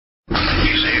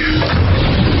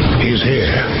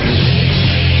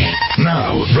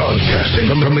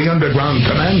from the underground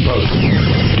command post,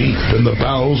 deep in the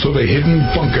bowels of a hidden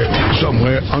bunker,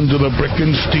 somewhere under the brick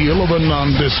and steel of a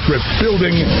nondescript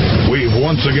building, we've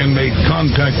once again made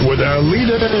contact with our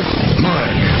leader,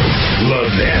 Mark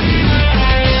Levin.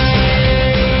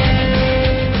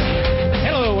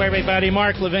 Hello, everybody.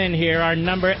 Mark Levin here. Our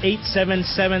number,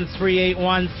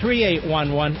 877-381-3811,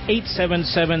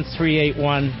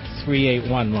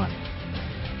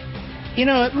 877-381-3811. You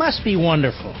know, it must be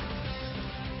wonderful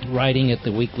writing at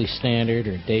the Weekly Standard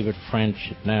or David French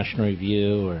at National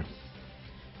Review or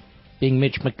being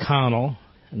Mitch McConnell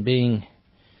and being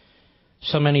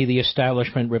so many of the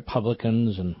establishment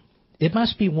Republicans. And it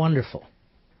must be wonderful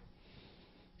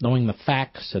knowing the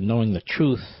facts and knowing the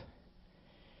truth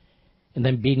and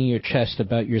then beating your chest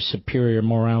about your superior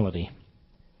morality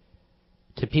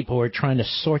to people who are trying to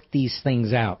sort these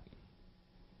things out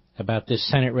about this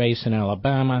Senate race in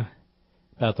Alabama,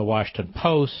 about the Washington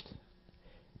Post,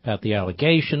 about the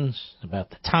allegations, about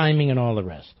the timing, and all the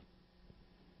rest.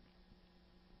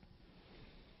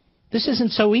 This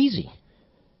isn't so easy.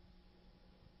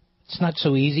 It's not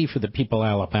so easy for the people of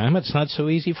Alabama. It's not so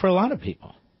easy for a lot of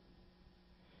people.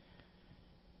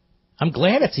 I'm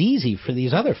glad it's easy for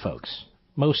these other folks,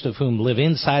 most of whom live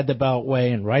inside the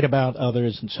Beltway and write about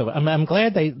others. And so I'm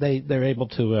glad they're able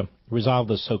to resolve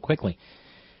this so quickly.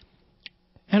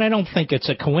 And I don't think it's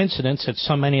a coincidence that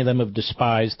so many of them have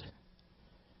despised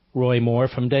Roy Moore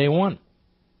from day one.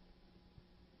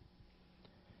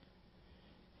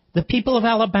 The people of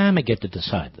Alabama get to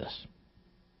decide this.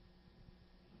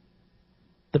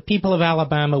 The people of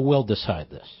Alabama will decide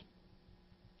this.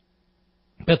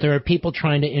 But there are people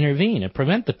trying to intervene and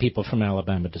prevent the people from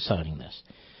Alabama deciding this.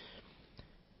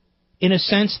 In a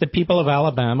sense, the people of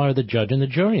Alabama are the judge and the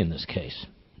jury in this case.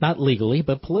 Not legally,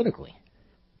 but politically.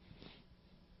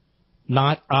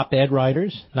 Not op-ed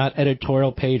writers, not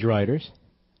editorial page writers,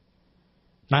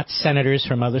 not senators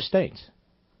from other states,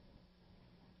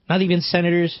 not even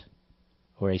senators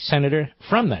or a senator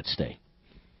from that state.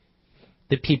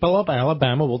 The people of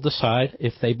Alabama will decide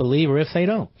if they believe or if they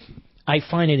don't. I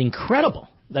find it incredible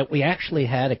that we actually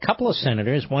had a couple of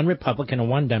senators, one Republican and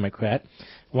one Democrat,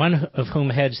 one of whom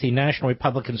heads the National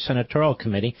Republican Senatorial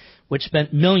Committee, which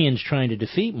spent millions trying to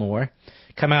defeat Moore,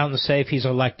 come out and say if he's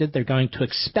elected, they're going to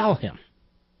expel him.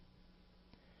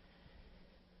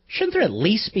 Shouldn't there at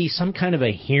least be some kind of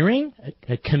a hearing,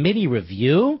 a committee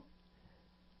review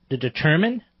to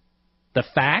determine the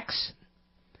facts?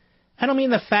 I don't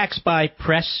mean the facts by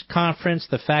press conference,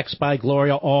 the facts by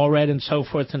Gloria Allred and so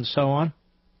forth and so on.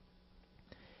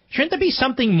 Shouldn't there be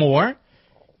something more?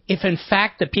 If in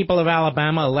fact the people of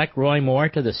Alabama elect Roy Moore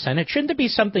to the Senate, shouldn't there be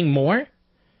something more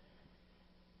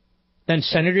than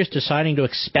senators deciding to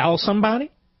expel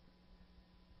somebody?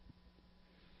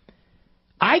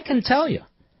 I can tell you,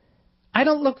 I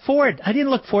didn't look forward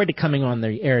to coming on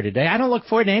the air today. I don't look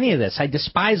forward to any of this. I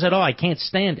despise it all. I can't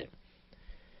stand it.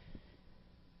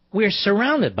 We're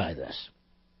surrounded by this.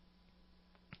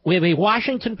 We have a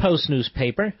Washington Post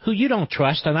newspaper who you don't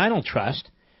trust and I don't trust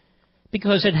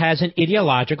because it has an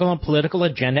ideological and political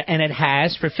agenda, and it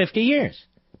has for 50 years,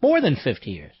 more than 50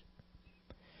 years.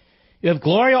 You have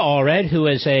Gloria Allred, who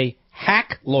is a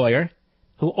hack lawyer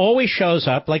who always shows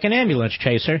up like an ambulance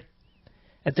chaser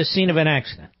at the scene of an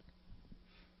accident.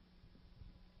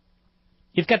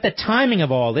 You've got the timing of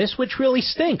all this, which really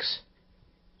stinks,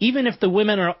 even if the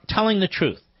women are telling the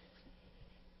truth.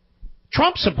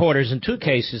 Trump supporters, in 2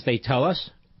 cases, they tell us,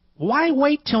 why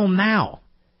wait till now?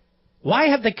 Why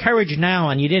have the courage now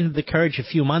and you didn't have the courage a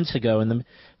few months ago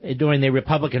during the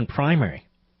Republican primary?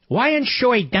 Why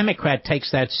ensure a Democrat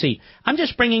takes that seat? I'm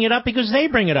just bringing it up because they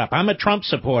bring it up. I'm a Trump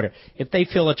supporter. If they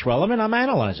feel it's relevant, I'm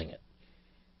analyzing it.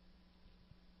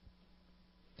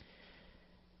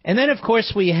 And then, of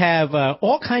course, we have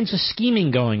all kinds of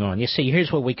scheming going on. You see,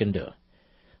 here's what we can do.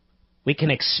 We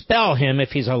can expel him if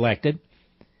he's elected.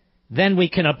 Then we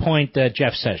can appoint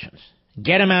Jeff Sessions.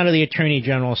 Get him out of the Attorney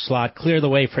General slot. Clear the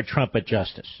way for Trump at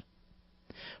Justice.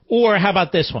 Or how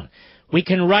about this one? We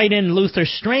can write in Luther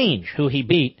Strange, who he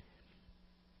beat.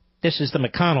 This is the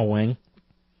McConnell wing.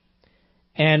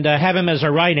 And have him as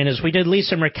a write-in, as we did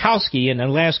Lisa Murkowski in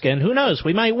Alaska. And who knows,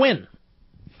 we might win.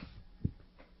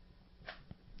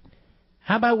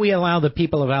 How about we allow the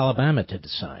people of Alabama to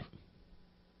decide?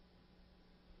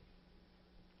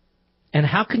 And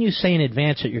how can you say in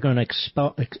advance that you're going to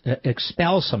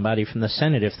expel somebody from the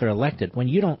Senate if they're elected when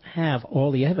you don't have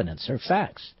all the evidence or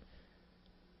facts?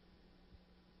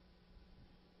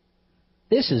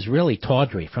 This is really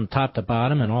tawdry from top to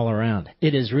bottom and all around.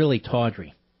 It is really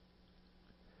tawdry.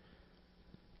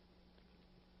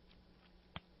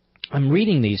 I'm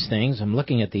reading these things. I'm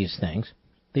looking at these things.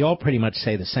 They all pretty much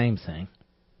say the same thing.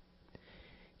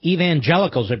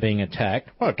 Evangelicals are being attacked.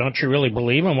 Well, don't you really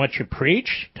believe in what you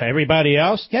preach to everybody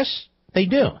else? Yes, they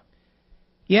do.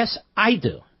 Yes, I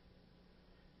do.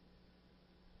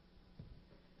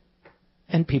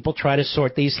 And people try to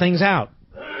sort these things out.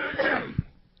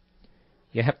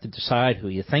 You have to decide who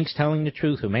you think's telling the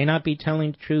truth, who may not be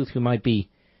telling the truth, who might be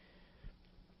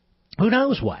who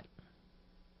knows what.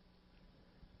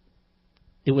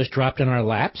 It was dropped in our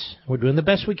laps. We're doing the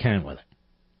best we can with it.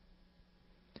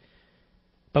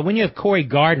 But when you have Cory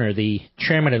Gardner, the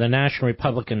chairman of the National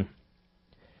Republican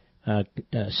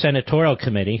Senatorial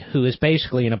Committee, who is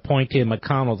basically an appointee of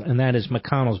McConnell, and that is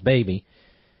McConnell's baby,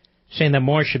 saying that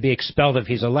Moore should be expelled if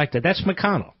he's elected, that's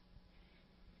McConnell.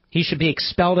 He should be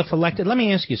expelled if elected. Let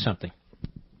me ask you something.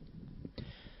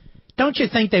 Don't you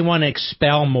think they want to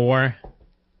expel Moore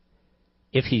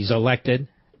if he's elected?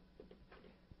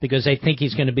 Because they think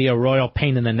he's going to be a royal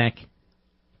pain in the neck.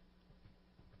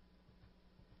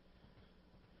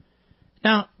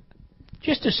 Now,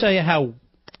 just to show you how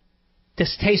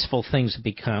distasteful things have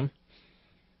become,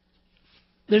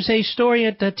 there's a story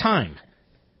at the Time.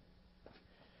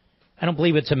 I don't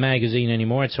believe it's a magazine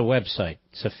anymore. It's a website.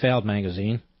 It's a failed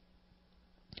magazine.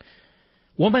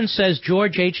 Woman says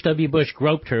George H.W. Bush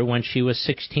groped her when she was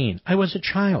 16. I was a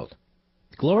child.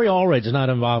 Gloria Allred's not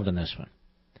involved in this one.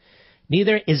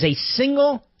 Neither is a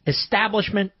single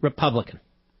establishment Republican.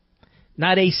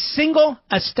 Not a single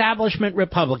establishment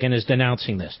Republican is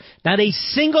denouncing this. Not a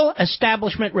single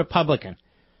establishment Republican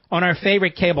on our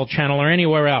favorite cable channel or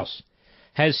anywhere else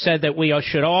has said that we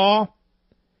should all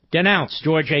denounce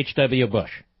George H.W.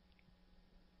 Bush.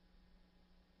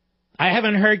 I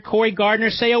haven't heard Cory Gardner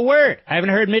say a word. I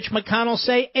haven't heard Mitch McConnell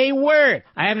say a word.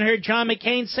 I haven't heard John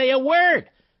McCain say a word.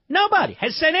 Nobody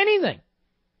has said anything.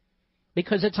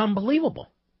 Because it's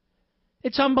unbelievable.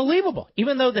 It's unbelievable.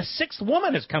 Even though the sixth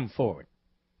woman has come forward.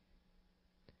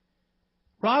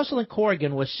 Rosalind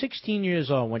Corrigan was 16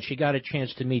 years old when she got a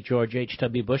chance to meet George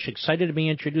H.W. Bush, excited to be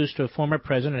introduced to a former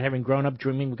president, having grown up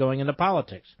dreaming of going into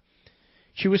politics.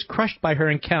 She was crushed by her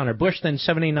encounter. Bush, then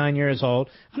 79 years old.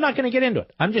 I'm not going to get into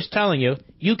it. I'm just telling you,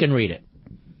 you can read it.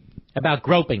 About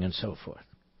groping and so forth.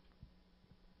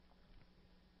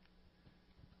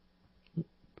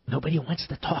 Nobody wants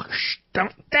to talk. Shh,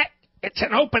 don't. It's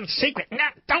an open secret. No,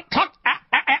 don't talk.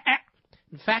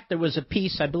 In fact, there was a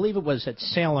piece, I believe it was at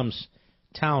Salem's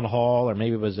Town Hall, or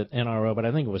maybe it was at NRO, but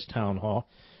I think it was Town Hall,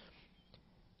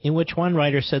 in which one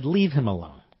writer said, leave him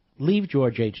alone. Leave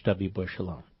George H.W. Bush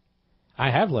alone. I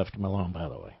have left him alone, by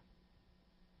the way.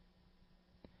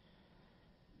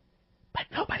 But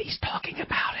nobody's talking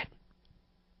about it.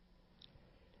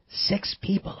 6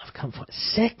 people have come forward.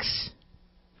 6.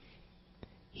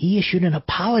 He issued an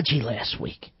apology last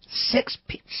week. 6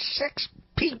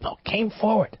 people came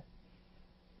forward.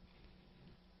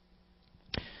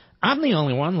 I'm the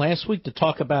only one last week to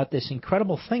talk about this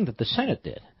incredible thing that the Senate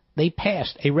did. They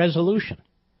passed a resolution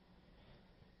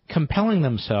compelling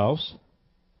themselves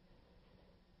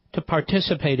to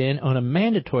participate in, on a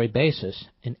mandatory basis,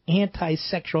 in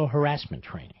anti-sexual harassment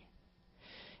training.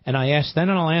 And I asked then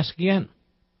and I'll ask again,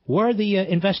 where are the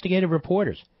investigative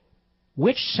reporters?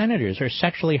 Which senators are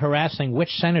sexually harassing which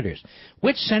senators?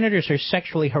 Which senators are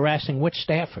sexually harassing which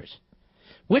staffers?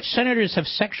 Which senators have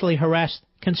sexually harassed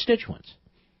constituents?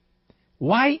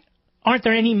 Why aren't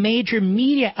there any major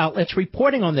media outlets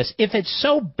reporting on this? If it's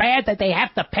so bad that they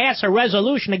have to pass a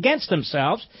resolution against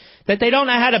themselves, that they don't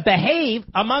know how to behave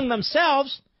among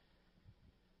themselves,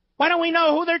 why don't we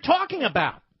know who they're talking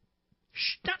about?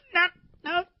 Shh,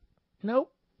 no.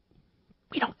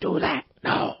 We don't do that.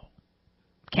 No.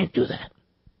 Can't do that.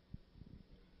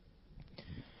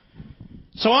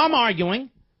 So I'm arguing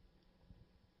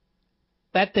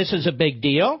that this is a big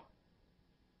deal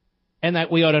and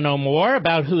that we ought to know more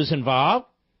about who's involved.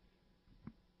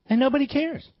 And nobody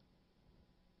cares.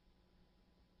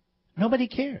 Nobody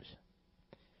cares.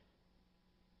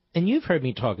 And you've heard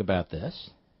me talk about this.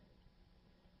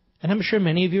 And I'm sure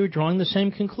many of you are drawing the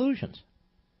same conclusions.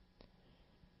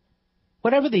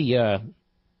 Whatever the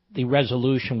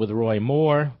resolution with Roy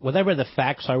Moore, whatever the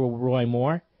facts are with Roy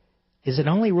Moore, is it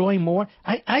only Roy Moore?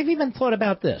 I've even thought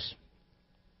about this.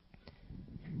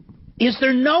 Is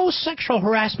there no sexual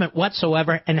harassment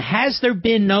whatsoever, and has there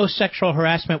been no sexual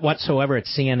harassment whatsoever at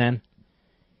CNN?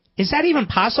 Is that even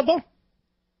possible?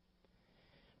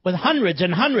 With hundreds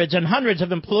and hundreds and hundreds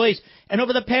of employees, and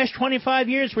over the past 25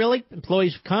 years, really,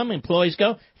 employees come, employees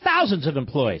go, thousands of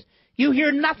employees. You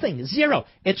hear nothing, zero.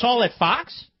 It's all at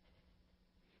Fox,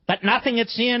 but nothing at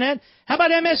CNN. How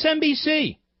about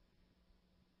MSNBC?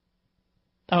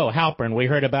 Oh, Halpern, we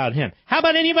heard about him. How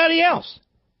about anybody else?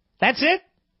 That's it?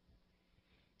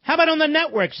 How about on the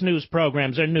network's news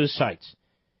programs or news sites?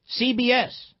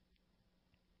 CBS,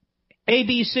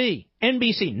 ABC,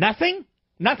 NBC, nothing?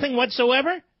 Nothing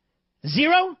whatsoever?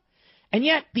 Zero? And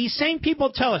yet these same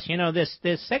people tell us,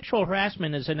 this sexual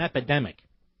harassment is an epidemic.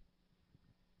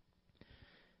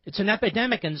 It's an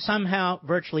epidemic, and somehow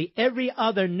virtually every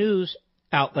other news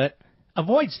outlet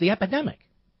avoids the epidemic.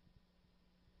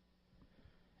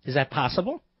 Is that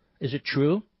possible? Is it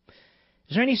true?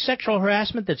 Is there any sexual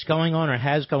harassment that's going on or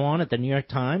has gone on at the New York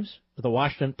Times or the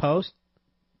Washington Post?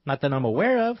 Not that I'm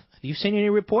aware of. Have you seen any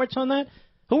reports on that?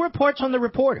 Who reports on the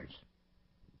reporters?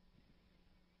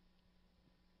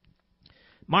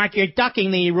 Mark, you're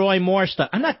ducking the Roy Moore stuff.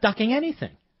 I'm not ducking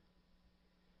anything.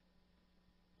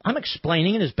 I'm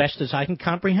explaining it as best as I can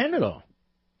comprehend it all.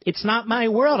 It's not my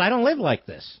world. I don't live like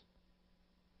this.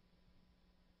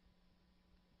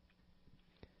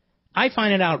 I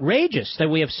find it outrageous that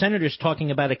we have senators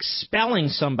talking about expelling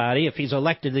somebody if he's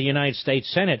elected to the United States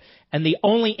Senate, and the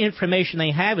only information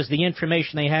they have is the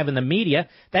information they have in the media.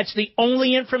 That's the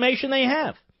only information they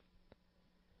have.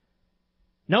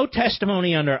 No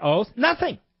testimony under oath.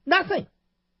 Nothing. Nothing.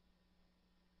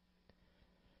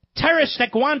 Terrorists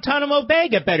at Guantanamo Bay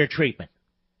get better treatment.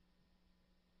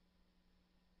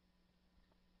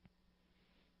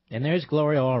 And there's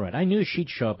Gloria Allred. I knew she'd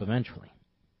show up eventually.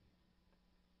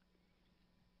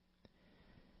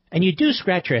 And you do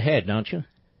scratch your head, don't you?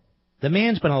 The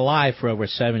man's been alive for over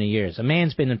 70 years. The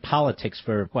man's been in politics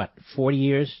for, 40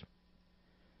 years?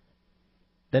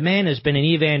 The man has been an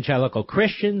evangelical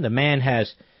Christian. The man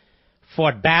has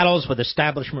fought battles with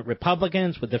establishment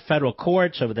Republicans, with the federal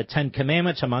courts over the Ten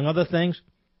Commandments, among other things.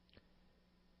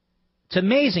 It's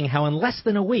amazing how in less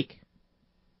than a week,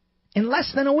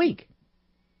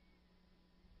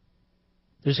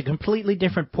 there's a completely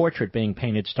different portrait being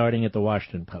painted starting at the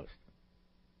Washington Post.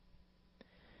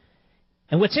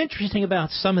 And what's interesting about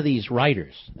some of these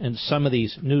writers and some of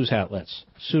these news outlets,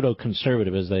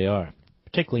 pseudo-conservative as they are,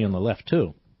 particularly on the left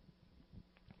too,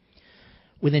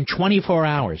 within 24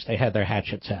 hours they had their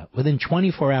hatchets out. Within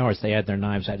 24 hours they had their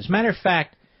knives out. As a matter of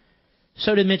fact,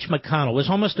 so did Mitch McConnell. It was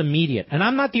almost immediate. And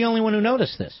I'm not the only one who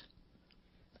noticed this.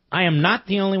 I am not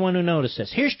the only one who noticed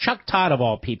this. Here's Chuck Todd, of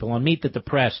all people, on Meet the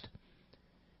Depressed.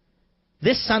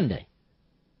 This Sunday.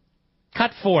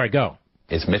 Cut 4, go.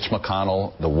 Is Mitch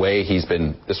McConnell, the way he's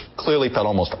been, this clearly felt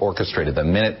almost orchestrated. The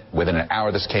minute, within an hour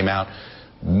this came out,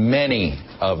 many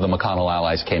of the McConnell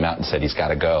allies came out and said he's got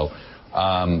to go.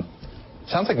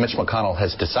 Sounds like Mitch McConnell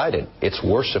has decided it's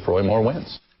worse if Roy Moore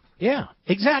wins. Yeah,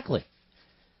 exactly.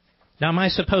 Now, am I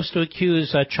supposed to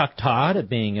accuse Chuck Todd of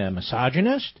being a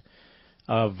misogynist,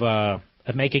 of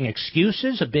making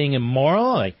excuses, of being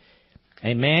immoral,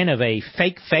 a man of a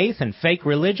fake faith and fake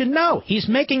religion? No, he's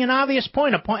making an obvious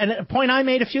point, a point I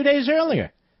made a few days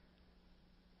earlier.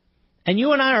 And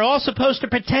you and I are all supposed to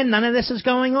pretend none of this is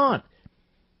going on.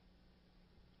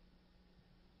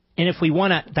 And if we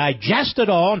want to digest it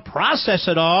all and process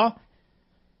it all,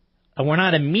 and we're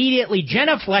not immediately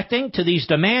genuflecting to these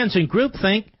demands and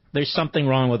groupthink, there's something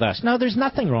wrong with us. No, there's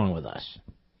nothing wrong with us.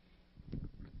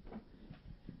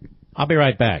 I'll be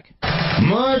right back.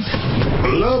 Mark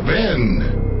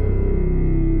Levin.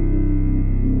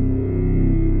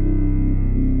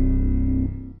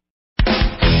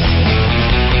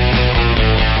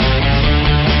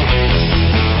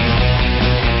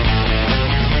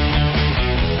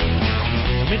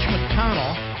 Mitch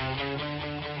McConnell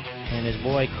and his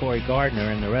boy Cory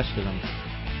Gardner and the rest of them,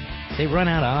 they run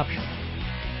out of options.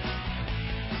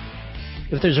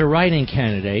 If there's a write-in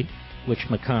candidate, which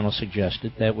McConnell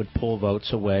suggested, that would pull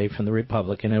votes away from the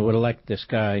Republican and would elect this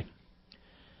guy,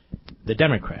 the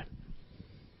Democrat.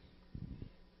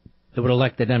 It would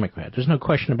elect the Democrat. There's no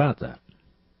question about that.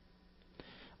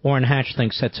 Orrin Hatch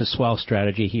thinks that's a swell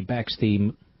strategy. He backs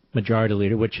the majority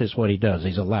leader, which is what he does.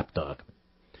 He's a lapdog.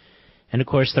 And, of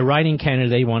course, the write-in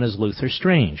candidate they want is Luther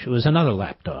Strange, who is another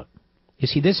lapdog. You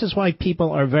see, this is why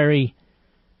people are very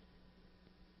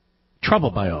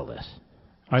troubled by all this,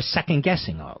 are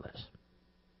second-guessing all this.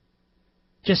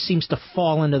 Just seems to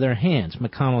fall into their hands,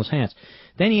 McConnell's hands.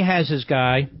 Then he has his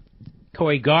guy,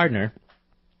 Cory Gardner,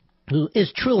 who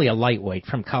is truly a lightweight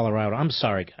from Colorado. I'm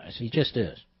sorry, guys. He just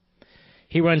is.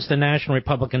 He runs the National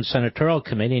Republican Senatorial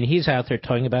Committee, and he's out there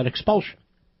talking about expulsion.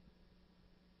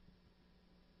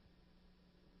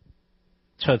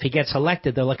 So if he gets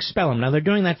elected, they'll expel him. Now, they're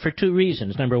doing that for two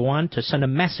reasons. Number one, to send a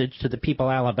message to the people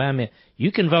of Alabama,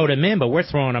 you can vote him in, but we're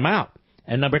throwing him out.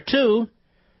 And number two,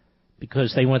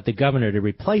 because they want the governor to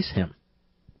replace him,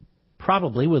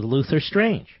 probably with Luther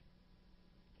Strange.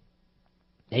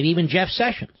 Maybe even Jeff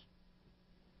Sessions.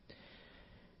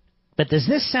 But does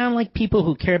this sound like people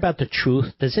who care about the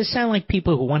truth? Does this sound like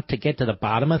people who want to get to the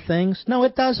bottom of things? No,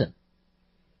 it doesn't.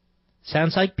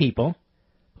 Sounds like people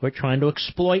who are trying to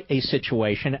exploit a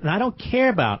situation. And I don't care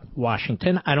about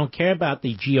Washington. I don't care about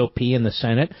the GOP in the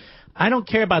Senate. I don't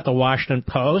care about the Washington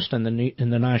Post and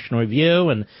the National Review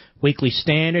and Weekly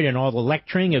Standard and all the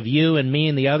lecturing of you and me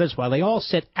and the others while they all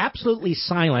sit absolutely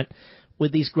silent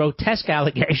with these grotesque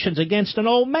allegations against an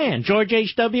old man, George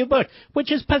H.W. Bush,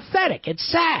 which is pathetic.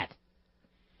 It's sad.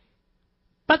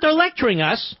 But they're lecturing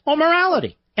us on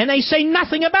morality, and they say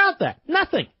nothing about that.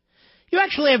 Nothing. You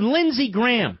actually have Lindsey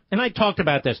Graham, and I talked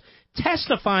about this,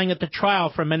 testifying at the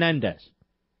trial for Menendez.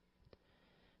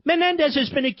 Menendez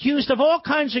has been accused of all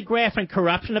kinds of graft and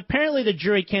corruption. Apparently the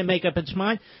jury can't make up its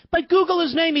mind. But Google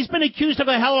his name. He's been accused of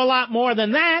a hell of a lot more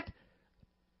than that.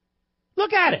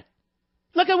 Look at it.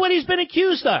 Look at what he's been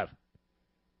accused of.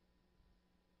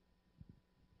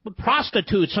 With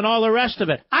prostitutes and all the rest of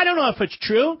it. I don't know if it's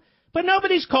true, but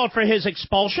nobody's called for his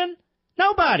expulsion.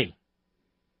 Nobody.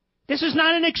 This is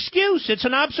not an excuse. It's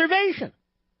an observation.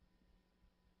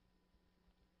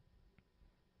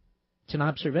 It's an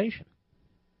observation.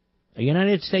 A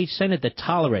United States Senate that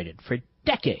tolerated for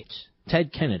decades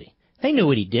Ted Kennedy. They knew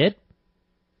what he did.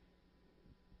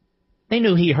 They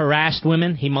knew he harassed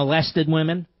women. He molested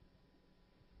women.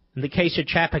 In the case of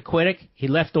Chappaquiddick, he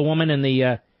left a woman in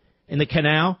the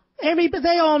canal.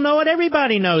 They all know it.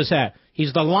 Everybody knows that.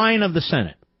 He's the lion of the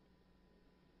Senate.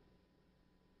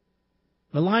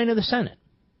 The lion of the Senate.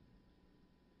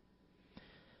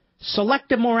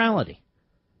 Selective morality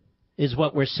is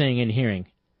what we're seeing and hearing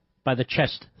by the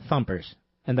chest thumpers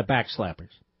and the backslappers.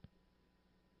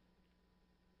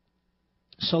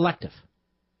 Selective.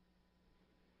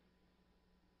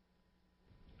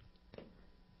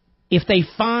 If they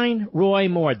find Roy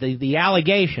Moore, the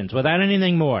allegations, without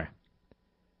anything more,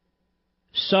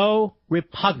 so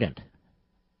repugnant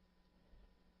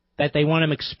that they want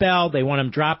him expelled, they want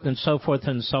him dropped, and so forth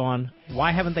and so on,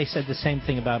 why haven't they said the same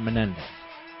thing about Menendez?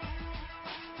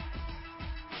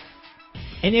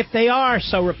 And if they are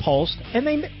so repulsed, and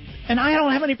I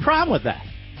don't have any problem with that,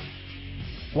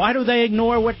 why do they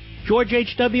ignore what George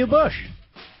H.W. Bush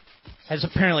has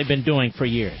apparently been doing for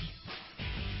years?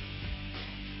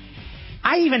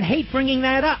 I even hate bringing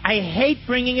that up. I hate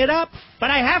bringing it up,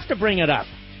 but I have to bring it up.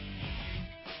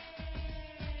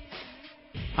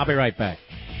 I'll be right back.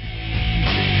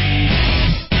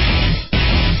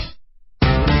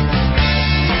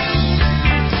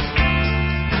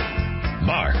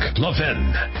 Mark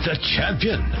Levin, the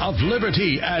champion of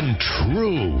liberty and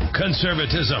true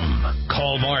conservatism.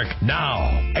 Call Mark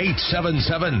now,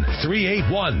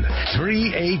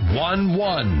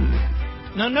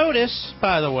 877-381-3811. Now notice,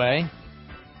 by the way,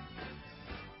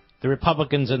 the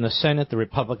Republicans in the Senate, the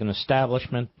Republican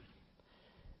establishment,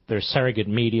 their surrogate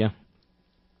media.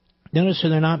 Notice who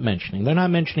they're not mentioning. They're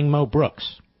not mentioning Mo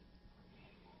Brooks.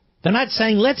 They're not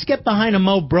saying, let's get behind a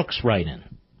Mo Brooks write-in.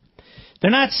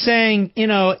 They're not saying,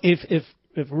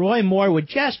 if Roy Moore would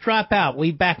just drop out,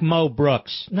 we back Mo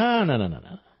Brooks. No.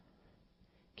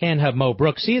 Can't have Mo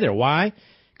Brooks either. Why?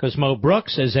 Because Mo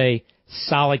Brooks is a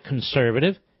solid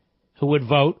conservative who would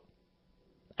vote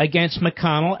against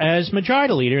McConnell as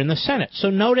majority leader in the Senate.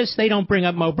 So notice they don't bring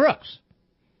up Mo Brooks.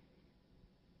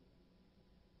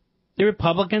 The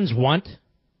Republicans want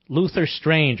Luther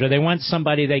Strange, or they want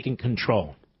somebody they can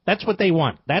control. That's what they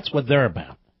want. That's what they're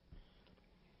about.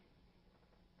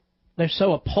 They're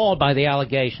so appalled by the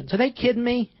allegations. Are they kidding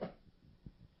me?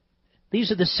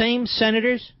 These are the same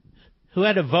senators who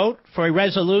had to vote for a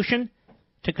resolution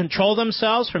to control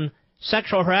themselves from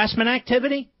sexual harassment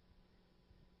activity?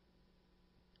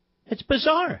 It's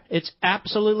bizarre. It's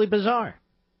absolutely bizarre.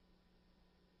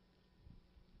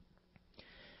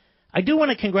 I do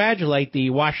want to congratulate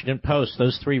the Washington Post,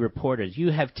 those three reporters.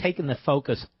 You have taken the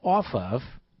focus off of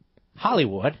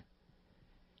Hollywood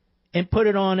and put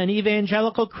it on an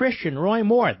evangelical Christian, Roy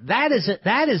Moore. That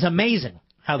is amazing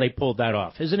how they pulled that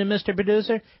off. Isn't it, Mr.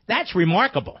 Producer? That's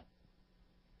remarkable.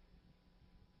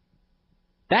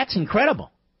 That's incredible.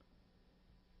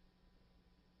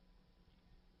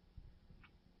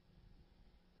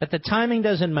 But the timing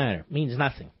doesn't matter. It means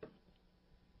nothing.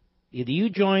 Either you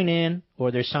join in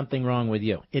or there's something wrong with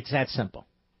you. It's that simple.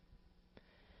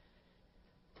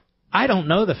 I don't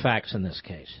know the facts in this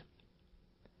case.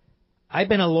 I've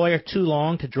been a lawyer too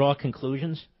long to draw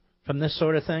conclusions from this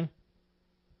sort of thing.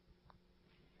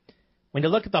 When you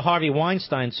look at the Harvey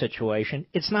Weinstein situation,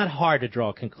 it's not hard to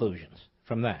draw conclusions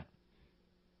from that.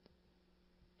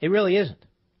 It really isn't.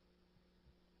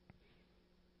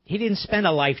 He didn't spend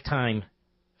a lifetime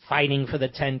fighting for the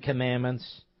Ten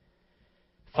Commandments,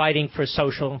 fighting for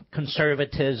social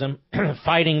conservatism,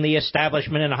 fighting the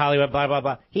establishment in Hollywood, blah, blah,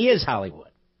 blah. He is Hollywood.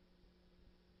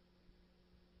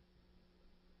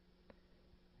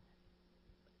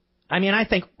 I mean, I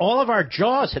think all of our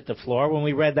jaws hit the floor when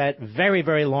we read that very,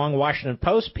 very long Washington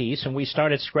Post piece and we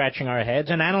started scratching our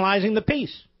heads and analyzing the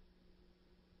piece.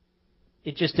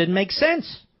 It just didn't make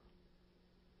sense.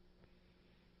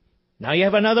 Now you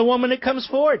have another woman that comes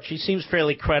forward. She seems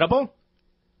fairly credible.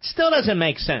 Still doesn't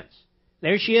make sense.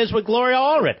 There she is with Gloria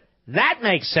Allred. That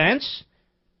makes sense.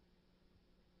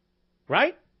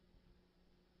 Right?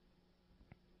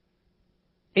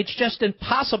 It's just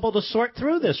impossible to sort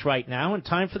through this right now in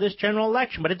time for this general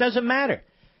election, but it doesn't matter.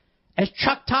 As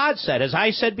Chuck Todd said, as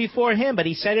I said before him, but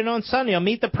he said it on Sunday on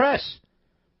Meet the Press.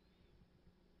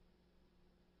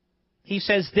 He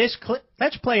says this clip,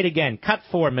 let's play it again. Cut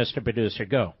 4, Mr. Producer,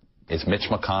 go. It's Mitch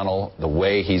McConnell, the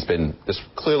way he's been, this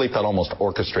clearly felt almost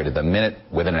orchestrated. The minute,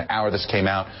 within an hour this came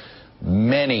out,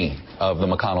 many of the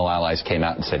McConnell allies came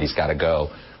out and said he's got to go.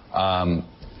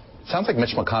 Sounds like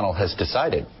Mitch McConnell has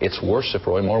decided it's worse if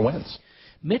Roy Moore wins.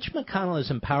 Mitch McConnell is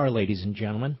in power, ladies and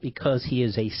gentlemen, because he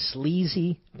is a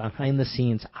sleazy,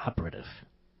 behind-the-scenes operative.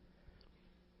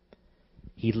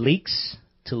 He leaks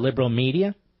to liberal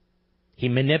media. He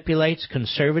manipulates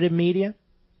conservative media.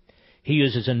 He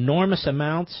uses enormous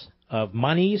amounts of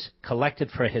monies collected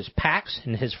for his PACs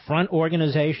and his front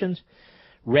organizations,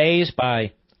 raised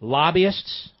by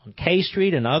lobbyists on K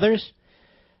Street and others.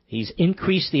 He's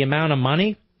increased the amount of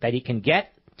money that he can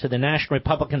get to the National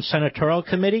Republican Senatorial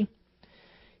Committee.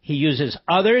 He uses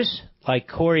others, like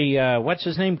Cory,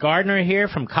 Gardner here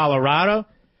from Colorado,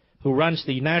 who runs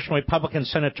the National Republican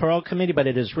Senatorial Committee, but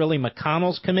it is really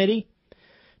McConnell's committee,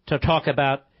 to talk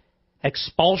about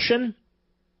expulsion.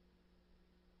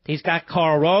 He's got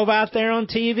Karl Rove out there on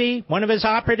TV, one of his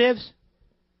operatives.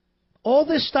 All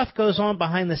this stuff goes on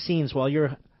behind the scenes while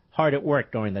you're hard at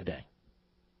work during the day.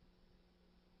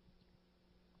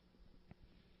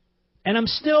 And I'm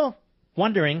still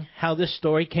wondering how this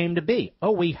story came to be.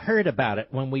 Oh, we heard about it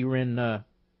when we were in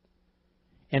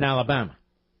Alabama.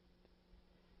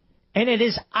 And it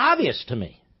is obvious to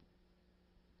me.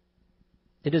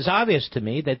 It is obvious to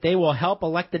me that they will help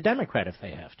elect a Democrat if they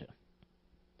have to,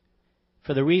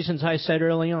 for the reasons I said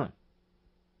early on.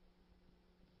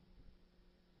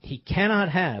 He cannot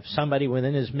have somebody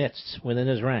within his midst, within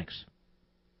his ranks,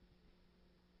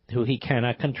 who he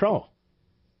cannot control.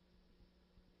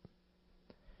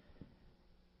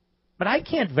 But I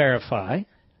can't verify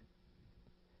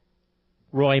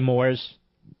Roy Moore's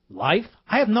life.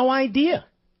 I have no idea.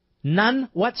 None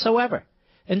whatsoever.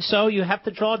 And so you have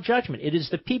to draw judgment. It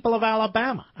is the people of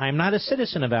Alabama. I am not a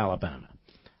citizen of Alabama.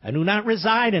 I do not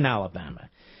reside in Alabama.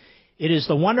 It is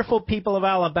the wonderful people of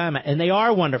Alabama, and they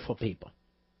are wonderful people.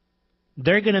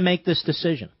 They're going to make this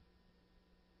decision.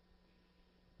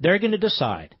 They're going to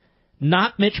decide.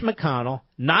 Not Mitch McConnell,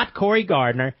 not Cory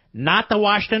Gardner, not the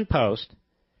Washington Post,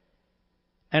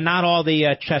 and not all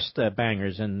the chest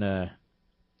bangers and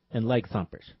leg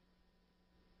thumpers.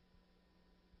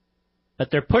 But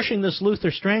they're pushing this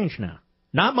Luther Strange now.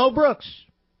 Not Mo Brooks.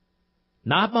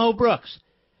 Not Mo Brooks.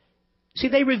 See,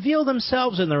 they reveal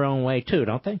themselves in their own way, too,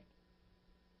 don't they?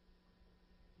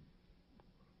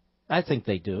 I think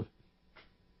they do.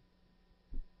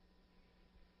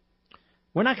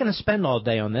 We're not going to spend all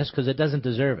day on this because it doesn't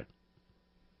deserve it.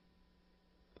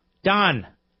 Don,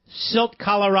 Silt,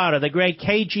 Colorado, the great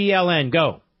KGLN.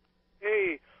 Go.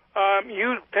 Hey,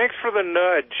 thanks for the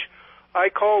nudge. I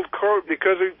called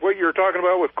because of what you were talking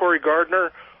about with Cory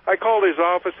Gardner. I called his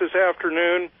office this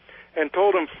afternoon and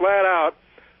told him flat out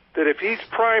that if he's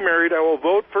primaried, I will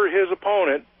vote for his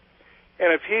opponent,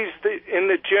 and if he's in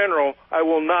the general, I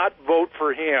will not vote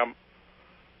for him.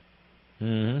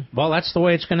 Mm-hmm. Well, that's the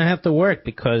way it's going to have to work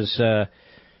because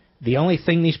the only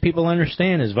thing these people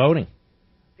understand is voting.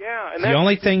 Yeah, and that's the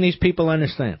only thing these people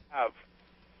understand.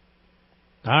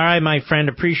 All right, my friend,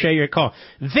 appreciate your call.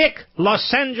 Vic,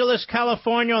 Los Angeles,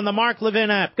 California, on the Mark Levin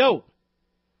app. Go.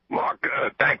 Mark,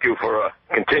 thank you for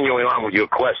continuing on with your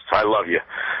quests. I love you.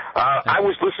 I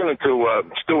was listening to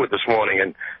Stewart this morning,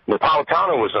 and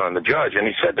Napolitano was on, the judge, and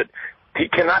he said that he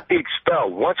cannot be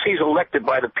expelled. Once he's elected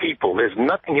by the people, there's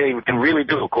nothing he can really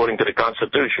do according to the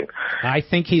Constitution. I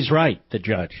think he's right, the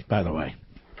judge, by the way.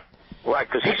 Right,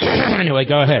 because he said... Anyway,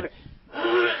 go ahead.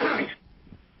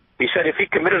 He said if he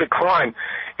committed a crime,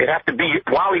 it'd have to be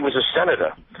while he was a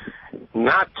senator,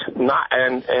 not. Well,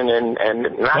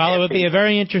 it would be a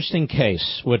very interesting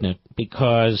case, wouldn't it?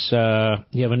 Because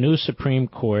you have a new Supreme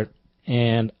Court,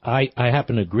 and I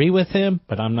happen to agree with him,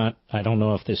 but I don't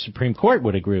know if the Supreme Court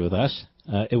would agree with us.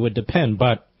 It would depend,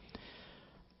 but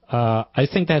I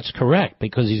think that's correct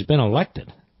because he's been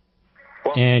elected,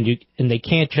 well, and they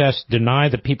can't just deny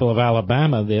the people of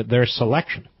Alabama their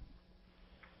selection.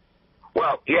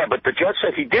 Well, yeah, but the judge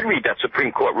said he did read that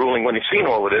Supreme Court ruling when he seen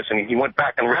all of this, and he went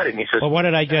back and read it, and he says... Well, what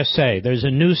did I just say? There's a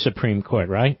new Supreme Court,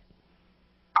 right?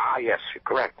 Ah, yes,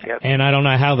 correct, yes. And I don't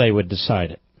know how they would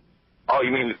decide it. Oh,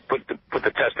 you mean put the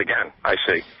test again? I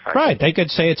see. Right. They could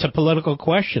say it's a political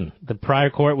question. The prior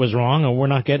court was wrong, and we're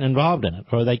not getting involved in it.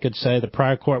 Or they could say the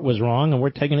prior court was wrong, and we're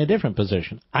taking a different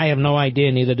position. I have no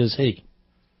idea, neither does he.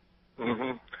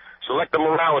 Mm-hmm. Select the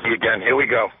morality again. Here we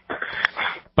go.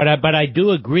 But I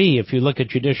do agree, if you look at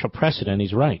judicial precedent,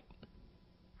 he's right.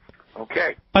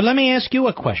 Okay. But let me ask you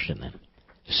a question, then.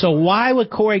 So why would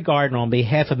Cory Gardner, on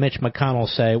behalf of Mitch McConnell,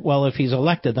 say, well, if he's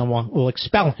elected, then we'll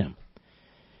expel him?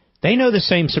 They know the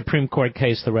same Supreme Court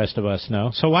case the rest of us know.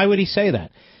 So why would he say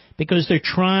that? Because they're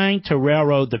trying to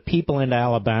railroad the people into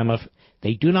Alabama.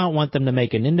 They do not want them to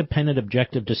make an independent,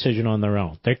 objective decision on their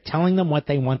own. They're telling them what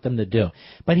they want them to do.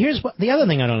 But here's the other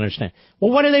thing I don't understand.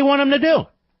 Well, what do they want them to do?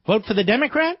 Vote for the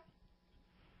Democrat?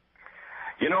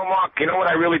 You know, Mark, you know what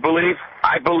I really believe?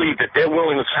 I believe that they're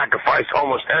willing to sacrifice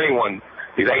almost anyone.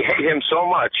 They hate him so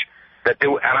much that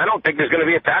and I don't think there's going to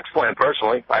be a tax plan,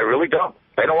 personally. I really don't.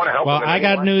 They don't want to help him. Well, I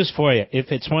got news for you.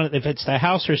 If it's the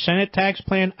House or Senate tax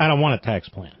plan, I don't want a tax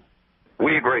plan.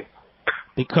 We agree.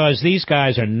 Because these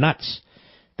guys are nuts.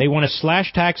 They want to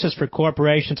slash taxes for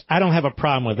corporations. I don't have a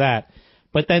problem with that.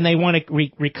 But then they want to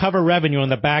recover revenue on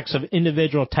the backs of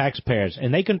individual taxpayers.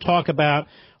 And they can talk about,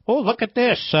 oh, look at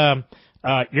this.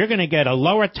 You're going to get a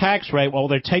lower tax rate while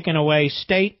they're taking away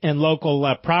state and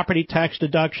local property tax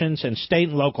deductions and state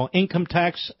and local income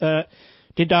tax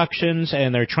deductions,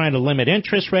 and they're trying to limit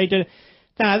interest rate.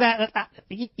 Now,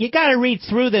 you got to read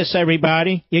through this,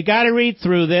 everybody. You got to read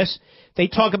through this. They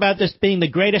talk about this being the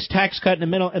greatest tax cut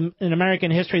in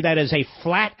American history. That is a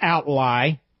flat-out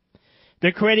lie.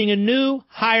 They're creating a new,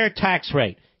 higher tax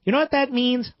rate. You know what that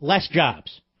means? Less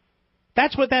jobs.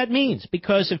 That's what that means,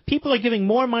 because if people are giving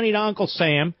more money to Uncle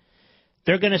Sam,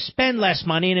 they're going to spend less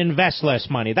money and invest less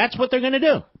money. That's what they're going to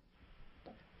do.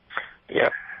 Yeah,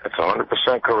 that's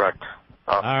 100% correct.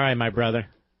 All right, my brother.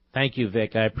 Thank you,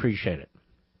 Vic. I appreciate it.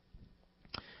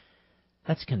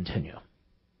 Let's continue.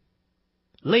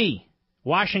 Lee,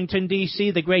 Washington,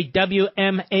 D.C., the great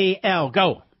WMAL.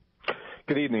 Go.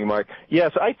 Good evening, Mike.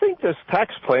 Yes, I think this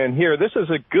tax plan here, this is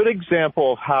a good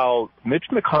example of how Mitch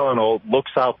McConnell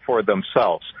looks out for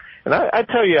themselves. And I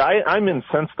tell you, I'm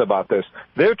incensed about this.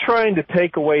 They're trying to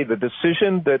take away the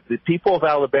decision that the people of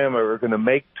Alabama are going to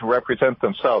make to represent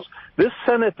themselves. This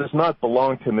Senate does not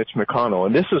belong to Mitch McConnell,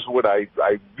 and this is what I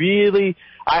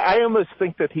almost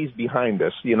think that he's behind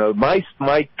this. You know, my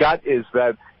gut is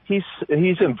that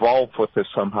he's involved with this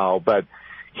somehow, but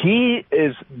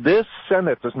this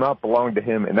Senate does not belong to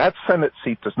him, and that Senate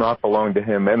seat does not belong to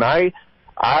him. And my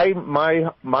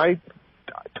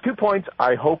 2 points,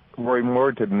 I hope Roy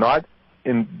Moore was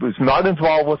not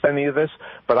involved with any of this,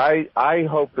 but I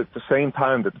hope at the same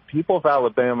time that the people of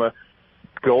Alabama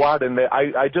go out and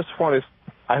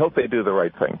I hope they do the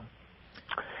right thing.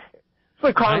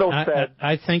 McConnell said,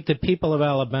 I think the people of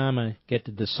Alabama get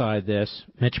to decide this.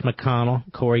 Mitch McConnell,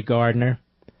 Cory Gardner,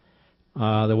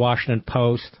 the Washington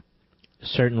Post,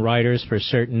 certain writers for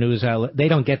certain news outlets, they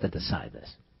don't get to decide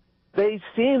this. They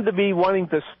seem to be wanting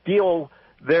to steal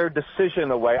their decision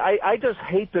away. I just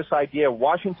hate this idea of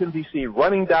Washington, D.C.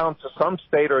 running down to some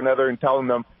state or another and telling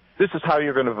them, this is how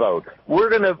you're going to vote.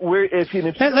 Let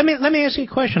me ask you a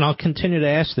question. I'll continue to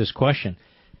ask this question.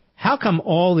 How come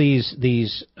all these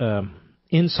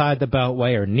inside the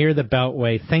Beltway or near the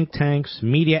Beltway think tanks,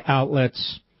 media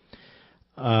outlets,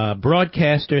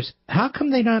 broadcasters, how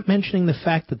come they're not mentioning the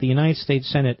fact that the United States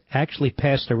Senate actually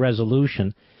passed a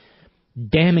resolution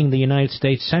damning the United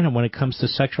States Senate when it comes to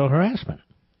sexual harassment?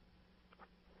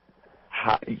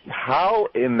 How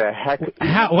in the heck?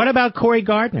 What about Cory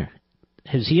Gardner?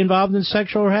 Is he involved in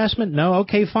sexual harassment? No?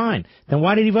 Okay, fine. Then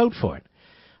why did he vote for it?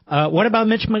 What about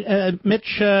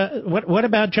what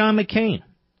about John McCain?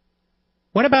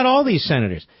 What about all these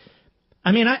senators?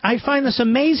 I mean, I find this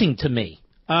amazing to me.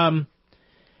 And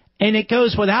it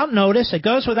goes without notice, it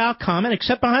goes without comment,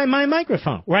 except behind my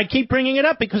microphone, where I keep bringing it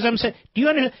up because I'm saying, do you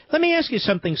understand? Let me ask you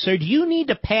something, sir. Do you need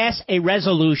to pass a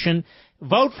resolution,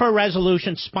 vote for a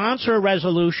resolution, sponsor a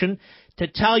resolution to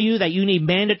tell you that you need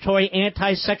mandatory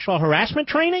anti-sexual harassment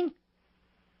training?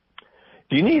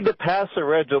 Do you need to pass a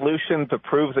resolution to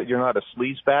prove that you're not a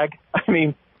sleazebag? I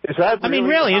mean, is that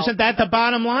really isn't that the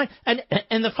bottom line?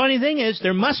 And the funny thing is,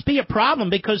 there must be a problem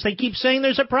because they keep saying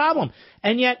there's a problem.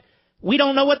 And yet, we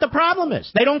don't know what the problem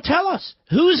is. They don't tell us.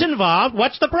 Who's involved?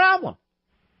 What's the problem?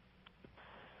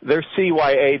 There's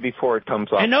CYA before it comes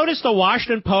up. And notice the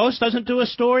Washington Post doesn't do a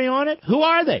story on it. Who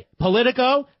are they?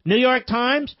 Politico? New York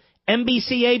Times?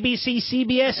 NBC, ABC,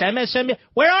 CBS, MSNBC?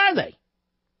 Where are they?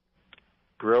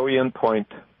 Brilliant point.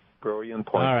 Brilliant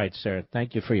point. All right, sir.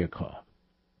 Thank you for your call.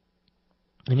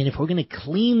 I mean, if we're going to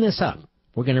clean this up,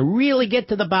 we're going to really get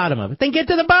to the bottom of it, then get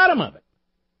to the bottom of it.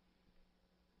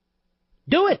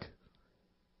 Do it.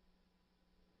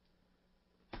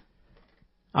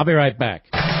 I'll be right back.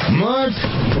 Mark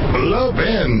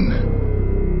Levin.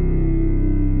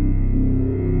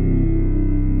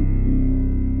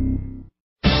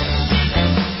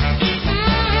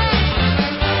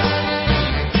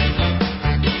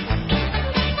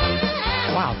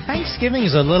 Wow, Thanksgiving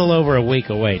is a little over a week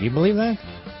away. Do you believe that?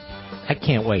 I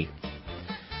can't wait.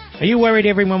 Are you worried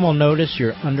everyone will notice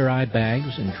your under-eye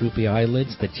bags and droopy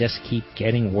eyelids that just keep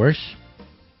getting worse?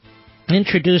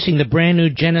 Introducing the brand new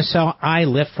Genicel Eye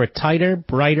Lift for tighter,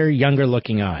 brighter,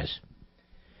 younger-looking eyes.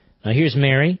 Now here's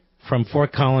Mary from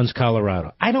Fort Collins,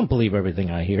 Colorado. I don't believe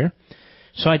everything I hear.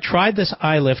 So I tried this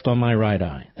eye lift on my right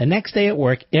eye. The next day at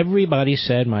work, everybody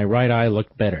said my right eye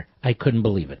looked better. I couldn't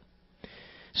believe it.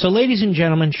 So ladies and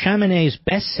gentlemen, Chamonix's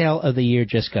best sale of the year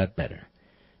just got better.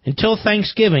 Until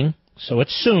Thanksgiving, so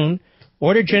it's soon,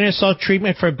 order Genicel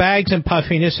treatment for bags and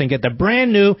puffiness and get the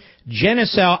brand new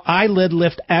Genicel Eyelid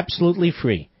Lift absolutely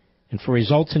free. And for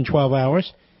results in 12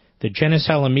 hours, the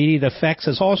Genicel Immediate Effects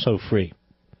is also free.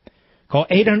 Call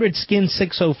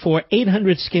 800-SKIN-604,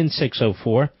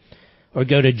 800-SKIN-604, or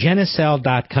go to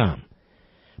Genicel.com.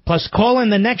 Plus, call in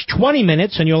the next 20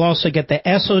 minutes and you'll also get the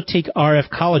Esotique RF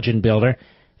Collagen Builder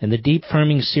and the Deep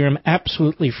Firming Serum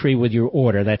absolutely free with your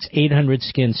order. That's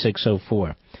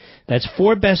 800-SKIN-604. That's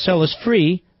 4 bestsellers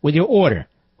free with your order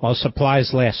while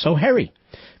supplies last. So hurry.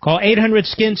 Call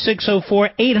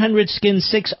 800-SKIN-604,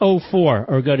 800-SKIN-604,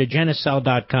 or go to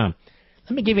Genicel.com.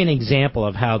 Let me give you an example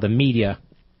of how the media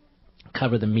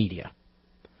cover the media.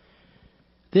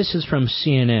 This is from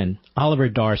CNN, Oliver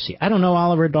Darcy. I don't know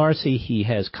Oliver Darcy. He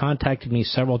has contacted me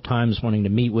several times wanting to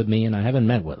meet with me, and I haven't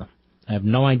met with him. I have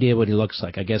no idea what he looks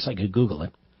like. I guess I could Google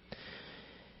it.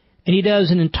 And he does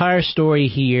an entire story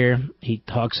here. He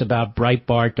talks about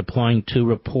Breitbart deploying 2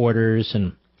 reporters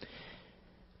and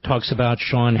talks about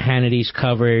Sean Hannity's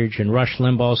coverage and Rush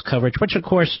Limbaugh's coverage, which, of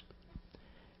course,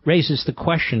 raises the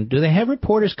question, do they have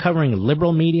reporters covering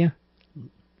liberal media,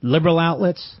 liberal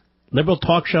outlets, liberal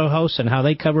talk show hosts, and how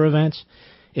they cover events?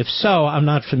 If so, I'm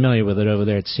not familiar with it over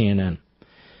there at CNN.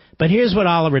 But here's what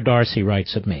Oliver Darcy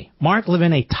writes of me. Mark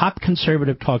Levin, a top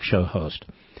conservative talk show host,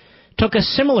 took a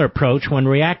similar approach when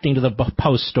reacting to the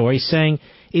Post story, saying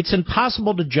it's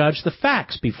impossible to judge the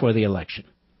facts before the election.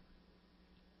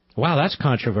 Wow, that's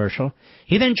controversial.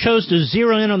 He then chose to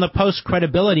zero in on the Post's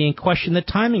credibility and question the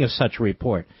timing of such a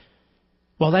report.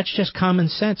 Well, that's just common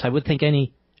sense. I would think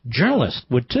any journalist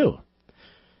would too.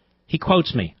 He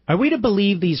quotes me, "Are we to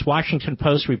believe these Washington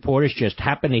Post reporters just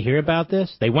happened to hear about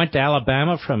this? They went to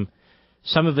Alabama from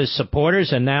some of his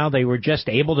supporters, and now they were just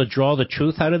able to draw the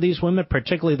truth out of these women,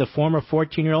 particularly the former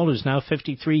 14-year-old who's now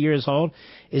 53 years old?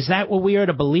 Is that what we are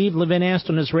to believe?" Levin asked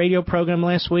on his radio program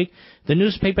last week. The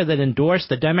newspaper that endorsed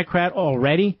the Democrat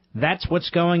already? That's what's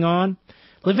going on?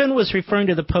 Levin was referring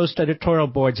to the Post editorial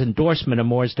board's endorsement of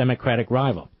Moore's Democratic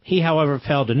rival. He, however,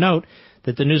 failed to note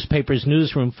that the newspaper's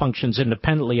newsroom functions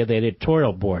independently of the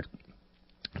editorial board.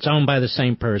 It's owned by the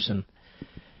same person.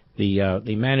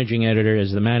 The managing editor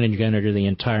is the managing editor of the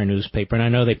entire newspaper, and I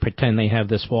know they pretend they have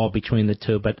this wall between the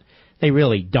two, but they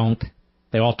really don't.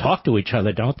 They all talk to each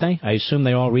other, don't they? I assume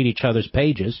they all read each other's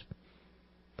pages.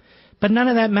 But none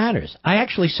of that matters. I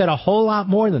actually said a whole lot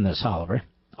more than this, Oliver.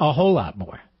 A whole lot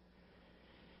more.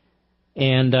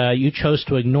 And you chose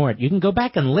to ignore it. You can go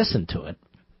back and listen to it.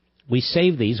 We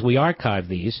save these, we archive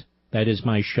these, that is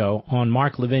my show, on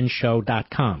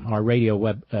marklevinshow.com, our radio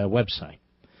website.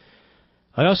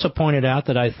 I also pointed out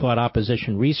that I thought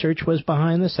opposition research was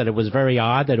behind this, that it was very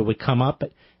odd that it would come up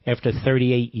after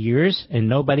 38 years and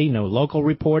no local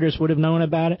reporters would have known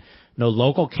about it, no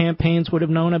local campaigns would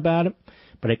have known about it,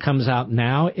 but it comes out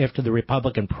now after the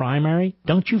Republican primary.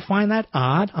 Don't you find that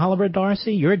odd, Oliver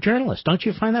Darcy? You're a journalist. Don't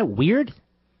you find that weird?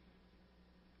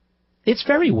 It's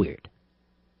very weird.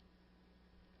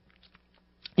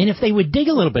 And if they would dig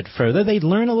a little bit further, they'd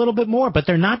learn a little bit more, but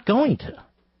they're not going to.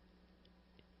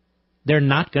 They're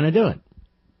not going to do it.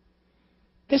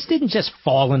 This didn't just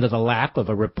fall into the lap of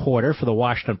a reporter for the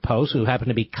Washington Post who happened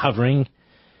to be covering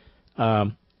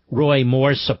Roy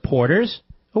Moore's supporters,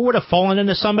 who would have fallen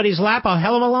into somebody's lap a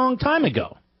hell of a long time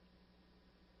ago.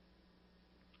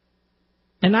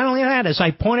 And not only that, as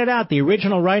I pointed out, the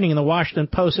original writing in the Washington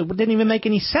Post, it didn't even make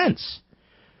any sense.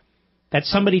 That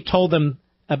somebody told them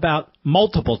about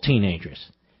multiple teenagers.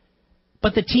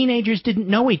 But the teenagers didn't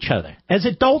know each other. As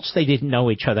adults, they didn't know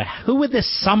each other. Who would this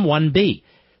someone be?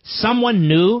 Someone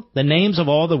knew the names of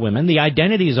all the women, the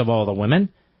identities of all the women,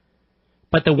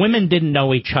 But the women didn't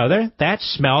know each other. That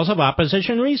smells of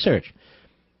opposition research.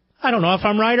 I don't know if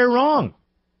I'm right or wrong.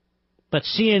 But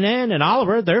CNN and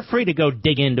Oliver, they're free to go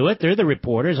dig into it. They're the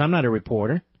reporters. I'm not a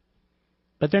reporter.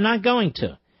 But they're not going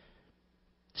to.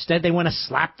 Instead, they want to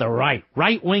slap the right.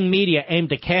 Right-wing media aim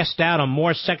to cast doubt on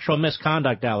more sexual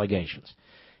misconduct allegations.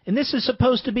 And this is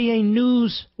supposed to be a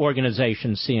news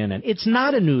organization, CNN. It's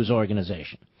not a news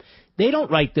organization. They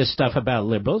don't write this stuff about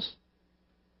liberals.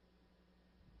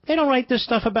 They don't write this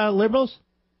stuff about liberals.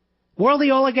 Where are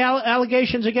the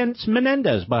allegations against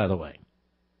Menendez, by the way?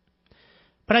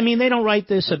 But, I mean, they don't write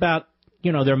this about,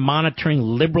 they're monitoring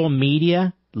liberal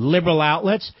media, liberal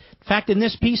outlets. In fact, in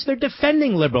this piece, they're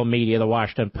defending liberal media, the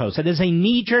Washington Post. It is a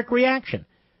knee-jerk reaction.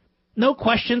 No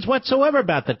questions whatsoever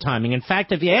about the timing. In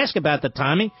fact, if you ask about the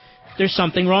timing, there's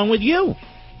something wrong with you.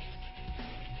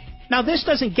 Now, this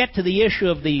doesn't get to the issue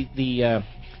of the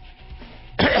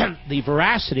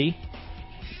veracity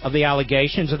of the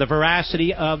allegations or the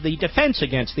veracity of the defense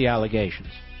against the allegations.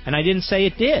 And I didn't say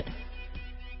it did.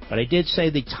 But I did say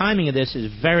the timing of this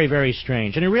is very, very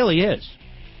strange. And it really is.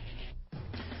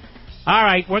 All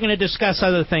right, we're going to discuss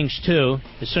other things, too,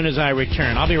 as soon as I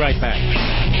return. I'll be right back.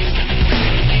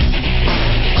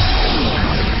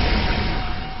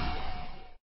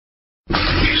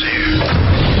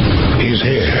 He's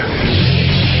here.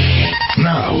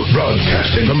 Now,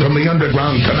 broadcasting from the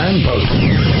underground command post,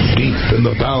 deep in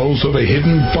the bowels of a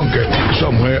hidden bunker,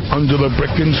 somewhere under the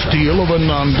brick and steel of a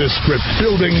nondescript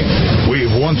building,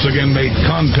 we've once again made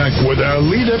contact with our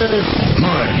leader,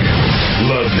 Mark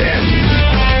Levin.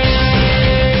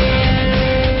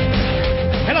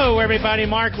 Hello, everybody.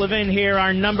 Mark Levin here.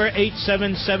 Our number,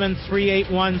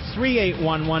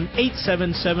 877-381-3811,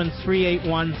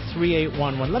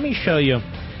 877-381-3811. Let me show you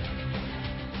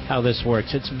how this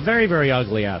works. It's very, very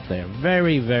ugly out there.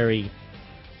 Very, very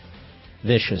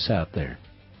vicious out there.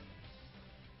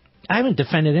 I haven't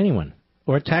defended anyone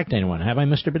or attacked anyone, have I,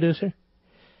 Mr. Producer?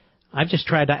 I've just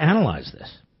tried to analyze this.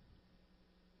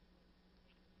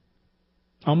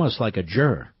 Almost like a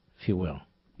juror, if you will.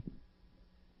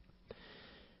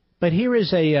 But here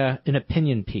is an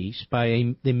opinion piece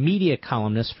by the media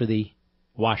columnist for the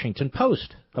Washington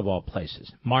Post, of all places,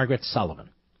 Margaret Sullivan.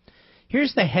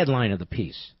 Here's the headline of the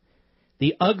piece.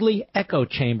 The ugly echo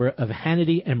chamber of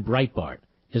Hannity and Breitbart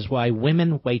is why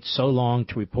women wait so long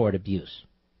to report abuse.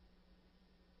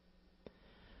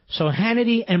 So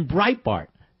Hannity and Breitbart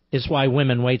is why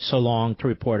women wait so long to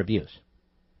report abuse.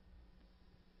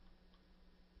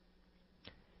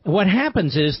 And what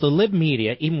happens is the lib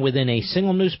media, even within a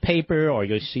single newspaper, or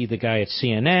you see the guy at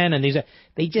CNN, and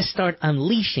they just start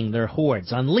unleashing their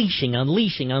hordes, unleashing.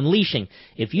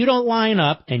 If you don't line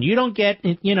up and you don't get,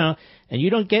 and you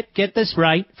don't get this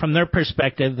right from their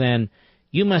perspective, then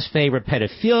you must favor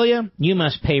pedophilia. You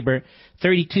must favor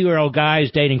 32-year-old guys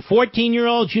dating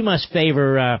 14-year-olds. You must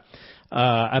favor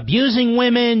abusing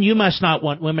women. You must not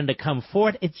want women to come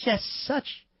forward. It's just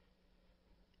such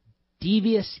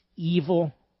devious,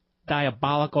 evil,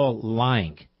 diabolical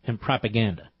lying and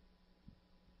propaganda.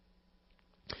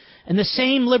 And the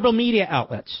same liberal media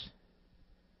outlets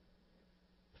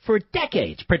for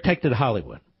decades protected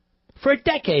Hollywood. For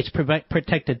decades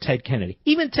protected Ted Kennedy.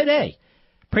 Even today,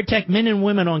 protect men and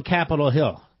women on Capitol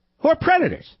Hill who are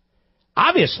predators.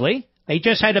 Obviously, they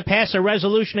just had to pass a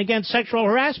resolution against sexual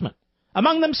harassment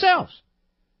among themselves.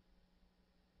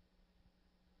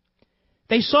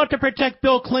 They sought to protect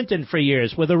Bill Clinton for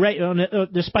years with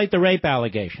despite the rape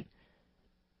allegation.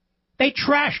 They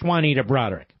trashed Juanita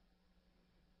Broaddrick.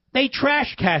 They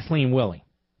trashed Kathleen Willey.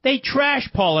 They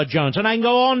trashed Paula Jones, and I can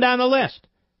go on down the list.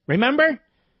 Remember?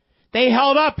 They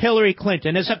held up Hillary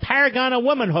Clinton as a paragon of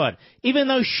womanhood, even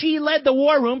though she led the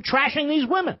war room trashing these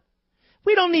women.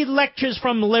 We don't need lectures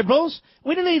from liberals.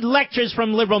 We don't need lectures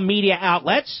from liberal media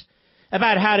outlets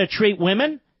about how to treat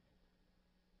women.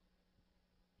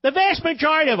 The vast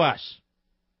majority of us,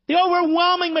 the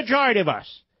overwhelming majority of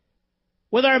us,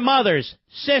 with our mothers,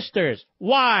 sisters,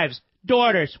 wives,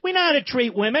 daughters, we know how to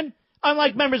treat women.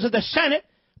 Unlike members of the Senate,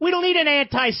 we don't need an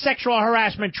anti-sexual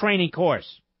harassment training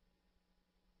course.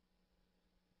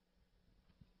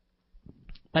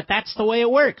 But that's the way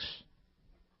it works.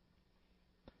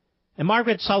 And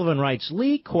Margaret Sullivan writes,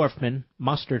 Lee Corfman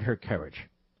mustered her courage.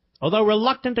 Although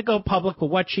reluctant to go public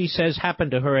with what she says happened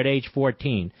to her at age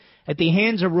 14, at the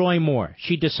hands of Roy Moore,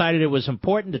 she decided it was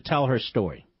important to tell her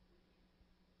story.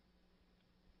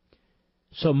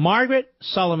 So Margaret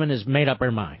Sullivan has made up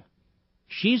her mind.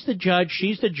 She's the judge,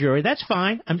 she's the jury. That's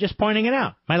fine. I'm just pointing it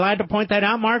out. Am I allowed to point that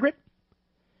out, Margaret?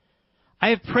 I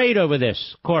have prayed over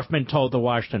this, Corfman told the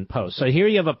Washington Post. So here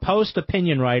you have a Post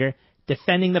opinion writer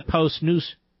defending the Post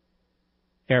news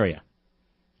area.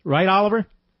 Right, Oliver?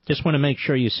 Just want to make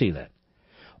sure you see that.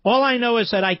 All I know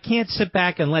is that I can't sit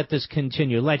back and let this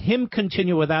continue. Let him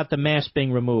continue without the mask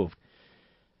being removed.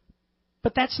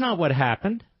 But that's not what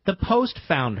happened. The Post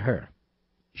found her.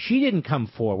 She didn't come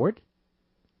forward.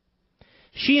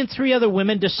 She and 3 other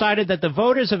women decided that the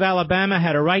voters of Alabama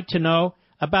had a right to know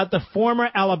about the former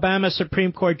Alabama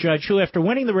Supreme Court judge who, after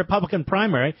winning the Republican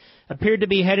primary, appeared to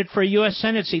be headed for a U.S.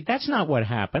 Senate seat. That's not what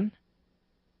happened.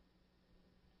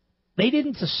 They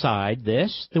didn't decide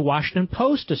this. The Washington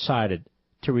Post decided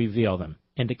to reveal them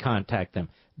and to contact them.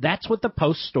 That's what the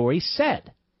Post story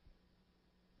said.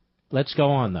 Let's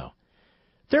go on, though.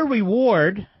 Their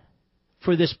reward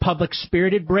for this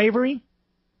public-spirited bravery?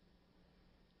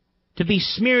 To be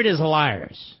smeared as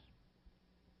liars.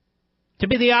 To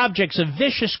be the objects of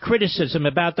vicious criticism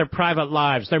about their private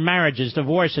lives, their marriages,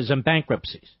 divorces, and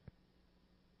bankruptcies.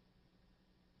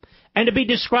 And to be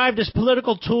described as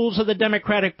political tools of the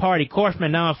Democratic Party.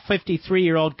 Kaufman, now a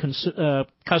 53-year-old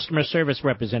customer service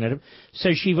representative,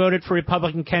 says she voted for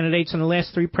Republican candidates in the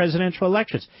last 3 presidential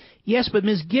elections. Yes, but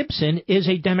Ms. Gibson is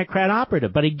a Democrat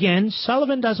operative. But again,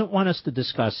 Sullivan doesn't want us to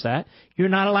discuss that. You're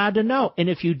not allowed to know. And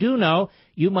if you do know,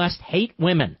 you must hate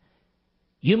women.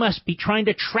 You must be trying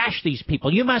to trash these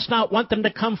people. You must not want them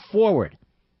to come forward.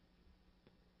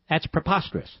 That's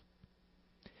preposterous.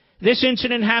 This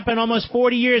incident happened almost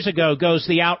 40 years ago, goes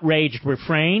the outraged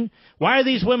refrain. Why are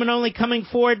these women only coming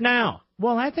forward now?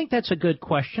 Well, I think that's a good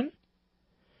question.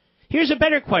 Here's a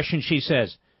better question, she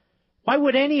says. Why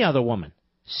would any other woman,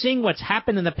 seeing what's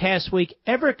happened in the past week,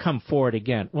 ever come forward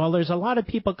again? Well, there's a lot of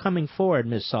people coming forward,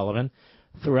 Ms. Sullivan,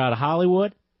 throughout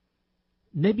Hollywood.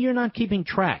 Maybe you're not keeping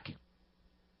track.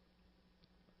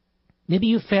 Maybe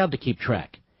you failed to keep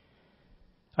track.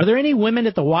 Are there any women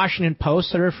at the Washington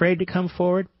Post that are afraid to come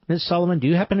forward? Ms. Sullivan, do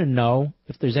you happen to know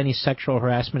if there's any sexual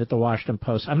harassment at the Washington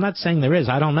Post? I'm not saying there is.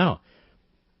 I don't know.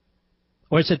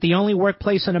 Or is it the only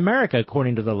workplace in America,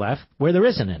 according to the left, where there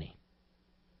isn't any?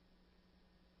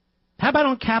 How about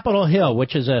on Capitol Hill,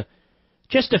 which is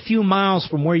just a few miles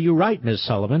from where you write, Ms.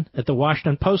 Sullivan, at the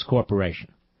Washington Post Corporation?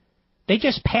 They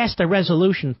just passed a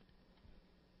resolution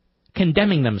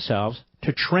condemning themselves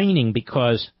to training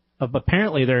because of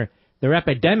apparently their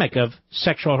epidemic of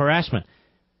sexual harassment.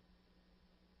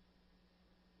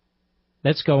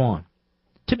 Let's go on.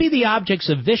 To be the objects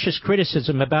of vicious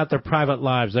criticism about their private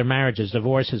lives, their marriages,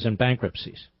 divorces, and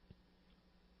bankruptcies.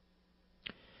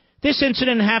 This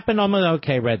incident happened almost...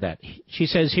 Okay, read that. She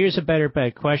says, here's a better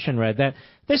question, read that.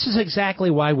 This is exactly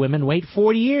why women wait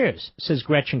 40 years, says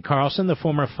Gretchen Carlson, the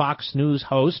former Fox News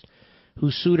host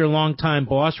who sued her longtime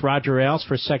boss, Roger Ailes,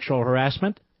 for sexual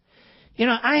harassment. You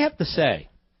know, I have to say,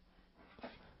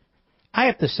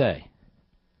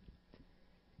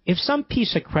 if some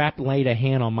piece of crap laid a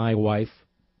hand on my wife,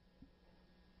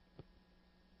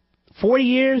 40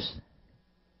 years,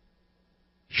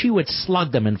 she would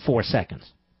slug them in 4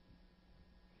 seconds.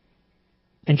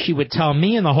 And she would tell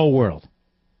me and the whole world.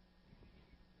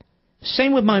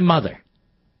 Same with my mother.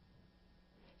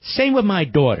 Same with my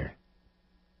daughter.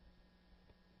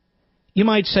 You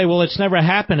might say, well, it's never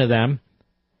happened to them.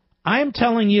 I am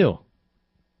telling you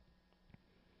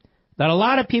that a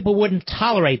lot of people wouldn't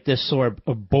tolerate this sort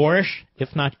of boorish,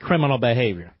 if not criminal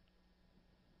behavior.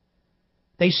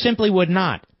 They simply would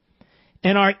not.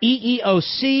 And our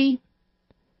EEOC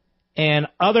and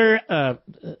other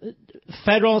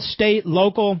federal, state,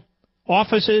 local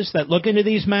offices that look into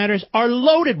these matters are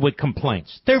loaded with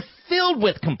complaints. They're filled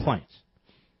with complaints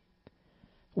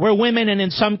where women, and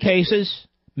in some cases,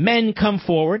 men come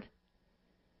forward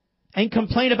and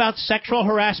complain about sexual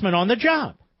harassment on the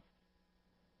job.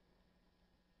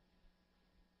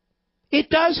 It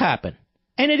does happen,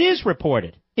 and it is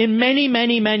reported in many,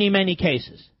 many, many, many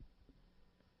cases.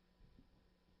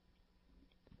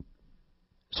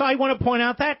 So I want to point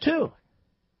out that, too.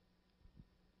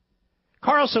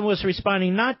 Carlson was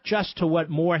responding not just to what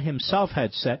Moore himself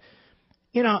had said.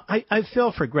 You know, I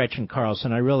feel for Gretchen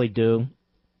Carlson. I really do.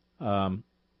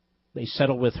 They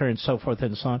settled with her and so forth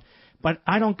and so on. But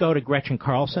I don't go to Gretchen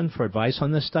Carlson for advice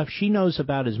on this stuff. She knows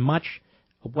about as much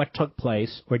of what took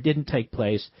place or didn't take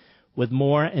place with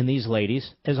Moore and these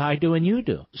ladies as I do and you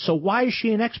do. So why is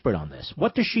she an expert on this?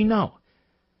 What does she know?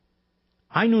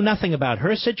 I knew nothing about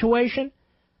her situation.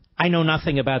 I know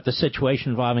nothing about the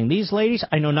situation involving these ladies.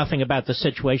 I know nothing about the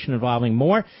situation involving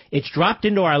Moore. It's dropped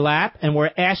into our lap, and we're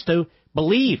asked to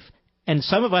believe. And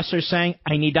some of us are saying,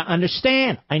 I need to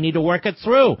understand. I need to work it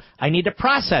through. I need to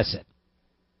process it.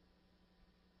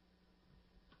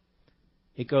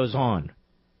 It goes on.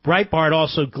 Breitbart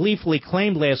also gleefully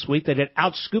claimed last week that it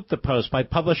outscooped the Post by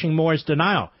publishing Moore's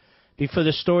denial before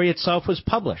the story itself was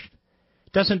published.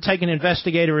 Doesn't take an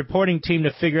investigative reporting team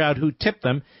to figure out who tipped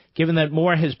them, given that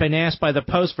Moore has been asked by the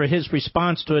Post for his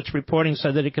response to its reporting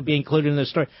so that it could be included in the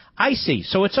story. I see.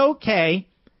 So it's okay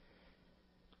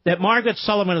that Margaret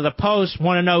Sullivan of the Post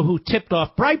want to know who tipped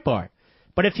off Breitbart.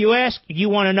 But if you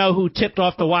want to know who tipped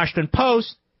off the Washington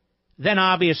Post, then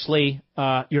obviously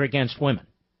you're against women.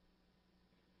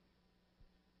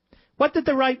 What did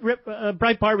the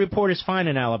Breitbart reporters find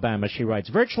in Alabama, she writes?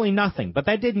 Virtually nothing. But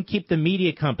that didn't keep the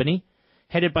media company,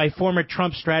 headed by former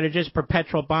Trump strategist,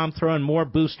 perpetual bomb thrower, and Moore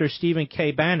booster Stephen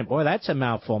K. Bannon. Boy, that's a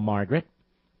mouthful, Margaret.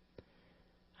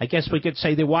 I guess we could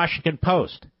say the Washington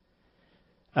Post.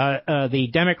 The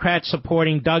Democrats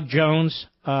supporting Doug Jones,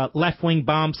 left-wing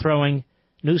bomb-throwing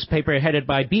newspaper headed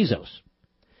by Bezos.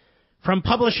 From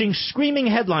publishing screaming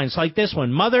headlines like this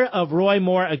one, mother of Roy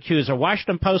Moore accuser,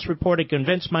 Washington Post reporter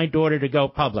convinced my daughter to go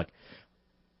public.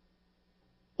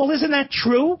 Well, isn't that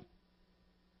true?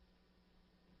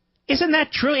 Isn't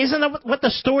that true? Isn't that what the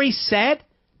story said?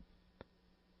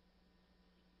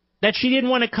 That she didn't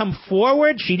want to come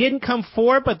forward? She didn't come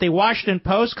forward, but the Washington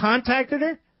Post contacted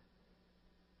her?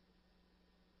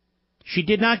 She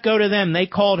did not go to them. They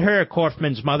called her,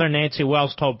 Kaufman's mother, Nancy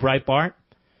Wells, told Breitbart.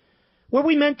 Were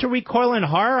we meant to recoil in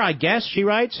horror, I guess, she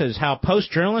writes, as how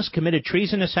Post journalists committed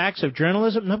treasonous acts of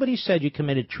journalism? Nobody said you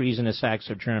committed treasonous acts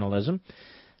of journalism.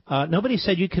 Nobody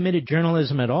said you committed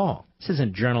journalism at all. This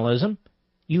isn't journalism.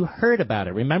 You heard about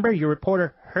it. Remember, your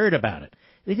reporter heard about it.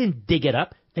 They didn't dig it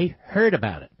up. They heard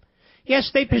about it. Yes,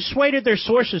 they persuaded their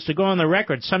sources to go on the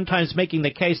record, sometimes making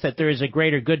the case that there is a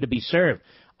greater good to be served.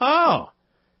 Oh,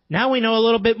 now we know a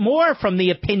little bit more from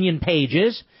the opinion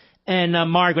pages and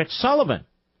Margaret Sullivan.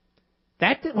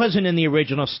 That wasn't in the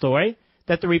original story,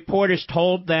 that the reporters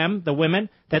told them, the women,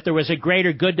 that there was a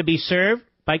greater good to be served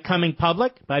by coming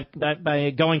public, by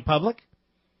going public.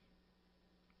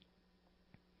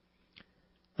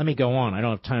 Let me go on. I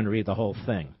don't have time to read the whole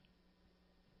thing.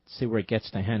 Let's see where it gets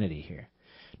to Hannity here.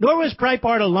 Nor was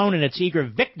Breitbart alone in its eager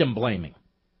victim blaming.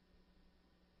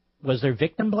 Was there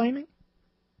victim blaming?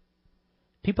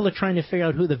 People are trying to figure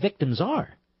out who the victims are.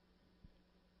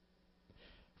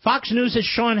 Fox News'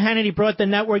 Sean Hannity brought the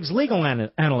network's legal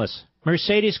analyst,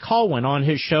 Mercedes Colwin, on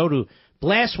his show to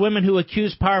blast women who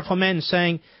accuse powerful men,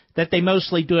 saying that they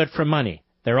mostly do it for money.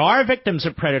 There are victims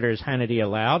of predators, Hannity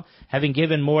allowed, having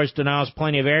given Moore's denials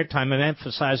plenty of airtime and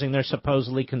emphasizing their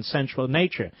supposedly consensual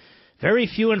nature. Very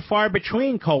few and far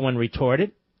between, Colwin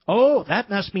retorted. Oh, that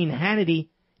must mean Hannity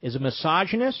is a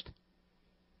misogynist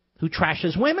who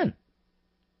trashes women.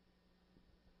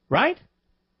 Right?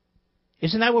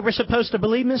 Isn't that what we're supposed to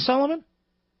believe, Ms. Sullivan?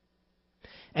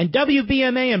 And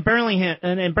WBMA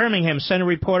in Birmingham sent a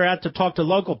reporter out to talk to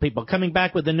local people, coming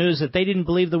back with the news that they didn't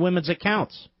believe the women's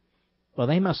accounts. Well,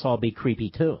 they must all be creepy,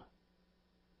 too.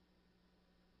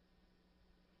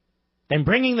 Then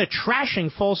bringing the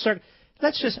trashing full circle.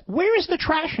 Where is the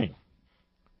trashing?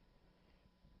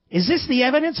 Is this the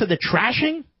evidence of the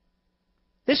trashing?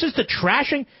 This is the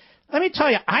trashing? Let me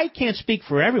tell you, I can't speak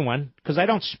for everyone because I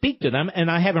don't speak to them and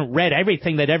I haven't read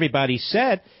everything that everybody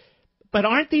said. But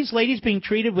aren't these ladies being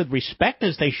treated with respect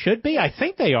as they should be? I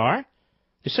think they are.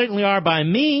 They certainly are by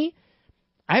me.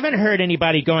 I haven't heard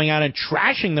anybody going out and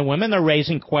trashing the women. They're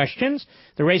raising questions.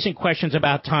 They're raising questions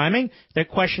about timing. They're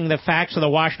questioning the facts of the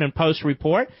Washington Post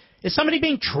report. Is somebody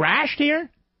being trashed here?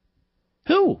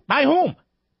 Who? By whom?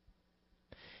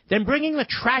 Then bringing the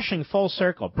trashing full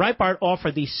circle, Breitbart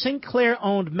offered the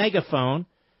Sinclair-owned Megaphone.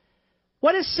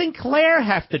 What does Sinclair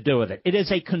have to do with it? It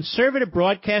is a conservative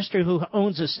broadcaster who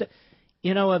owns a...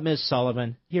 You know what, Ms.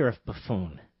 Sullivan? You're a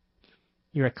buffoon.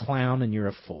 You're a clown and you're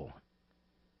a fool.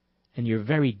 And you're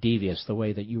very devious the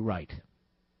way that you write.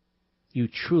 You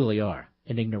truly are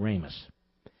an ignoramus.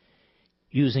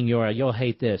 Using you'll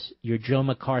hate this, your Joe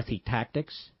McCarthy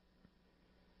tactics.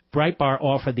 Breitbart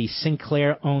offered the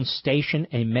Sinclair-owned station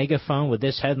a megaphone with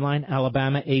this headline,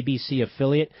 Alabama ABC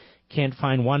affiliate can't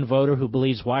find one voter who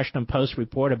believes Washington Post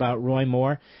report about Roy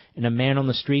Moore in a Man on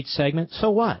the Street segment. So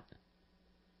what?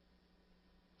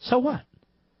 So what?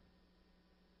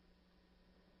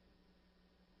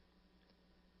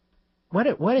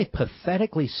 What a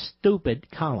pathetically stupid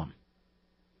column.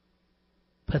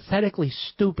 Pathetically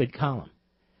stupid column.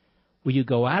 Will you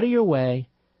go out of your way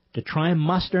to try and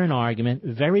muster an argument,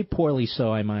 very poorly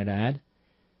so, I might add,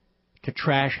 to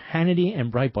trash Hannity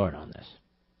and Breitbart on this?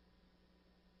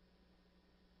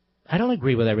 I don't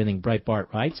agree with everything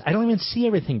Breitbart writes. I don't even see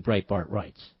everything Breitbart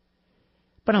writes.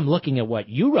 But I'm looking at what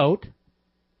you wrote,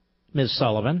 Ms.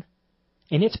 Sullivan,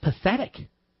 and it's pathetic.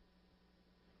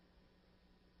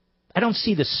 I don't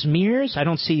see the smears. I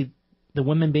don't see the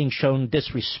women being shown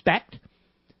disrespect.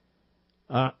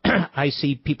 I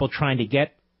see people trying to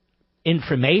get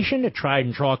information to try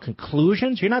and draw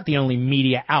conclusions. You're not the only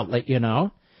media outlet, you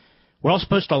know. We're all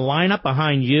supposed to line up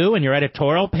behind you and your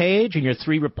editorial page and your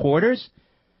 3 reporters.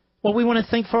 Well, we want to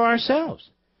think for ourselves.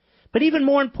 But even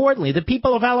more importantly, the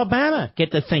people of Alabama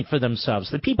get to think for themselves.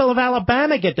 The people of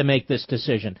Alabama get to make this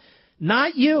decision.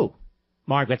 Not you,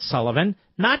 Margaret Sullivan,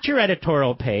 not your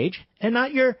editorial page, and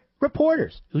not your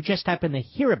reporters who just happen to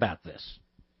hear about this.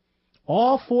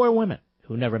 All 4 women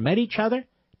who never met each other,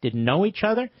 didn't know each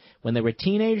other when they were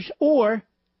teenagers or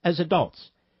as adults.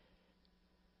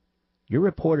 Your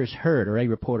reporters heard, or a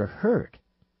reporter heard,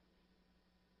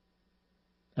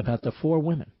 about the 4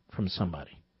 women from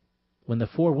somebody when the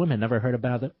 4 women never heard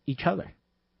about each other.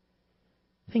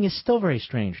 The thing is still very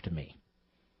strange to me.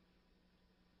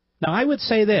 Now, I would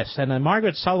say this, and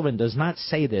Margaret Sullivan does not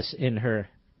say this in her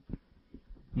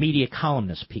media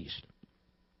columnist piece.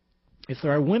 If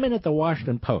there are women at the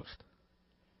Washington Post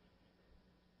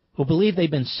who believe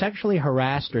they've been sexually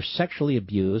harassed or sexually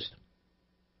abused,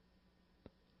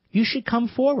 you should come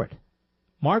forward.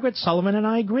 Margaret Sullivan and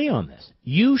I agree on this.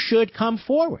 You should come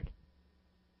forward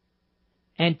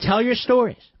and tell your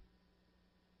stories.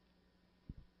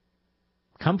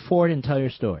 Come forward and tell your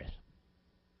stories.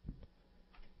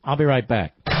 I'll be right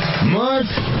back. Mark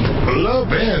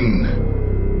Levin.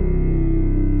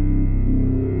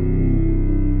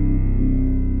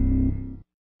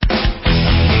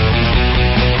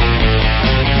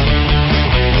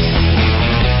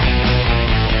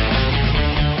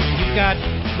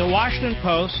 The Washington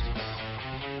Post,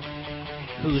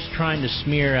 who's trying to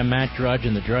smear Matt Drudge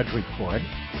in the Drudge Report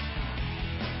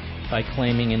by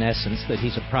claiming, in essence, that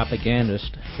he's a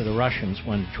propagandist for the Russians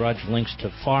when Drudge links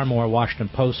to far more Washington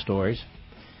Post stories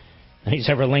than he's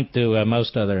ever linked to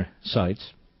most other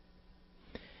sites.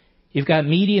 You've got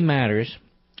Media Matters,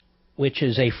 which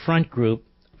is a front group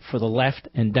for the left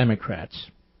and Democrats,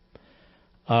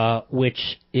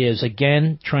 which is,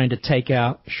 again, trying to take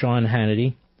out Sean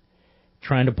Hannity,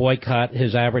 trying to boycott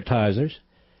his advertisers,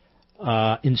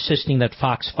 insisting that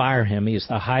Fox fire him. He is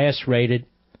the highest-rated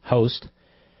host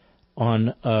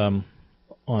on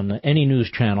any news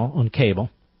channel on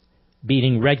cable,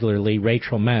 beating regularly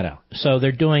Rachel Maddow. So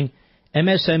they're doing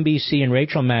MSNBC and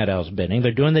Rachel Maddow's bidding.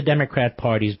 They're doing the Democrat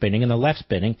Party's bidding and the left's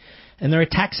bidding, and they're a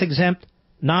tax-exempt,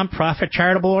 nonprofit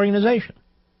charitable organization.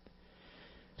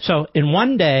 So in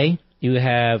one day, you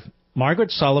have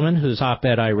Margaret Sullivan, whose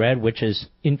op-ed I read, which is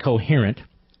incoherent,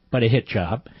 but a hit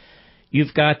job.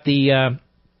 You've got the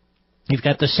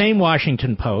same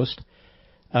Washington Post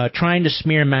trying to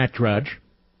smear Matt Drudge,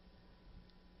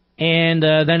 and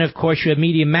then of course you have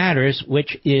Media Matters,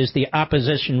 which is the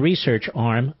opposition research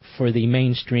arm for the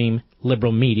mainstream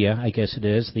liberal media, I guess it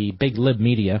is, the big lib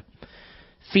media,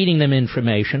 feeding them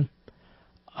information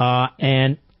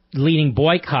and leading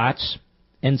boycotts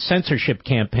and censorship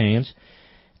campaigns.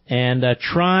 And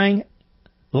trying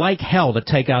like hell to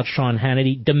take out Sean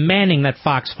Hannity, demanding that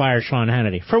Fox fire Sean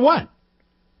Hannity. For what?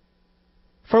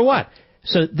 For what?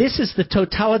 So this is the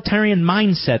totalitarian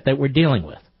mindset that we're dealing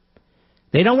with.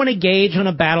 They don't want to engage on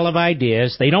a battle of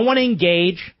ideas. They don't want to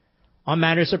engage on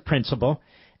matters of principle.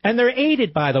 And they're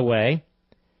aided, by the way,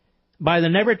 by the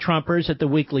Never-Trumpers at the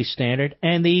Weekly Standard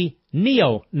and the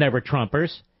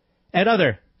neo-Never-Trumpers at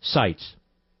other sites,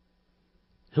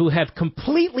 who have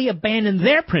completely abandoned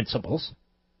their principles,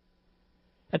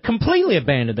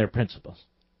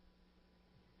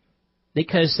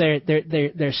 because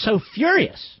they're so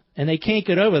furious and they can't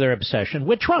get over their obsession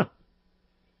with Trump.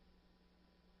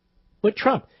 With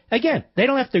Trump. Again, they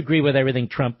don't have to agree with everything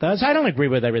Trump does. I don't agree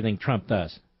with everything Trump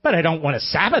does, but I don't want to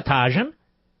sabotage him.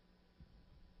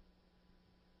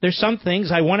 There's some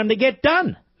things I want him to get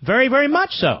done, very, very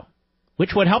much so,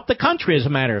 which would help the country, as a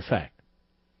matter of fact.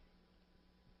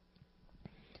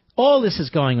 All this is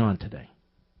going on today.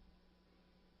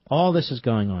 All this is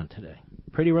going on today.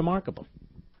 Pretty remarkable.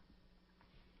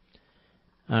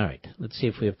 All right, let's see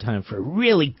if we have time for a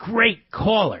really great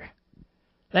caller.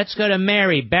 Let's go to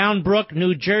Mary, Bound Brook,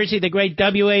 New Jersey, the great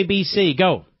WABC.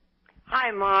 Go.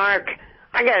 Hi, Mark.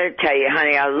 I got to tell you,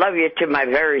 honey, I love you to my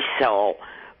very soul.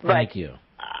 But thank you.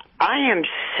 I am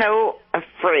so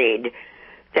afraid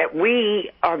that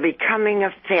we are becoming a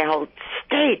failed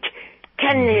state.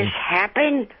 Can this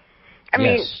happen? I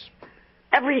mean,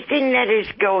 everything that is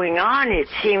going on, it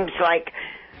seems like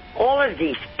all of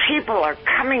these people are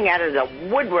coming out of the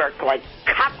woodwork like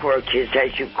cockroaches,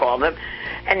 as you call them,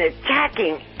 and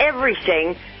attacking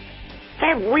everything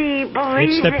that we believe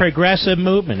in. It's the progressive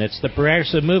movement. It's the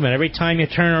progressive movement. Every time you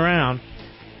turn around,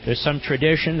 there's some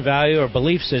tradition, value, or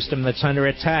belief system that's under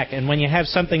attack. And when you have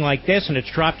something like this and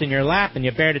it's dropped in your lap and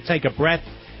you bear to take a breath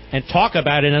and talk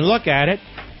about it and look at it,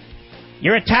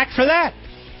 you're attacked for that.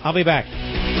 I'll be back.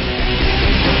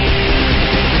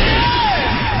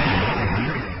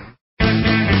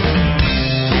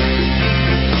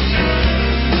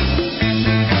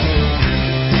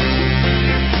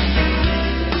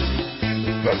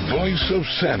 The voice of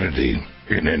sanity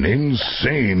in an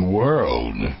insane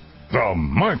world. The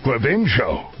Mark Levin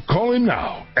Show. Call him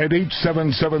now at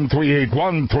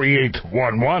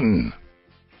 877-381-3811.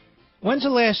 When's the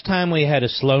last time we had a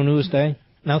slow news day?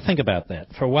 Now think about that.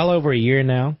 For well over a year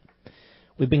now,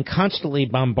 we've been constantly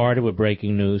bombarded with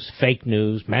breaking news, fake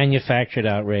news, manufactured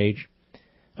outrage.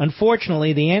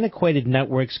 Unfortunately, the antiquated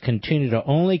networks continue to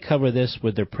only cover this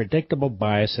with their predictable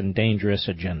bias and dangerous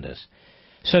agendas.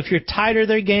 So if you're tired of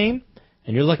their game,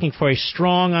 and you're looking for a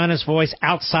strong, honest voice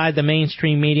outside the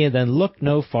mainstream media, then look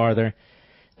no farther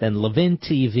than Levin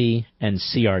TV and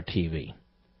CRTV.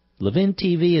 Levin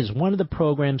TV is one of the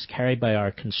programs carried by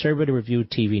our Conservative Review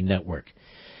TV network.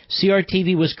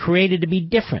 CRTV was created to be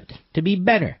different, to be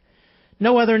better.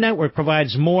 No other network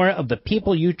provides more of the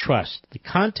people you trust, the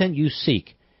content you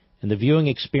seek, and the viewing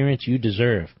experience you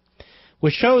deserve.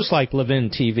 With shows like Levin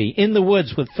TV, In the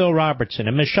Woods with Phil Robertson,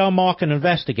 and Michelle Malkin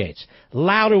Investigates,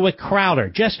 Louder with Crowder,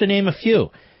 just to name a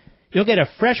few, you'll get a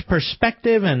fresh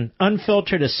perspective and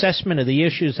unfiltered assessment of the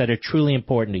issues that are truly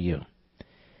important to you.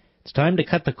 It's time to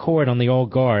cut the cord on the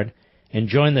old guard and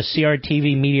join the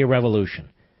CRTV media revolution.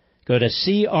 Go to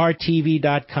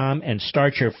crtv.com and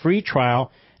start your free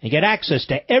trial and get access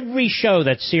to every show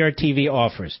that CRTV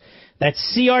offers. That's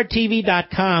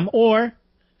crtv.com, or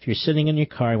if you're sitting in your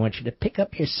car, I want you to pick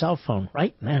up your cell phone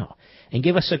right now and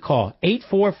give us a call.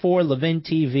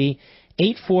 844-LEVIN-TV,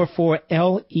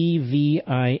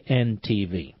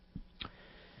 844-LEVIN-TV.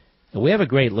 We have a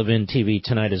great Levin TV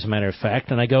tonight, as a matter of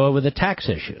fact, and I go over the tax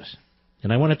issues.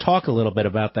 And I want to talk a little bit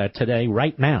about that today,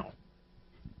 right now.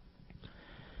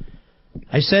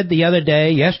 I said the other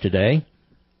day, yesterday,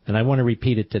 and I want to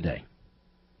repeat it today.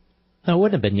 No, it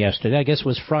wouldn't have been yesterday. I guess it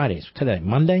was Friday. Today,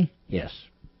 Monday? Yes.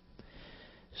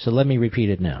 So let me repeat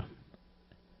it now.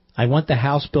 I want the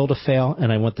House bill to fail,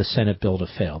 and I want the Senate bill to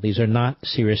fail. These are not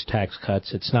serious tax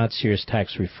cuts. It's not serious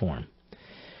tax reform.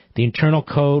 The Internal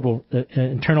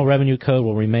Revenue Code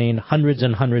will remain hundreds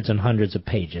and hundreds and hundreds of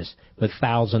pages, with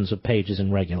thousands of pages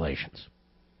in regulations.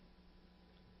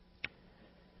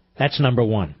 That's number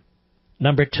one.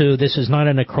 Number two, this is not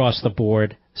an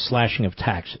across-the-board slashing of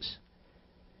taxes.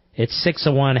 It's 6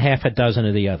 of one, half a dozen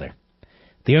of the other.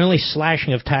 The only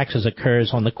slashing of taxes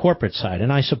occurs on the corporate side,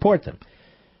 and I support them,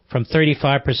 from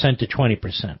 35% to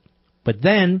 20%. But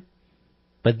then,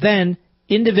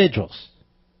 individuals,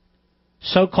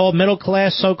 so-called middle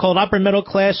class, so-called upper middle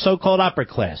class, so-called upper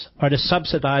class, are to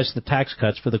subsidize the tax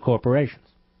cuts for the corporations.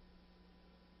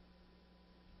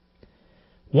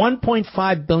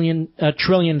 $1.5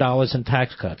 trillion in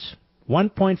tax cuts.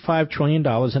 $1.5 trillion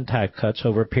in tax cuts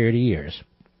over a period of years.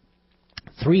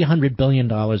 $300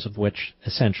 billion of which,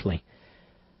 essentially,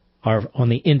 are on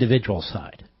the individual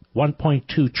side.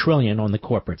 $1.2 trillion on the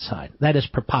corporate side. That is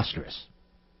preposterous.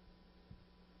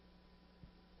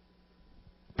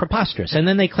 Preposterous. And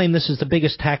then they claim this is the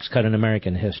biggest tax cut in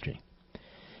American history.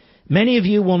 Many of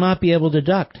you will not be able to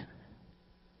deduct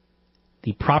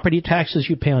the property taxes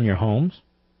you pay on your homes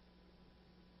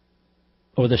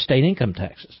or the state income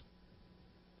taxes,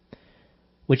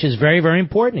 which is very, very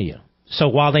important to you. So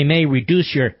while they may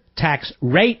reduce your tax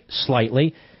rate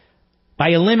slightly,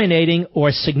 by eliminating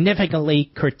or significantly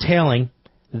curtailing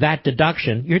that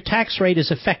deduction, your tax rate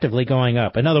is effectively going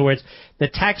up. In other words, the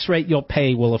tax rate you'll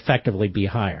pay will effectively be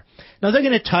higher. Now, they're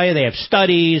going to tell you they have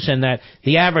studies and that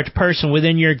the average person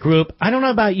within your group, I don't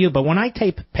know about you, but when I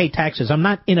pay taxes, I'm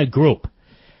not in a group.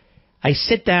 I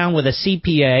sit down with a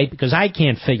CPA because I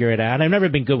can't figure it out. I've never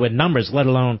been good with numbers, let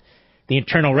alone the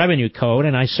Internal Revenue Code,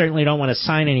 and I certainly don't want to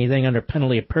sign anything under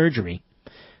penalty of perjury.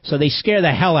 So they scare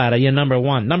the hell out of you, number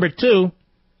one. Number two,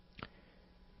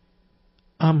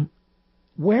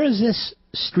 where is this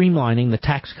streamlining the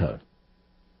tax code?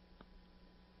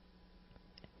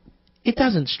 It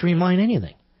doesn't streamline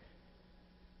anything.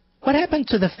 What happened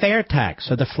to the fair tax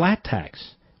or the flat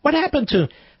tax? What happened to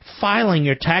filing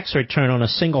your tax return on a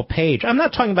single page? I'm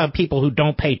not talking about people who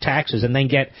don't pay taxes and then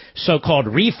get so-called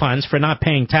refunds for not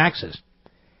paying taxes.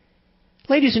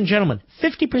 Ladies and gentlemen,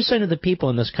 50% of the people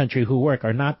in this country who work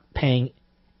are not paying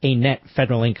a net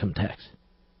federal income tax.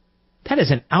 That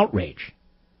is an outrage.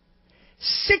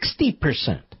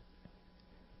 60%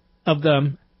 of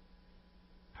them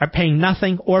are paying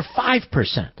nothing or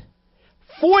 5%.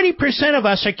 40% of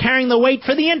us are carrying the weight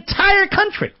for the entire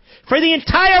country, for the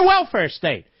entire welfare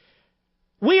state.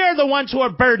 We are the ones who are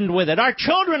burdened with it. Our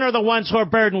children are the ones who are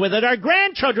burdened with it. Our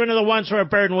grandchildren are the ones who are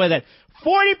burdened with it.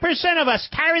 40% of us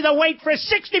carry the weight for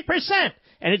 60%.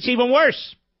 And it's even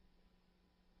worse.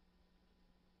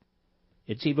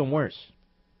 It's even worse.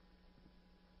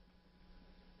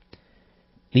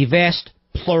 The vast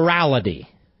plurality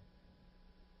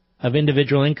of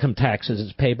individual income taxes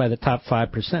is paid by the top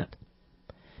 5%.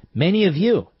 Many of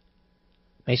you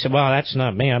may say, well, that's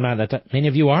not me. I'm not in the top. Many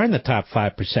of you are in the top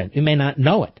 5%. You may not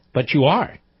know it, but you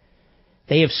are.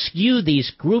 They have skewed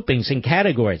these groupings and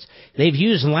categories. They've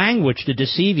used language to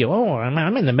deceive you. Oh,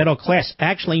 I'm in the middle class.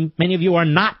 Actually, many of you are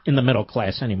not in the middle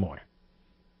class anymore.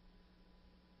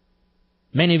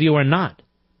 Many of you are not.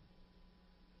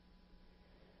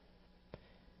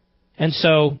 And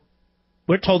so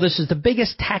we're told this is the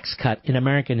biggest tax cut in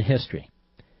American history.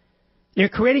 They're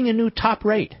creating a new top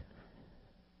rate.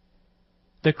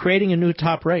 They're creating a new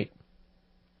top rate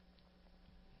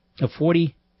of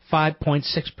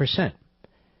 45.6%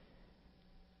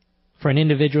 for an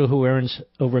individual who earns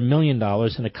over $1 million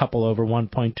and a couple over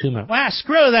 $1.2 million. Well,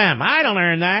 screw them. I don't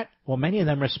earn that. Well, many of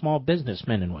them are small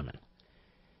businessmen and women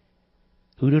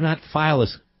who do not file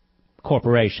as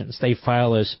corporations. They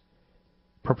file as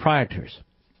proprietors.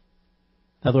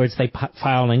 In other words, they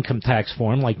file an income tax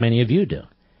form like many of you do.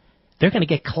 They're going to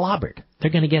get clobbered.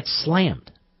 They're going to get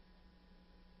slammed.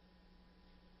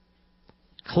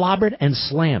 Clobbered and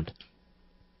slammed.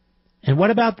 And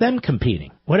what about them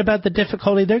competing? What about the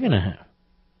difficulty they're going to have?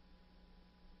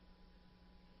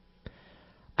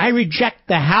 I reject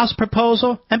the House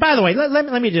proposal. And by the way,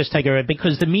 let me just take it,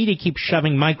 because the media keeps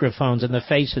shoving microphones in the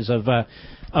faces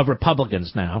of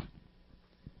Republicans now,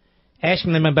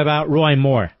 asking them about Roy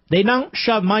Moore. They don't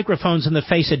shove microphones in the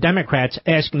face of Democrats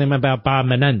asking them about Bob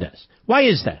Menendez. Why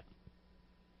is that?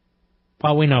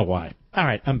 Well, we know why. All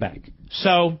right, I'm back.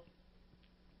 So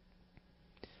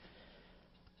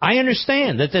I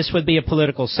understand that this would be a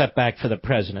political setback for the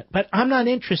president, but I'm not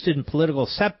interested in political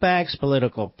setbacks,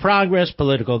 political progress,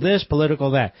 political this,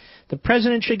 political that. The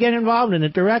president should get involved in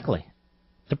it directly.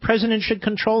 The president should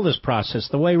control this process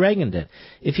the way Reagan did.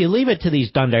 If you leave it to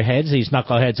these dunderheads, these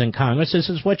knuckleheads in Congress, this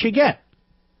is what you get.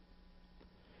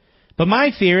 But my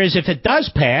fear is if it does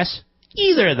pass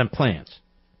either of the plans,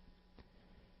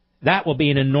 that will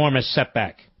be an enormous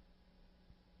setback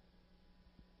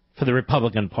for the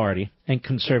Republican Party and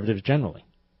conservatives generally.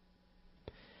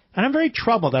 And I'm very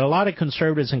troubled that a lot of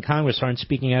conservatives in Congress aren't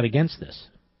speaking out against this.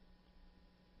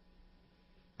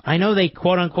 I know they,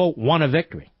 quote-unquote, won a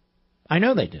victory. I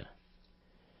know they do.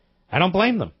 I don't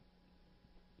blame them.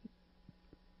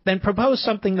 Then propose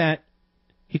something that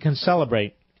you can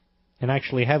celebrate and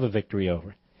actually have a victory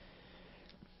over.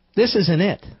 This isn't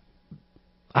it.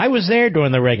 I was there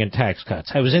during the Reagan tax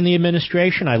cuts. I was in the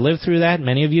administration. I lived through that.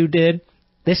 Many of you did.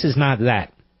 This is not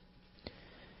that.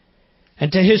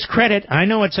 And to his credit, I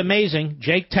know it's amazing,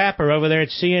 Jake Tapper over there at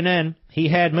CNN, he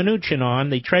had Mnuchin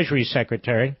on, the Treasury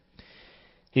Secretary,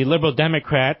 the liberal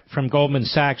Democrat from Goldman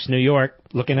Sachs, New York,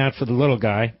 looking out for the little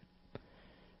guy.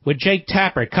 With Jake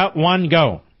Tapper, cut one,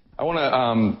 go. I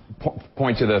want to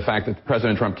point to the fact that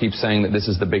President Trump keeps saying that this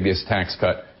is the biggest tax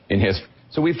cut in history.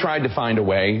 So we've tried to find a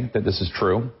way that this is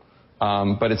true,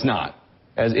 but it's not.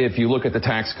 As if you look at the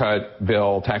tax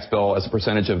bill as a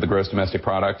percentage of the gross domestic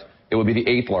product, it would be the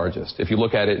 8th largest. If you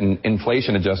look at it in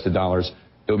inflation-adjusted dollars,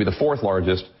 it would be the 4th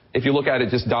largest. If you look at it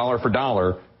just dollar for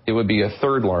dollar, it would be a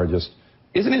 3rd largest.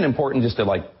 Isn't it important just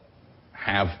to,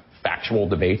 have factual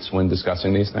debates when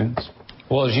discussing these things?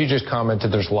 Well, as you just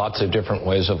commented, there's lots of different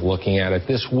ways of looking at it.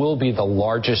 This will be the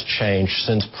largest change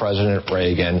since President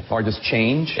Reagan. Largest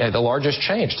change? Yeah, the largest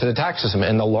change to the tax system,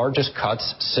 and the largest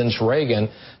cuts since Reagan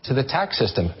to the tax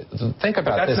system. Think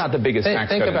about this. That's not the biggest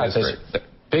tax cut in history. This.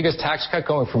 Biggest tax cut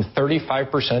going from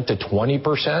 35% to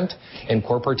 20% in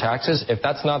corporate taxes. If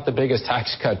that's not the biggest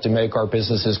tax cut to make our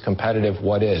businesses competitive,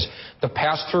 what is? The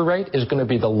pass-through rate is going to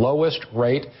be the lowest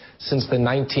rate since the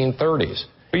 1930s.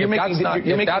 But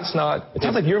it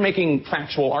sounds like you're making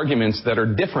factual arguments that are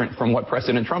different from what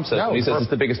President Trump says when he says it's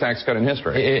the biggest tax cut in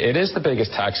history. It is the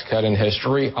biggest tax cut in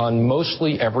history on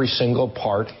mostly every single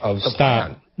part of the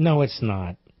plan. No, it's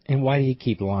not. And why do you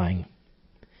keep lying?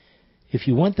 If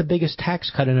you want the biggest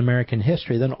tax cut in American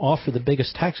history, then offer the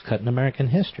biggest tax cut in American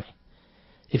history.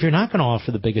 If you're not going to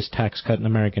offer the biggest tax cut in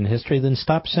American history, then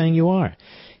stop saying you are.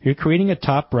 You're creating a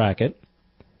top bracket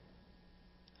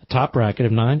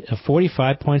of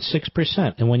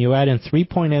 45.6%. And when you add in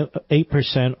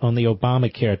 3.8% on the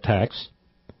Obamacare tax,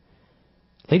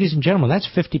 ladies and gentlemen, that's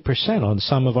 50% on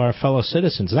some of our fellow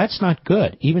citizens. That's not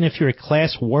good. Even if you're a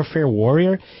class warfare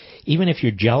warrior, even if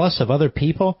you're jealous of other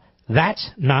people,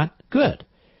 that's not good.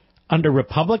 under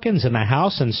Republicans in the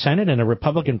House and Senate and a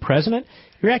Republican president,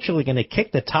 you're actually going to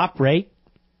kick the top rate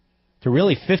to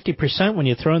really 50% when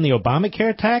you throw in the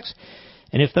Obamacare tax.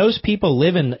 And if those people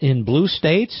live in blue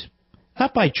states,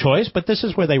 not by choice, but this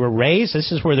is where they were raised,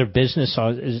 this is where their business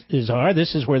are,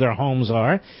 this is where their homes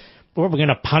are, or we're going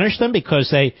to punish them because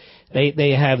they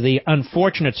have the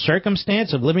unfortunate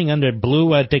circumstance of living under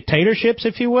blue dictatorships,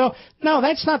 if you will. No,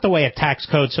 that's not the way a tax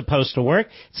code's supposed to work.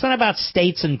 It's not about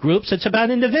states and groups. It's about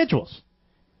individuals.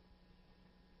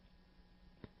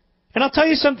 And I'll tell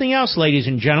you something else, ladies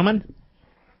and gentlemen.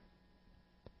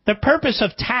 The purpose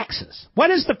of taxes.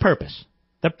 What is the purpose?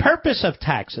 The purpose of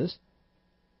taxes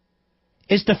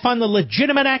is to fund the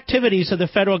legitimate activities of the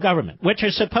federal government, which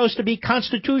are supposed to be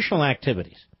constitutional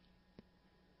activities.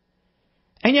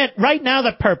 And yet, right now,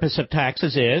 the purpose of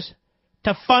taxes is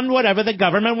to fund whatever the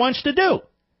government wants to do.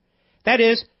 That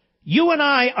is, you and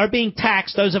I are being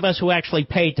taxed, those of us who actually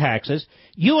pay taxes,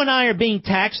 you and I are being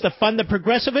taxed to fund the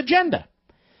progressive agenda.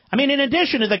 I mean, in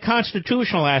addition to the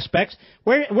constitutional aspects,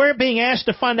 we're being asked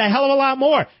to fund a hell of a lot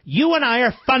more. You and I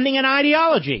are funding an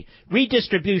ideology.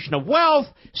 Redistribution of wealth,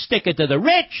 stick it to the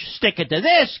rich, stick it to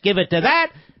this, give it to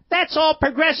that. That's all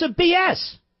progressive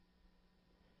BS.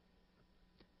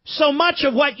 So much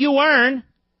of what you earn,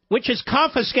 which is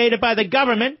confiscated by the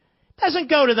government, doesn't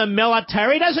go to the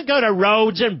military, doesn't go to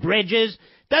roads and bridges,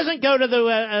 doesn't go to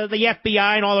the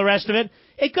FBI and all the rest of it.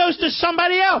 It goes to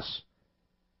somebody else.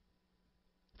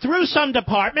 Through some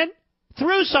department,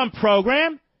 through some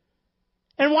program,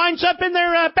 and winds up in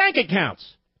their bank accounts.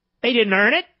 They didn't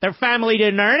earn it. Their family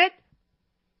didn't earn it.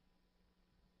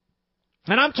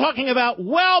 And I'm talking about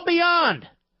well beyond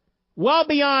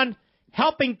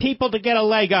helping people to get a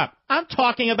leg up. I'm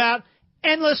talking about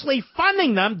endlessly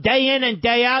funding them day in and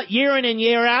day out, year in and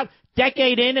year out,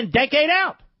 decade in and decade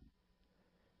out.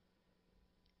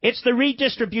 It's the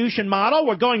redistribution model.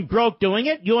 We're going broke doing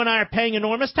it. You and I are paying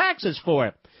enormous taxes for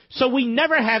it. So we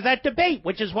never have that debate,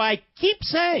 which is why I keep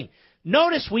saying,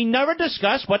 notice we never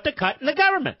discuss what to cut in the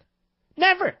government.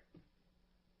 Never.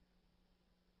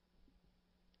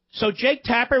 So Jake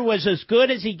Tapper was as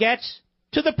good as he gets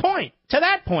to that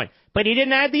point. But he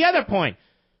didn't add the other point.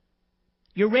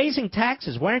 You're raising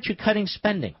taxes. Why aren't you cutting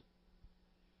spending?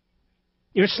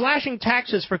 You're slashing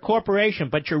taxes for corporations,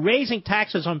 but you're raising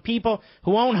taxes on people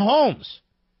who own homes.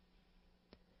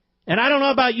 And I don't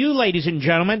know about you, ladies and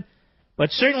gentlemen,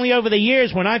 but certainly over the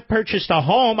years when I've purchased a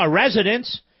home, a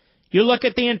residence, you look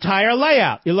at the entire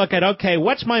layout. You look at, okay,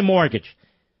 what's my mortgage?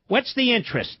 What's the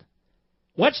interest?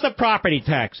 What's the property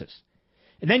taxes?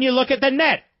 And then you look at the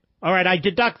net. All right, I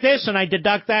deduct this and I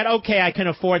deduct that. Okay, I can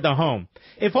afford the home.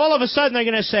 If all of a sudden they're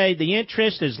going to say the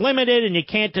interest is limited and you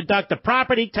can't deduct the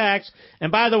property tax,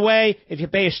 and by the way, if you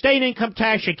pay a state income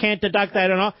tax, you can't deduct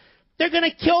that and all, they're going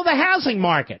to kill the housing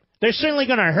market. They're certainly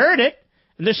going to hurt it,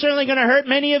 and they're certainly going to hurt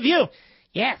many of you.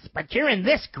 Yes, but you're in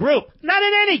this group. Not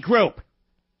in any group.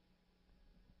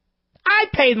 I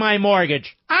paid my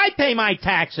mortgage. I pay my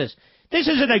taxes. This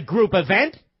isn't a group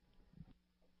event.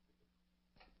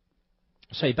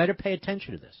 So you better pay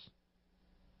attention to this.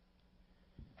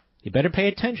 You better pay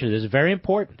attention to this. It's very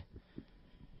important.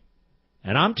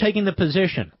 And I'm taking the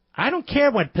position, I don't care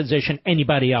what position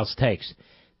anybody else takes,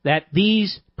 that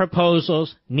these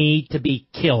proposals need to be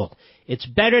killed. It's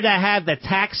better to have the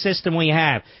tax system we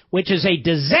have, which is a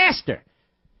disaster,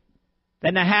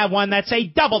 than to have one that's a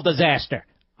double disaster.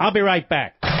 I'll be right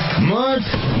back. Mark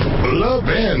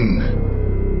Levin.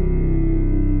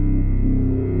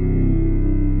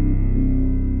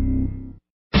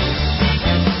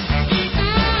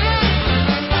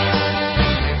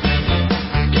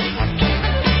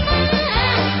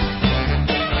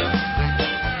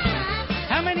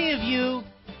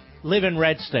 Live in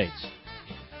red states?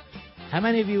 How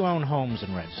many of you own homes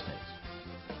in red states?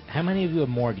 How many of you have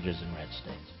mortgages in red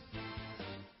states?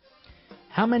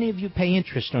 How many of you pay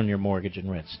interest on your mortgage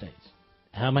in red states?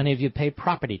 How many of you pay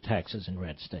property taxes in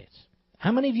red states?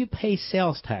 How many of you pay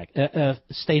sales tax,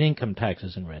 state income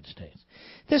taxes in red states?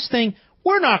 This thing,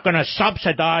 we're not going to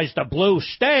subsidize the blue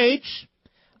states.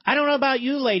 I don't know about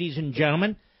you, ladies and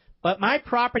gentlemen, but my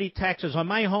property taxes on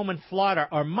my home in Florida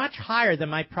are much higher than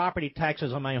my property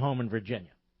taxes on my home in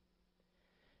Virginia.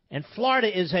 And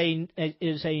Florida is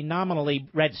a nominally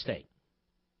red state.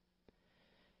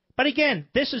 But again,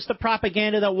 this is the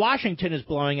propaganda that Washington is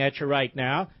blowing at you right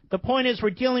now. The point is we're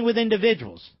dealing with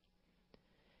individuals.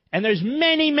 And there's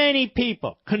many, many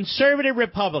people, conservative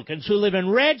Republicans, who live in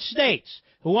red states,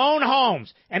 who own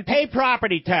homes and pay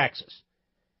property taxes.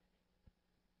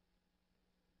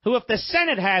 who, if the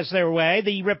Senate has their way,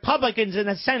 the Republicans in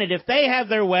the Senate, if they have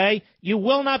their way, you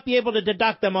will not be able to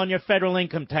deduct them on your federal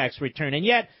income tax return. And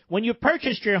yet, when you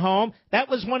purchased your home, that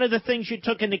was one of the things you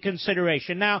took into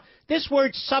consideration. Now, this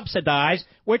word subsidize,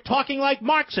 we're talking like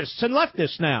Marxists and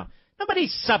leftists now.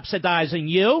 Nobody's subsidizing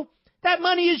you. That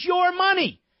money is your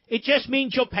money. It just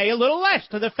means you'll pay a little less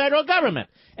to the federal government.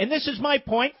 And this is my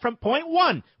point from point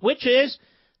one, which is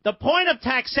the point of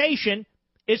taxation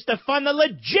is to fund the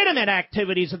legitimate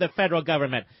activities of the federal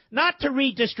government, not to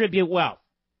redistribute wealth,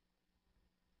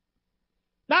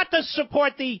 not to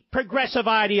support the progressive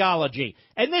ideology.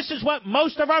 And this is what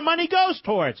most of our money goes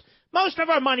towards. Most of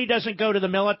our money doesn't go to the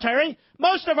military.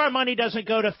 Most of our money doesn't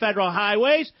go to federal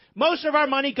highways. Most of our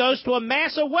money goes to a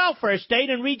massive welfare state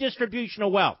and redistribution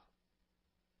of wealth.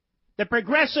 The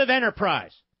progressive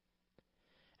enterprise.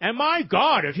 And my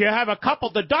God, if you have a couple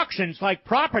deductions like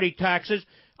property taxes,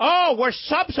 oh, we're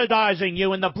subsidizing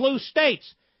you in the blue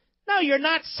states. No, you're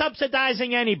not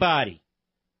subsidizing anybody.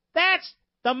 That's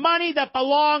the money that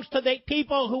belongs to the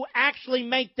people who actually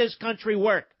make this country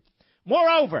work.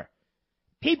 Moreover,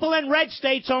 people in red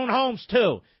states own homes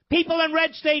too. People in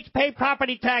red states pay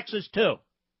property taxes too.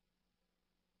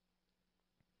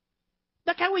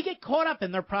 Look how we get caught up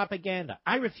in their propaganda.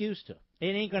 I refuse to. It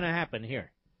ain't going to happen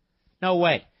here. No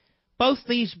way. Both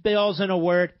these bills, in a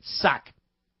word, suck.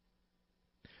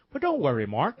 But don't worry,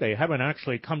 Mark. They haven't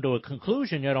actually come to a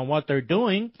conclusion yet on what they're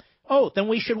doing. Oh, then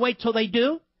we should wait till they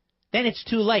do? Then it's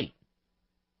too late.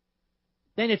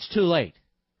 Then it's too late.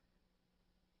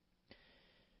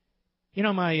 You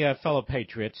know, my fellow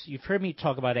patriots, you've heard me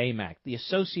talk about AMAC, the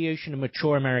Association of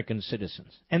Mature American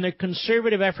Citizens, and their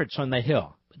conservative efforts on the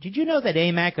Hill. But did you know that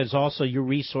AMAC is also your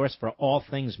resource for all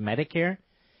things Medicare?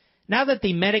 Now that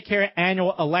the Medicare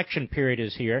annual election period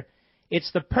is here,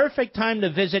 it's the perfect time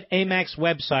to visit AMAC's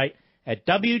website at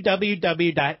www.amac.us.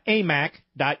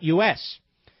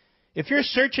 If you're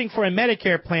searching for a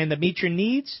Medicare plan that meets your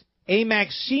needs,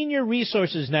 AMAC's Senior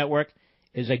Resources Network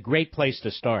is a great place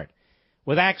to start.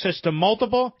 With access to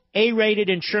multiple A-rated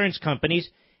insurance companies,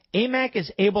 AMAC is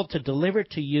able to deliver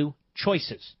to you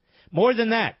choices. More than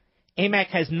that, AMAC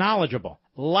has knowledgeable,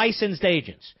 licensed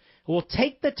agents who will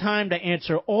take the time to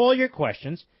answer all your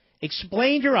questions,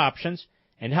 explain your options,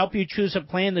 and help you choose a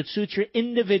plan that suits your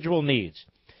individual needs.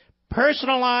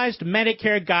 Personalized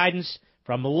Medicare guidance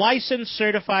from licensed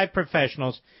certified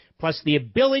professionals, plus the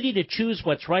ability to choose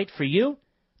what's right for you,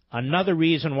 another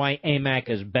reason why AMAC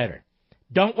is better.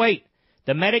 Don't wait.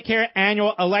 The Medicare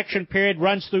annual election period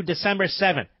runs through December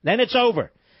 7th. Then it's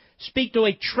over. Speak to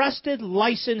a trusted,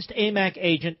 licensed AMAC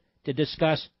agent to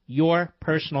discuss your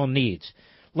personal needs.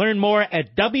 Learn more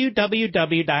at www.amac.us.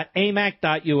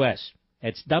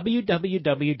 It's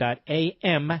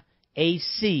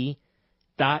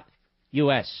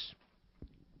www.amac.us.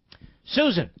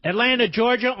 Susan, Atlanta,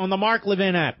 Georgia, on the Mark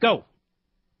Levin app. Go.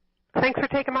 Thanks for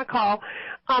taking my call.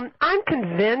 I'm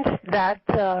convinced that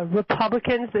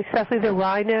Republicans, especially the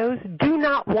rhinos, do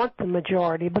not want the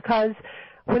majority because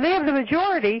when they have the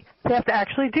majority, they have to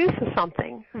actually do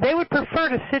something. They would prefer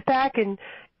to sit back and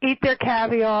eat their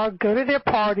caviar, go to their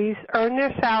parties, earn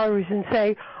their salaries, and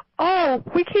say, oh,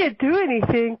 we can't do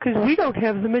anything because we don't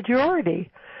have the majority.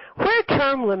 Where are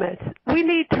term limits? We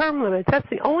need term limits. That's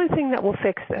the only thing that will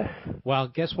fix this. Well,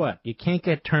 guess what? You can't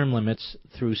get term limits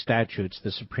through statutes,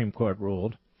 the Supreme Court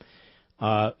ruled.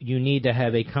 You need to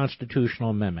have a constitutional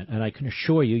amendment. And I can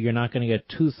assure you, you're not going to get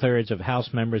two-thirds of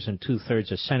House members and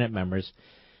two-thirds of Senate members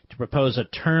to propose a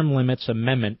term limits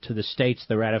amendment to the states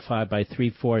that are ratified by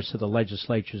three-fourths of the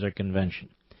legislatures or convention.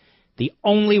 The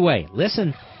only way,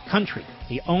 listen, country,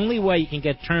 the only way you can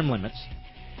get term limits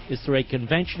is through a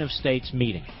convention of states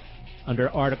meeting under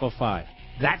Article 5.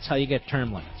 That's how you get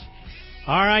term limits.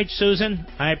 All right, Susan,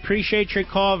 I appreciate your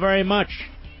call very much.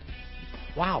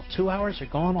 Wow, 2 hours are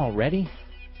gone already?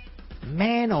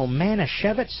 Man, oh,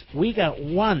 Manischewitz, we got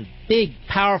one big,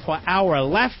 powerful hour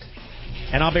left,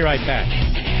 and I'll be right back.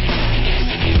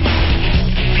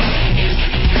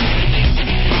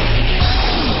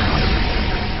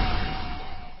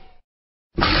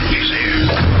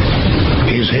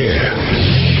 He's here.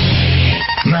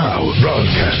 Now,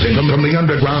 broadcasting from the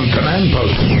underground command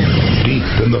post, deep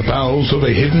in the bowels of a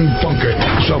hidden bunker,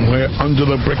 somewhere under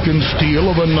the brick and steel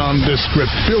of a nondescript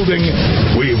building,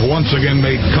 we've once again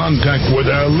made contact with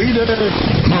our leader,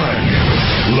 Mark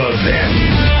Levin.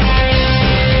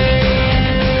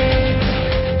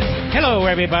 Hello,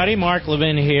 everybody. Mark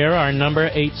Levin here. Our number,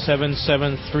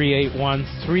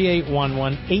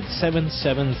 877-381-3811,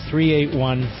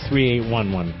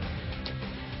 877-381-3811.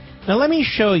 Now, let me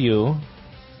show you,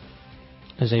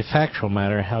 as a factual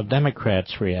matter, how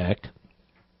Democrats react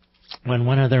when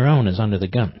one of their own is under the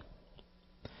gun.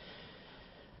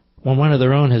 When one of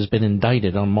their own has been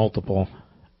indicted on multiple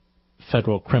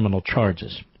federal criminal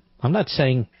charges. I'm not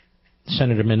saying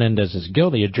Senator Menendez is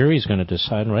guilty. A jury's going to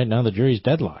decide, and right now the jury's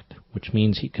deadlocked, which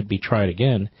means he could be tried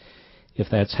again if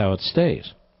that's how it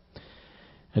stays.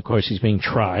 Of course, he's being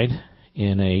tried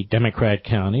in a Democrat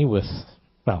county with,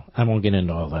 well, I won't get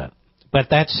into all that. But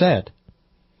that said,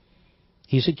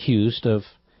 he's accused of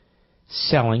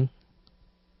selling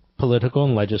political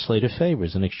and legislative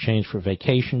favors in exchange for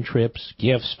vacation trips,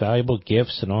 gifts, valuable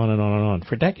gifts, and on and on and on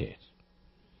for decades.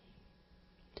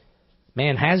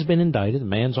 Man has been indicted. The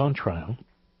man's on trial.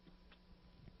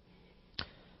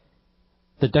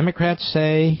 The Democrats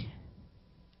say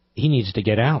he needs to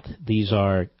get out. These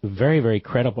are very, very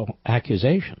credible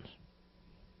accusations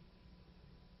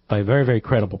by very, very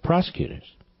credible prosecutors.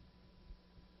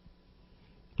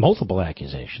 Multiple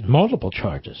accusations, multiple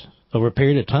charges over a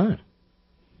period of time.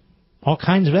 All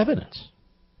kinds of evidence.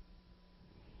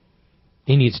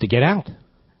 He needs to get out.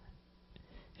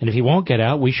 And if he won't get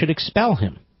out, we should expel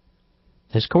him.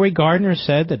 Has Cory Gardner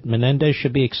said that Menendez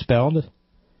should be expelled?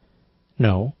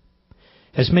 No.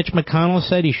 Has Mitch McConnell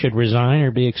said he should resign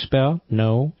or be expelled?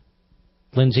 No.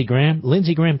 Lindsey Graham?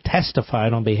 Lindsey Graham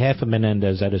testified on behalf of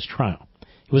Menendez at his trial.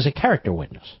 He was a character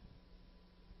witness.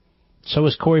 So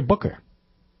was Cory Booker.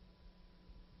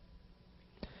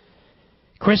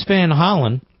 Chris Van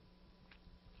Hollen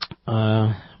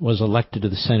was elected to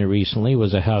the Senate recently,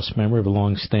 was a House member of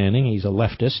long standing. He's a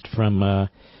leftist from a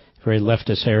very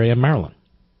leftist area, Maryland.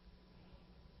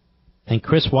 And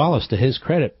Chris Wallace, to his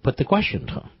credit, put the question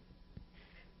to him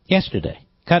yesterday.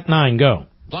 Cut 9, go.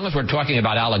 As long as we're talking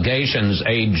about allegations,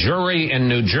 a jury in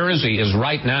New Jersey is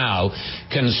right now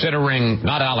considering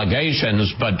not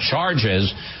allegations but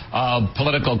charges of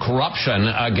political corruption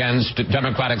against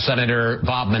Democratic Senator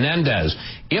Bob Menendez.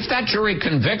 If that jury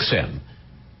convicts him,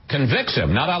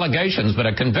 not allegations, but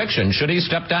a conviction, should he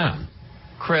step down?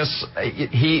 Chris,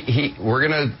 we're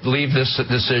going to leave this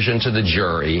decision to the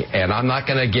jury, and I'm not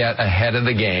going to get ahead of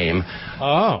the game.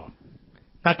 Oh,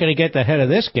 not going to get ahead of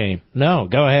this game. No,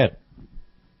 go ahead.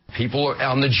 People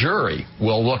on the jury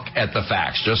will look at the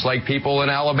facts, just like people in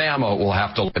Alabama will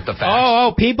have to look at the facts.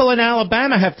 Oh, people in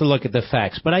Alabama have to look at the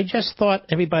facts. But I just thought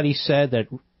everybody said that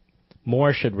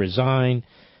Moore should resign.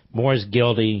 Moore's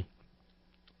guilty.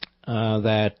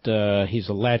 That he's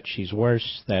a lech, he's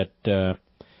worse,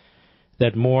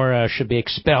 that Moore should be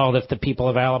expelled if the people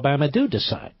of Alabama do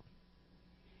decide.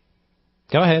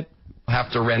 Go ahead.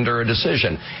 Have to render a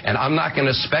decision. And I'm not going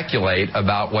to speculate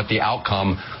about what the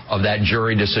outcome of that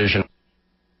jury decision.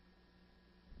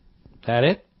 That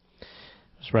it?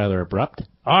 It's rather abrupt.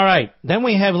 All right. Then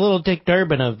we have little Dick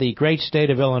Durbin of the great state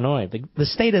of Illinois. The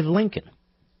state of Lincoln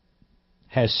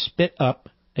has spit up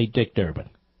a Dick Durbin.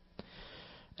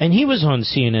 And he was on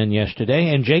CNN yesterday,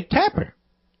 and Jake Tapper.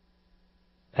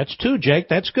 That's 2, Jake.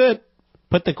 That's good.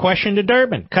 Put the question to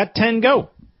Durbin. Cut 10, go.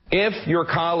 If your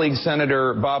colleague,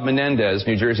 Senator Bob Menendez,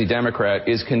 New Jersey Democrat,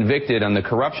 is convicted on the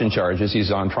corruption charges,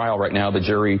 he's on trial right now, the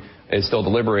jury is still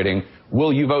deliberating,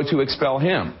 will you vote to expel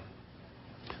him?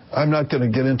 I'm not going to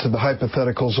get into the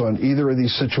hypotheticals on either of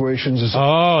these situations.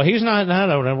 Oh, he's not.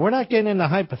 No, we're not getting into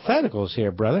hypotheticals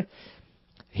here, brother.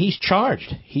 He's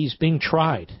charged. He's being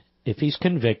tried. If he's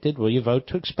convicted, will you vote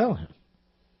to expel him?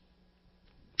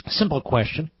 Simple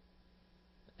question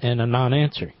and a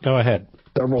non-answer. Go ahead.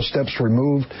 Several steps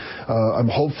removed. I'm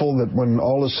hopeful that when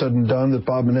all is said and done, that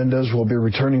Bob Menendez will be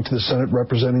returning to the Senate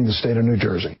representing the state of New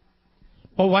Jersey.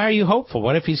 Well, why are you hopeful?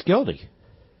 What if he's guilty?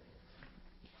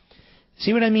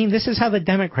 See what I mean? This is how the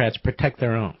Democrats protect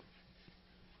their own.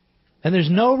 And there's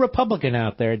no Republican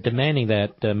out there demanding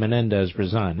that Menendez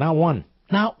resign. Not one.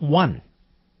 Not one.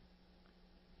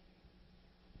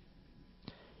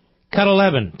 Cut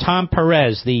 11, Tom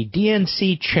Perez, the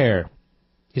DNC chair.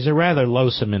 He's a rather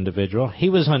loathsome individual. He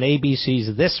was on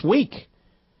ABC's This Week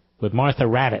with Martha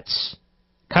Raddatz.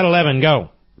 Cut 11, go.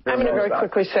 I'm going to very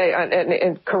quickly say,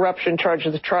 in corruption charge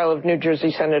of the trial of New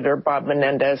Jersey Senator Bob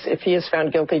Menendez, if he is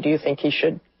found guilty, do you think he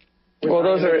should? Well,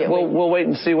 we'll wait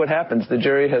and see what happens. The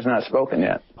jury has not spoken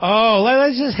yet. Oh,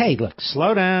 let's just, hey, look,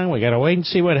 slow down. We got to wait and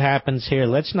see what happens here.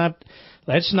 Let's not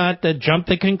jump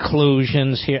to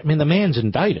conclusions here. I mean, the man's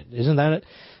indicted, isn't that it?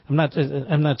 I'm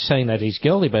not saying that he's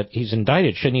guilty, but he's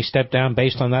indicted. Shouldn't he step down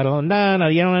based on that alone? No,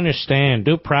 you don't understand.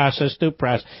 Due process.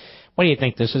 What do you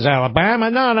think? This is Alabama?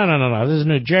 No. This is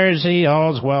New Jersey.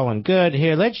 All's well and good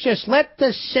here. Let's just let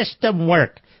the system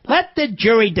work. Let the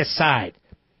jury decide.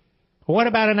 What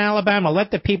about in Alabama?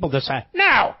 Let the people decide.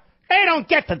 No, they don't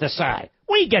get to decide.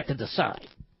 We get to decide.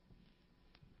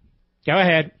 Go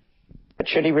ahead.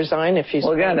 Should he resign if he's...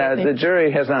 Well, again, the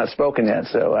jury has not spoken yet,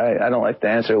 so I don't like to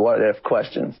answer what-if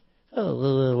questions.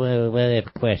 Oh,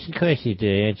 what-if questions? Of course you do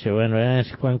answer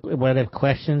what-if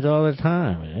questions all the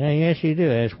time. Yes, you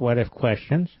do ask what-if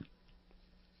questions.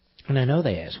 And I know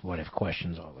they ask what-if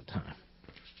questions all the time.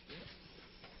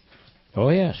 Oh,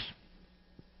 yes.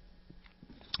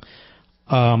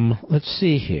 Let's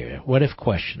see here. What if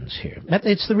questions here?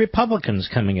 It's the Republicans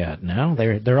coming out now.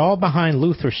 They're all behind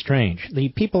Luther Strange. The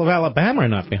people of Alabama are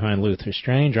not behind Luther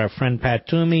Strange. Our friend Pat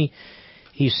Toomey,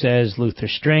 he says Luther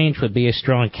Strange would be a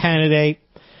strong candidate.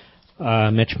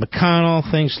 Mitch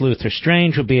McConnell thinks Luther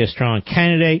Strange would be a strong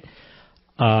candidate.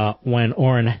 When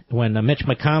Mitch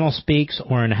McConnell speaks,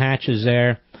 Orrin Hatch is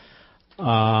there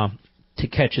to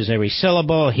catches every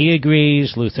syllable. He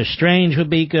agrees. Luther Strange would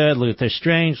be good. Luther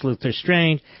Strange.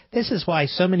 This is why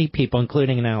so many people,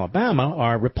 including in Alabama,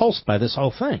 are repulsed by this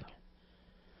whole thing.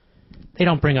 They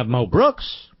don't bring up Mo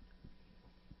Brooks.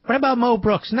 What about Mo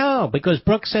Brooks? No, because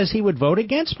Brooks says he would vote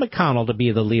against McConnell to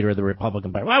be the leader of the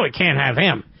Republican Party. Well, we can't have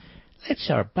him. That's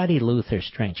our buddy Luther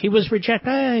Strange. He was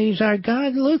rejected. He's our guy.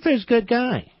 Luther's a good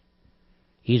guy.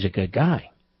 He's a good guy.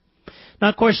 Now,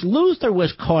 of course, Luther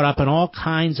was caught up in all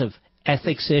kinds of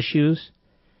ethics issues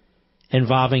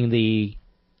involving the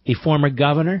former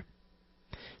governor.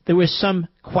 There was some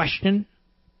question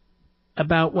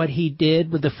about what he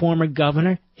did with the former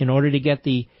governor in order to get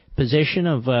the position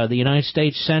of the United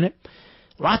States Senate.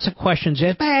 Lots of questions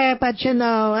asked, but you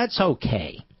know, that's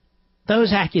okay.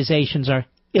 Those accusations are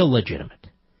illegitimate.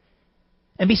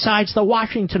 And besides, the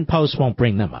Washington Post won't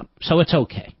bring them up, so it's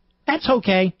okay. That's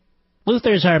okay.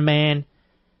 Luther's our man.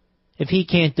 If he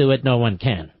can't do it, no one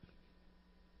can.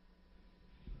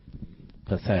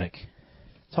 Pathetic.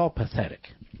 It's all pathetic.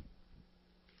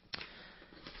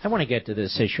 I want to get to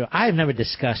this issue. I've never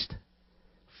discussed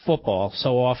football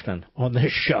so often on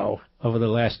this show over the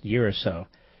last year or so.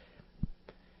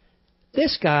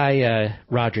 This guy,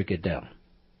 Roger Goodell.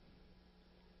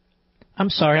 I'm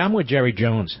sorry, I'm with Jerry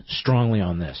Jones strongly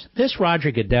on this. This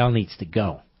Roger Goodell needs to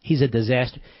go. He's a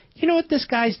disaster. You know what this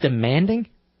guy's demanding?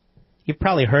 You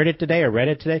probably heard it today or read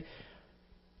it today.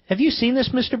 Have you seen this,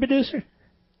 Mr. Producer?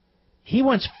 He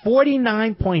wants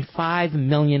 $49.5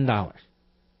 million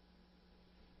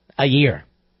a year.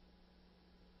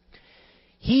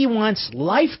 He wants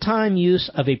lifetime use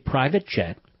of a private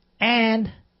jet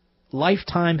and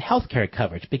lifetime health care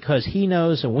coverage because he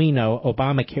knows and we know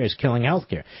Obamacare is killing health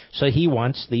care. So he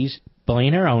wants these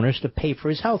billionaire owners to pay for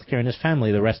his health care and his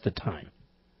family the rest of the time.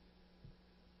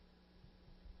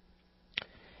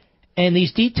 And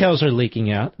these details are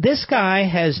leaking out. This guy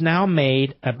has now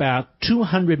made about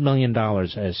 $200 million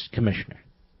as commissioner.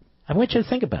 I want you to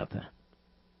think about that.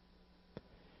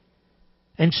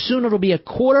 And soon it'll be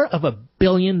 $250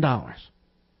 million.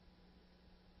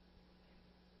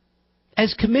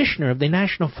 As commissioner of the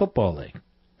National Football League,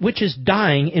 which is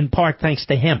dying in part thanks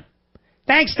to him.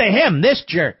 Thanks to him, this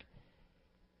jerk.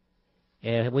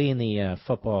 Yeah, we in the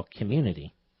football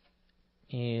community.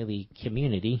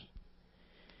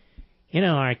 You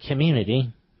know, our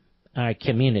community.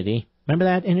 Remember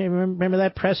that? Remember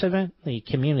that press event? The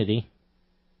community.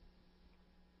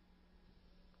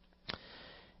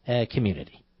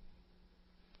 Community.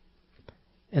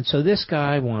 And so this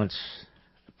guy wants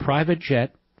a private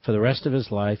jet for the rest of his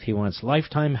life. He wants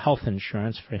lifetime health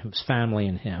insurance for his family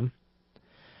and him.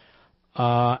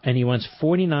 And he wants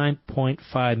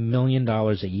 $49.5 million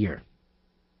a year.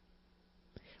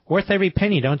 Worth every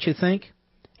penny, don't you think?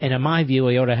 And in my view,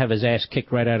 he ought to have his ass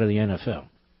kicked right out of the NFL.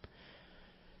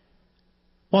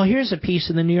 Well, here's a piece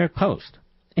in the New York Post.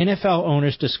 NFL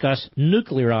owners discuss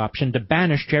nuclear option to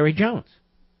banish Jerry Jones.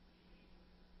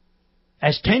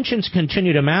 As tensions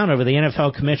continue to mount over the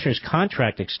NFL commissioner's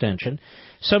contract extension,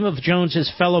 some of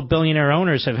Jones's fellow billionaire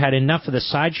owners have had enough of the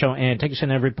sideshow antics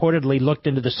and have reportedly looked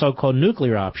into the so-called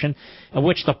nuclear option, in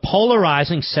which the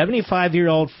polarizing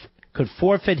 75-year-old could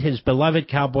forfeit his beloved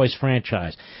Cowboys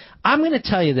franchise. I'm going to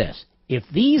tell you this. If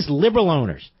these liberal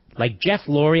owners, like Jeff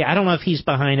Lurie, I don't know if he's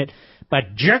behind it,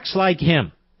 but jerks like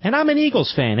him, and I'm an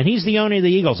Eagles fan, and he's the owner of the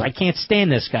Eagles. I can't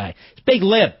stand this guy. He's a big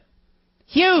lib.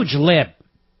 Huge lib.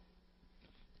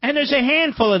 And there's a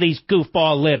handful of these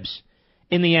goofball libs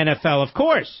in the NFL, of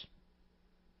course.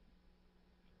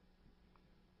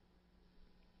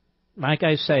 Like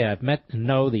I say, I've met and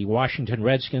know the Washington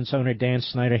Redskins owner, Dan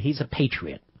Snyder. He's a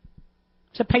patriot.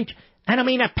 He's a patriot. I don't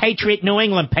mean a patriot, New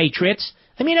England Patriots.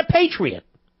 I mean a patriot.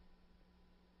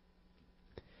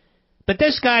 But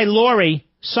this guy, Lurie,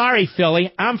 sorry,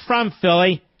 Philly, I'm from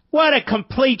Philly. What a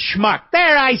complete schmuck.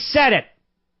 There, I said it.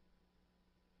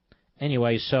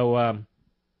 Anyway, so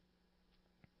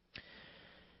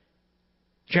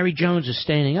Jerry Jones is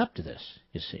standing up to this,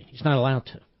 you see. He's not allowed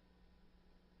to.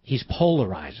 He's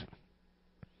polarizing.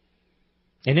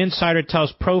 An insider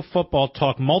tells Pro Football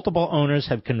Talk multiple owners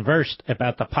have conversed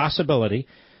about the possibility,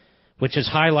 which is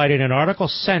highlighted in Article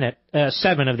 7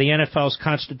 of the NFL's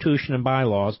Constitution and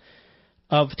bylaws,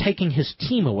 of taking his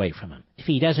team away from him if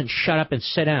he doesn't shut up and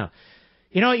sit down.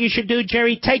 You know what you should do,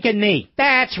 Jerry? Take a knee.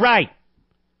 That's right.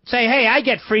 Say, hey, I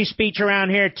get free speech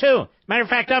around here, too. Matter of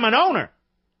fact, I'm an owner.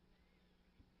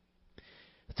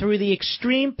 Through the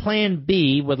extreme Plan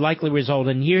B would likely result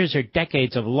in years or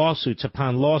decades of lawsuits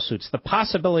upon lawsuits. The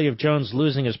possibility of Jones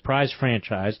losing his prize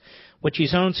franchise, which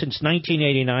he's owned since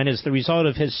 1989, is the result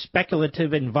of his speculated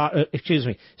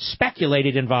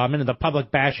involvement in the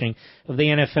public bashing of the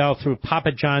NFL through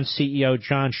Papa John's CEO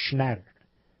John Schnatter.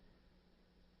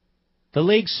 The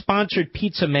league's sponsored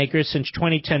pizza maker since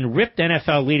 2010 ripped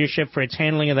NFL leadership for its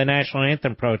handling of the national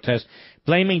anthem protest,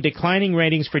 blaming declining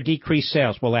ratings for decreased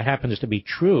sales. Well, that happens to be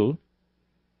true.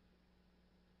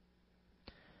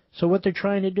 So what they're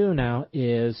trying to do now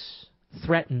is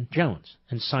threaten Jones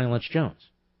and silence Jones,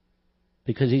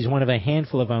 because he's one of a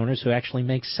handful of owners who actually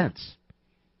makes sense.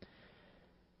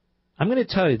 I'm going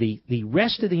to tell you, the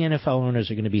rest of the NFL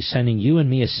owners are going to be sending you and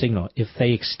me a signal if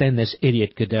they extend this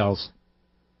idiot Goodell's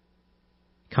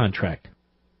contract.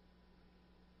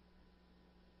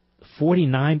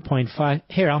 49.5.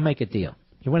 Here, I'll make a deal.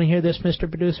 You want to hear this, Mr.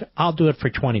 Producer? I'll do it for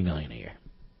 $20 million a year.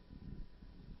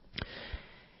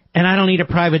 And I don't need a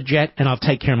private jet, and I'll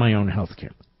take care of my own health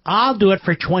care. I'll do it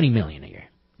for $20 million a year.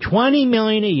 $20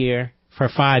 million a year for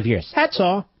 5 years. That's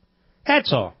all.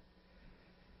 That's all.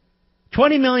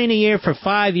 $20 million a year for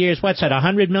 5 years. What's that,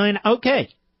 $100 million?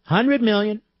 Okay, $100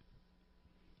 million.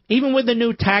 Even with the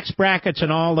new tax brackets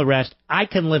and all the rest, I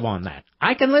can live on that.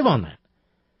 I can live on that.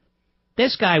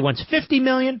 This guy wants $50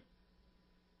 million.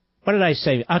 What did I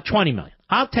say? $20 million.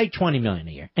 I'll take $20 million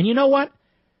a year. And you know what?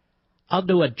 I'll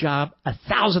do a job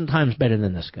 1,000 times better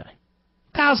than this guy.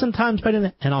 1,000 times better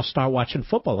than, and I'll start watching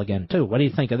football again, too. What do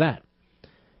you think of that?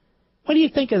 What do you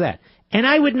think of that? And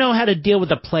I would know how to deal with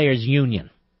the players' union.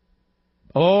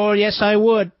 Oh, yes, I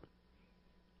would.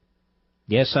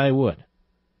 Yes, I would.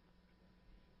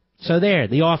 So there,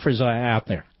 the offers are out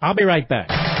there. I'll be right back.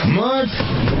 Mark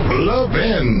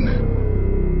Levin.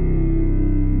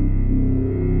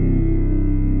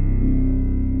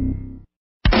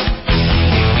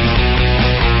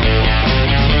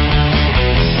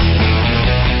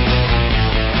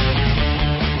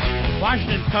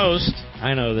 Washington Post,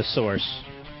 I know the source,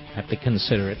 I have to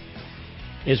consider it,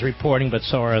 is reporting, but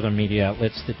so are other media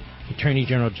outlets, that Attorney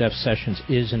General Jeff Sessions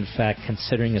is, in fact,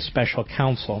 considering a special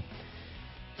counsel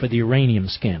for the uranium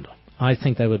scandal. I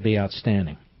think that would be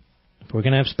outstanding. If we're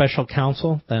going to have special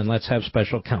counsel, then let's have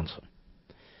special counsel.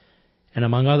 And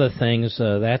among other things,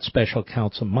 that special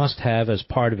counsel must have, as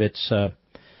part of its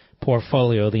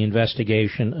portfolio, the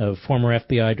investigation of former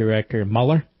FBI Director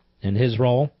Mueller and his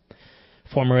role,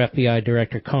 former FBI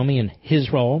Director Comey and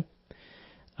his role,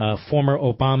 former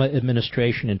Obama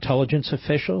administration intelligence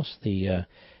officials,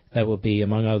 that will be,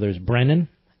 among others, Brennan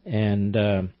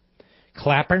and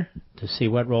Clapper, to see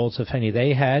what roles, if any,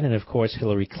 they had, and of course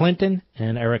Hillary Clinton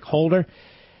and Eric Holder,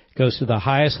 goes to the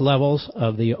highest levels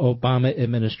of the Obama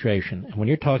administration. And when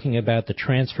you're talking about the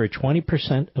transfer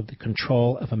 20% of the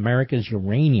control of America's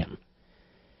uranium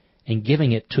and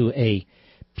giving it to a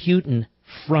Putin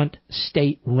front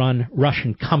state-run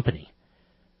Russian company,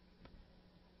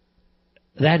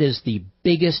 that is the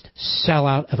biggest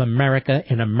sellout of America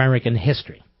in American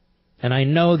history. And I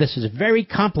know this is very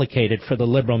complicated for the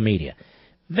liberal media.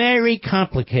 Very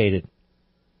complicated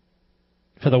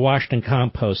for the Washington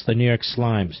Compost, the New York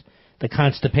Slimes, the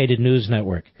Constipated News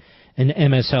Network, and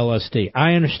MSLSD.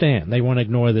 I understand they want to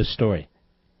ignore this story.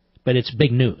 But it's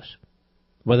big news,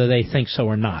 whether they think so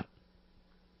or not.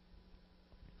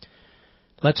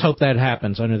 Let's hope that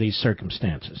happens under these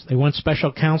circumstances. They want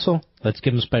special counsel? Let's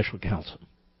give them special counsel.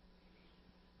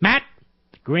 Matt?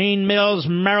 Green Mills,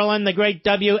 Maryland, the great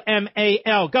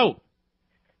WMAL. Go.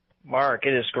 Mark,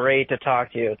 it is great to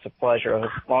talk to you. It's a pleasure. A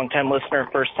long-time listener,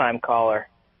 first-time caller.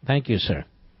 Thank you, sir.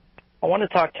 I want to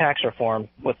talk tax reform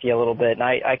with you a little bit, and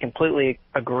I completely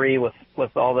agree with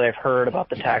all that I've heard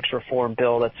about the tax reform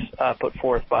bill that's put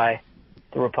forth by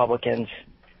the Republicans.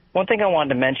 One thing I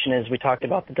wanted to mention is we talked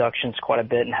about deductions quite a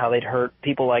bit and how they'd hurt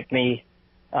people like me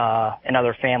and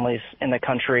other families in the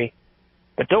country.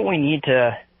 But don't we need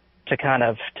to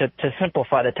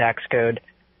simplify the tax code,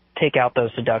 take out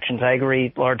those deductions? I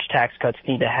agree, large tax cuts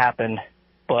need to happen,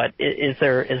 but is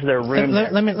there room?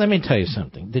 Let me tell you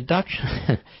something.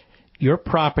 Deduction, your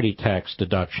property tax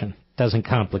deduction doesn't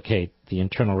complicate the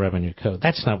Internal Revenue Code.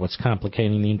 That's not what's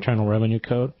complicating the Internal Revenue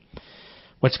Code.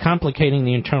 What's complicating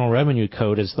the Internal Revenue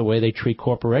Code is the way they treat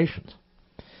corporations.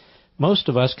 Most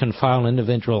of us can file an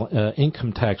individual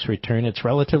income tax return. It's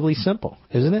relatively simple,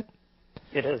 isn't it?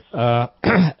 It is.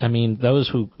 I mean, those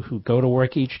who go to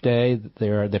work each day,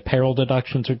 their payroll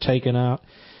deductions are taken out.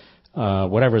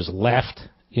 Whatever's left,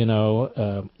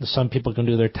 some people can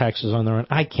do their taxes on their own.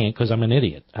 I can't because I'm an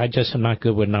idiot. I just am not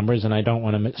good with numbers, and I don't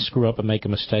want to screw up and make a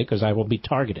mistake because I will be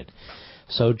targeted.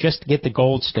 So just to get the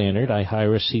gold standard, I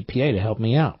hire a CPA to help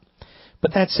me out.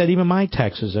 But that said, even my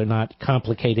taxes are not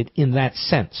complicated in that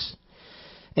sense.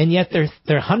 And yet there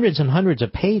are hundreds and hundreds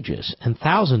of pages and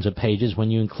thousands of pages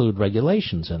when you include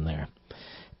regulations in there.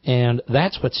 And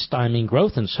that's what's stymieing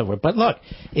growth and so forth. But look,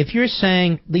 if you're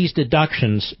saying these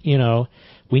deductions,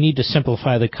 we need to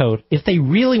simplify the code, if they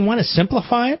really want to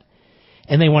simplify it,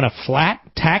 and they want a flat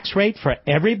tax rate for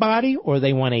everybody, or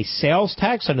they want a sales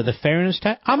tax under the fairness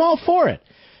tax, I'm all for it.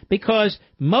 Because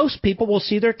most people will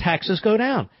see their taxes go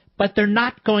down. But they're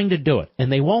not going to do it.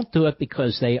 And they won't do it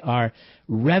because they are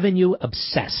revenue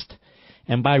obsessed.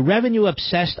 And by revenue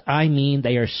obsessed, I mean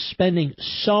they are spending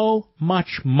so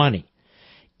much money.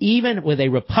 Even with a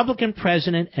Republican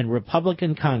president and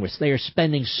Republican Congress, they are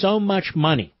spending so much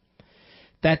money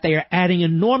that they are adding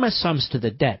enormous sums to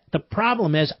the debt. The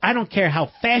problem is, I don't care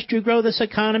how fast you grow this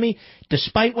economy,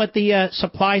 despite what the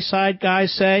supply side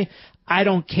guys say, I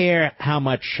don't care how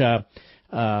much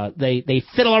they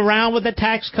fiddle around with the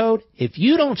tax code. If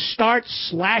you don't start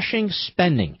slashing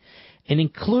spending and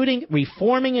including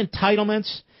reforming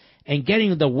entitlements and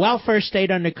getting the welfare state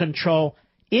under control,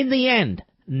 in the end,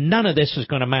 none of this is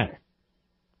going to matter.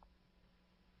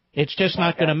 It's just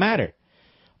not going to matter.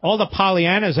 All the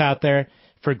Pollyannas out there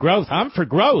for growth, I'm for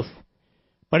growth.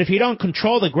 But if you don't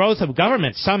control the growth of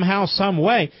government somehow, some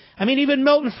way, I mean, even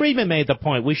Milton Friedman made the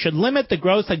point, we should limit the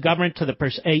growth of government to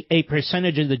a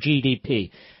percentage of the GDP.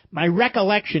 My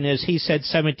recollection is he said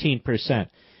 17%.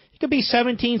 It could be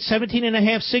 17,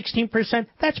 17.5%, 16%.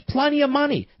 That's plenty of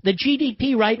money. The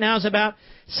GDP right now is about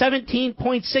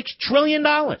 $17.6 trillion.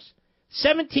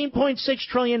 $17.6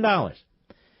 trillion.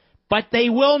 But they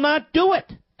will not do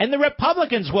it. And the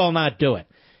Republicans will not do it.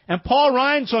 And Paul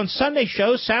Ryan's on Sunday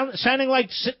shows sounding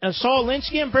like Saul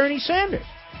Alinsky and Bernie Sanders.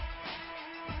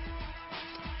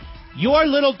 Your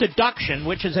little deduction,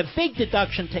 which is a big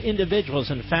deduction to individuals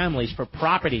and families for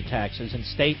property taxes and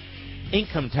state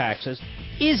income taxes,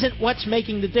 isn't what's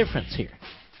making the difference here.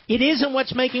 It isn't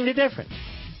what's making the difference.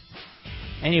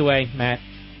 Anyway, Matt,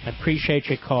 I appreciate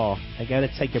your call. I got to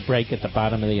take a break at the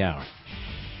bottom of the hour.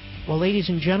 Well, ladies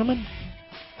and gentlemen,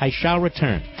 I shall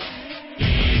return.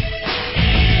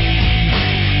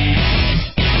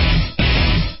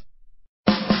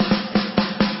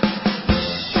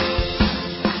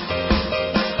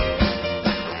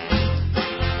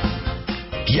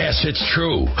 Yes, it's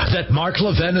true that Mark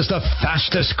Levin is the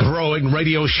fastest growing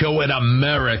radio show in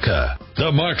America. The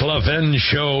Mark Levin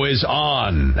Show is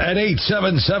on at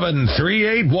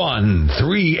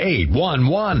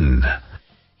 877-381-3811.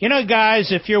 You know,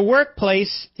 guys, if your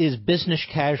workplace is business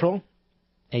casual,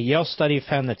 a Yale study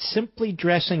found that simply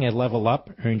dressing a level up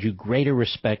earns you greater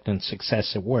respect and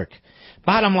success at work.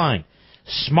 Bottom line,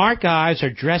 smart guys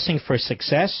are dressing for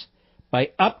success by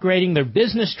upgrading their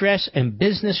business dress and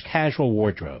business casual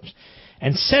wardrobes.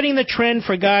 And setting the trend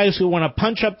for guys who want to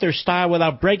punch up their style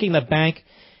without breaking the bank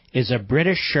is a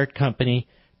British shirt company,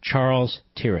 Charles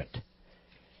Tyrwhitt.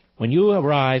 When you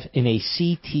arrive in a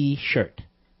CT shirt,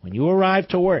 when you arrive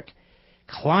to work,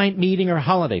 client meeting or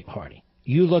holiday party,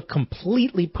 you look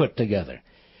completely put together.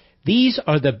 These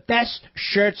are the best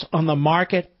shirts on the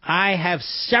market. I have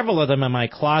several of them in my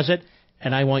closet,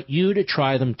 and I want you to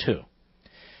try them too.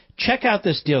 Check out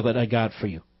this deal that I got for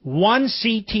you. One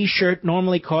CT shirt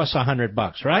normally costs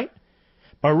 $100, right?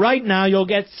 But right now you'll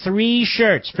get 3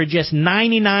 shirts for just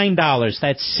 $99.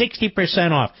 That's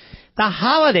 60% off. The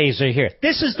holidays are here.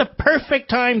 This is the perfect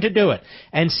time to do it.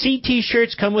 And CT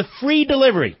shirts come with free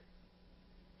delivery,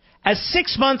 a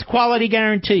 6-month quality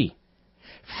guarantee,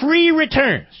 free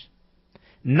returns.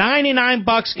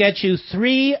 $99 gets you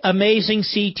 3 amazing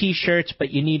CT shirts, but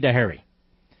you need to hurry.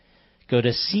 Go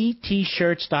to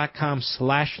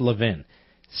ctshirts.com/Levin.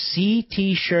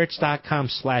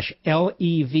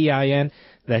 ctshirts.com/LEVIN.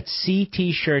 That's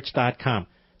ctshirts.com.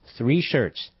 3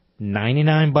 shirts,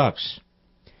 $99.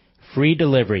 Free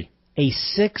delivery, a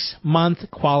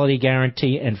 6-month quality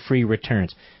guarantee, and free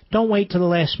returns. Don't wait till the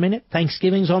last minute.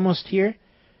 Thanksgiving's almost here.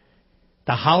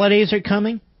 The holidays are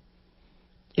coming.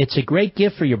 It's a great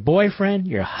gift for your boyfriend,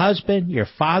 your husband, your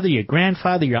father, your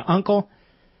grandfather, your uncle,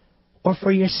 or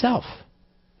for yourself.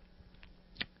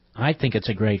 I think it's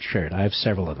a great shirt. I have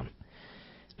several of them.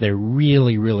 They're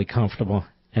really, really comfortable,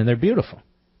 and they're beautiful.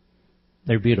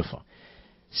 They're beautiful.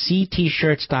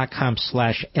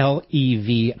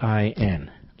 ctshirts.com/LEVIN.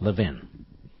 Levin.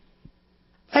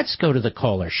 Let's go to the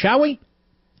caller, shall we?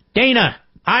 Dana,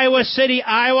 Iowa City,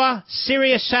 Iowa,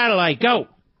 Sirius Satellite, go.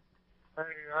 Hey,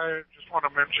 I just want to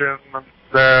mention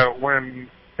that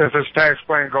if this tax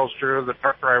plan goes through, the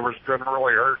truck driver's going to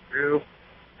really hurt too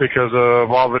because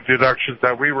of all the deductions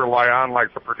that we rely on,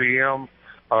 like the per diem,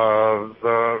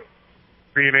 the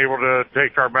being able to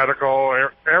take our medical,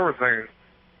 everything.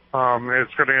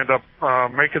 It's going to end up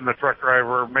making the truck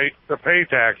driver pay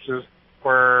taxes,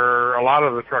 where a lot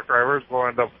of the truck drivers will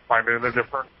end up finding a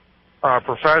different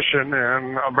profession,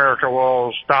 and America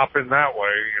will stop in that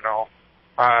way, you know.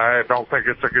 I don't think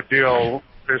it's a good deal,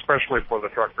 especially for the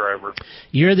truck driver.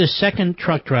 You're the second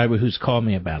truck driver who's called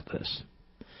me about this,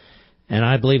 and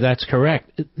I believe that's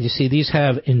correct. You see, these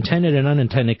have intended and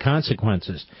unintended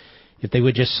consequences. If they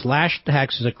would just slash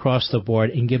taxes across the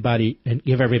board and give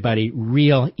everybody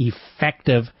real,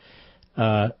 effective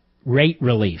rate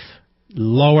relief,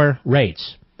 lower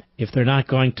rates, if they're not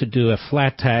going to do a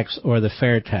flat tax or the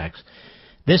fair tax.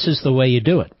 This is the way you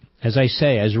do it. As I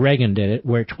say, as Reagan did it,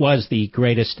 where it was the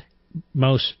greatest,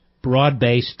 most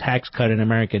broad-based tax cut in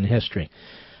American history.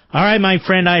 All right, my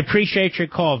friend, I appreciate your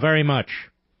call very much.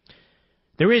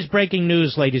 There is breaking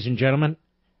news, ladies and gentlemen,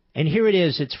 and here it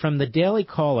is. It's from the Daily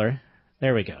Caller.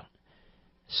 There we go.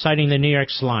 Citing the New York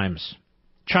Slimes.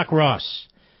 Chuck Ross.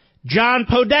 John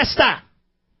Podesta.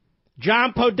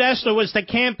 John Podesta was the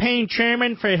campaign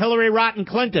chairman for Hillary Rotten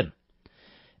Clinton.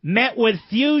 Met with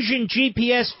Fusion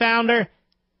GPS founder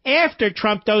after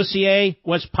Trump dossier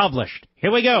was published.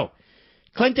 Here we go.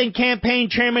 Clinton campaign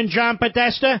chairman John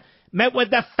Podesta met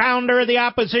with the founder of the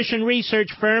opposition research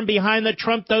firm behind the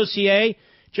Trump dossier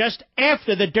just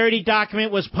after the dirty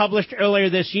document was published earlier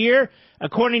this year,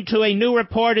 according to a new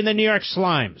report in the New York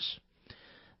Slimes.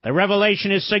 The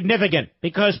revelation is significant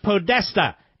because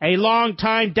Podesta, a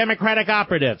longtime Democratic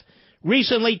operative,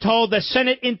 recently told the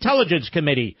Senate Intelligence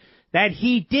Committee that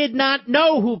he did not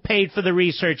know who paid for the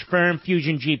research firm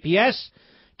Fusion GPS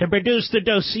to produce the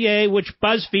dossier which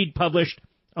BuzzFeed published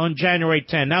on January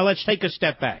 10. Now let's take a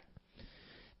step back.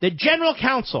 The general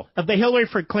counsel of the Hillary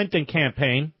for Clinton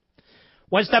campaign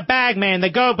was the bag man, the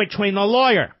go-between, the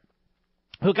lawyer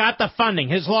who got the funding,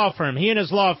 he and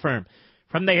his law firm,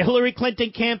 from the Hillary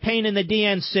Clinton campaign and the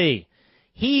DNC.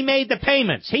 He made the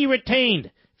payments. He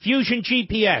retained Fusion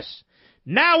GPS.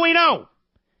 Now we know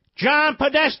John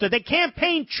Podesta, the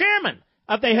campaign chairman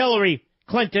of the Hillary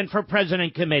Clinton for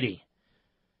President Committee.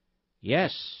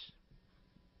 Yes,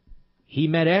 he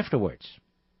met afterwards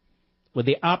with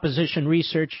the opposition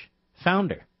research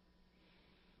founder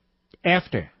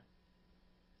after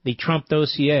the Trump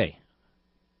dossier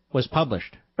was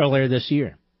published earlier this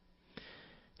year.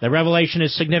 The revelation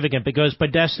is significant because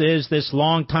Podesta is this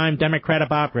longtime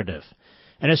Democratic operative.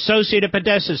 An associate of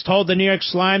Podesta's told the New York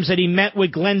Slimes that he met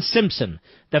with Glenn Simpson,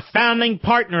 the founding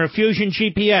partner of Fusion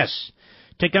GPS,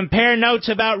 to compare notes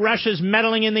about Russia's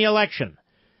meddling in the election.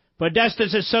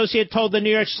 Podesta's associate told the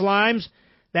New York Slimes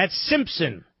that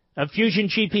Simpson of Fusion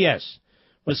GPS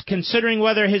was considering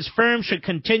whether his firm should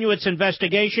continue its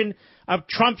investigation of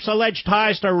Trump's alleged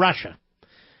ties to Russia.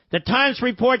 The Times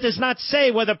report does not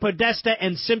say whether Podesta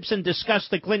and Simpson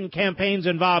discussed the Clinton campaign's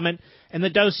involvement in the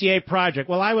dossier project.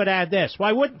 Well, I would add this.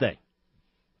 Why wouldn't they?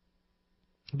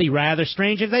 It'd be rather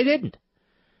strange if they didn't.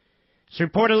 It's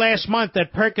reported last month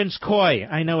that Perkins Coie,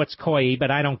 I know it's Coie,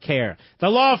 but I don't care, the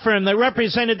law firm that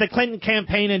represented the Clinton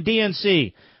campaign and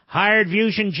DNC, hired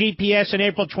Fusion GPS in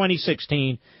April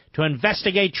 2016 to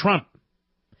investigate Trump.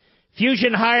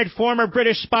 Fusion hired former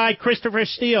British spy Christopher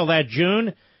Steele that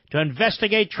June to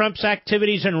investigate Trump's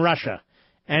activities in Russia.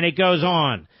 And it goes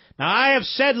on. Now, I have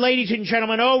said, ladies and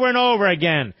gentlemen, over and over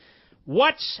again,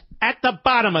 what's at the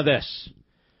bottom of this?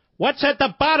 What's at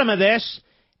the bottom of this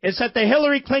is that the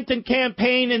Hillary Clinton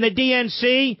campaign and the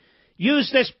DNC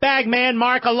used this bagman,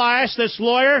 Mark Elias, this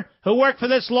lawyer who worked for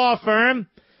this law firm,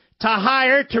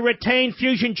 to retain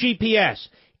Fusion GPS.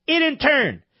 It, in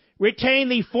turn, retained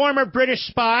the former British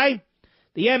spy,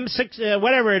 the M6,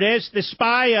 whatever it is, the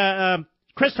spy,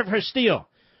 Christopher Steele,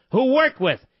 who worked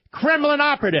with Kremlin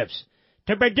operatives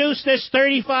to produce this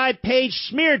 35-page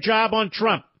smear job on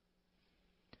Trump.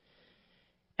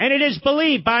 And it is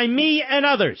believed by me and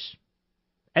others,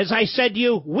 as I said to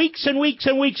you weeks and weeks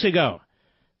and weeks ago,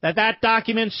 that that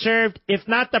document served, if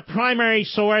not the primary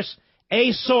source,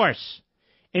 a source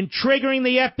in triggering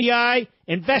the FBI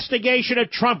investigation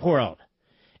of Trump World,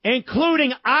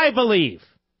 including, I believe,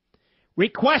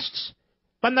 requests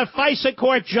from the FISA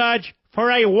court judge for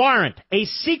a warrant, a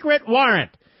secret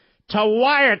warrant, to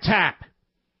wiretap,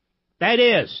 that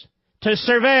is, to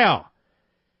surveil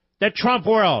the Trump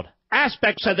world,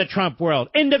 aspects of the Trump world,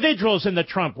 individuals in the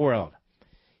Trump world.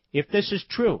 If this is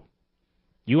true,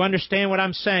 you understand what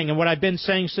I'm saying and what I've been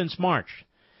saying since March.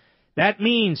 That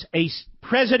means a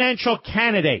presidential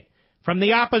candidate from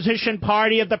the opposition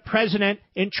party of the president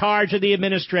in charge of the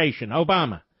administration,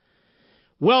 Obama,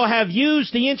 will have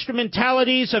used the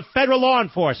instrumentalities of federal law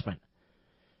enforcement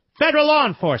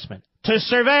to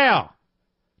surveil,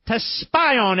 to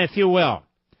spy on, if you will,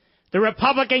 the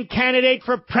Republican candidate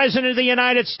for president of the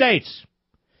United States.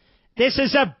 This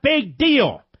is a big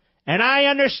deal. And I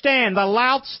understand the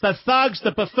louts, the thugs,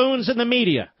 the buffoons in the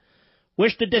media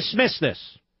wish to dismiss this.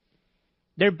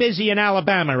 They're busy in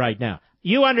Alabama right now.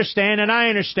 You understand, and I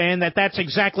understand that that's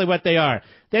exactly what they are.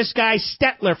 This guy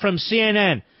Stetler from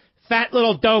CNN, fat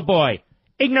little doughboy,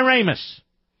 ignoramus.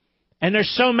 And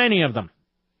there's so many of them.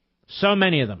 So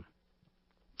many of them.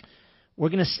 We're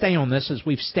going to stay on this as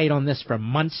we've stayed on this for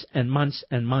months and months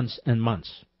and months and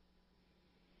months.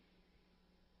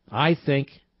 I think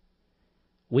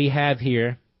we have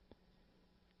here,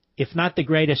 if not the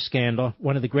greatest scandal,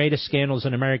 one of the greatest scandals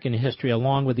in American history,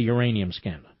 along with the uranium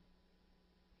scandal.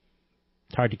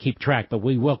 It's hard to keep track, but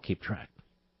we will keep track.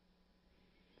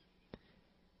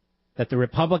 That the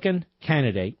Republican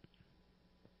candidate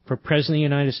for President of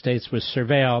the United States was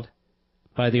surveilled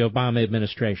by the Obama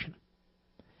administration.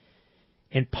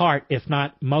 In part, if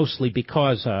not mostly,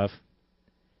 because of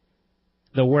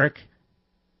the work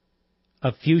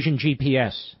of Fusion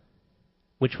GPS,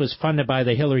 which was funded by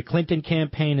the Hillary Clinton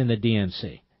campaign and the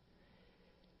DNC,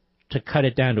 to cut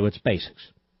it down to its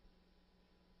basics.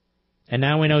 And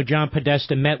now we know John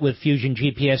Podesta met with Fusion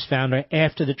GPS founder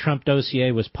after the Trump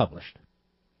dossier was published.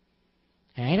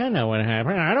 I don't know what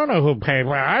happened. I don't know who paid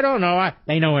what. I don't know.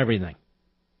 They know everything.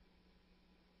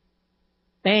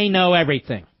 They know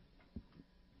everything.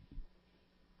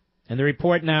 And the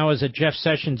report now is that Jeff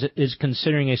Sessions is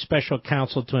considering a special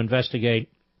counsel to investigate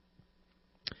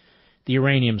the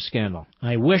uranium scandal.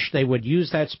 I wish they would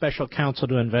use that special counsel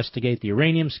to investigate the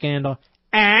uranium scandal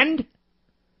and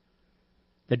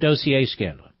the dossier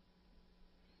scandal.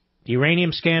 The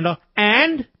uranium scandal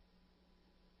and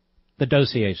the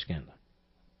dossier scandal.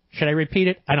 Should I repeat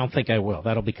it? I don't think I will.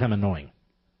 That'll become annoying.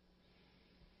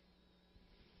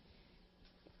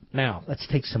 Now, let's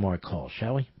take some more calls,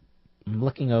 shall we? I'm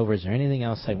looking over. Is there anything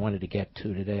else I wanted to get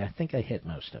to today? I think I hit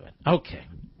most of it. Okay.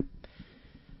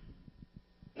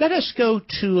 Let us go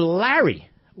to Larry,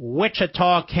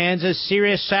 Wichita, Kansas,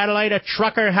 Sirius Satellite, a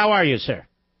trucker. How are you, sir?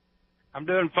 I'm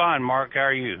doing fine, Mark. How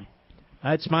are you?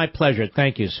 It's my pleasure.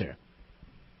 Thank you, sir.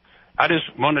 I just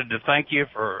wanted to thank you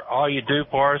for all you do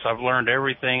for us. I've learned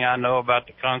everything I know about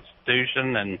the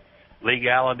Constitution and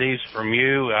legalities from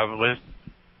you. I've listened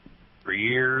for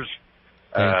years.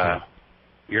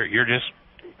 You're just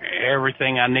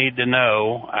everything I need to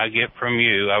know I get from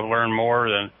you. I've learned more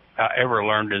than I ever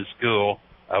learned in school.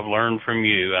 I've learned from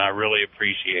you, and I really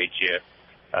appreciate you.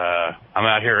 I'm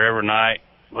out here every night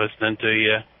listening to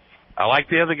you. I like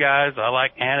the other guys. I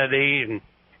like Hannity, and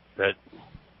that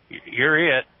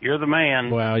you're it. You're the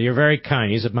man. Well, you're very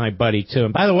kind. He's my buddy, too.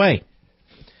 And by the way,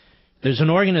 there's an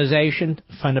organization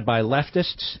funded by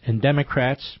leftists and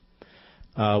Democrats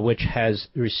which has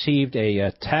received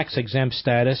a tax-exempt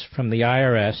status from the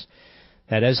IRS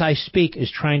that, as I speak,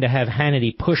 is trying to have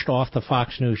Hannity pushed off the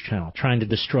Fox News channel, trying to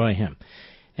destroy him.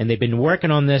 And they've been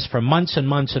working on this for months and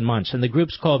months and months. And the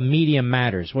group's called Media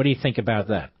Matters. What do you think about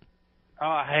that? Oh,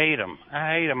 I hate them.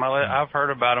 I've heard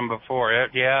about them before.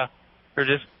 Yeah, they're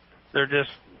just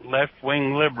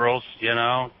left-wing liberals, you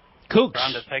know, kooks,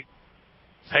 trying to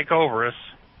take over us.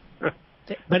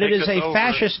 But it is a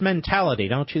fascist mentality,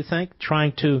 don't you think?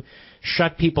 Trying to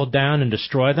shut people down and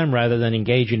destroy them rather than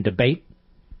engage in debate?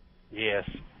 Yes.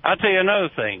 I'll tell you another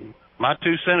thing. My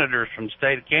two senators from the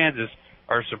state of Kansas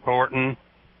are supporting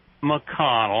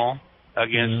McConnell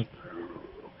against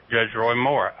Judge Roy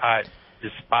Moore. I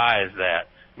despise that.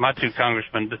 My two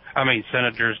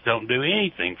senators don't do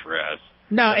anything for us.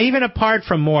 No, even apart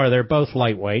from Moore, they're both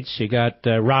lightweights. You got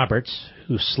Roberts,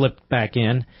 who slipped back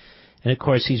in. And, of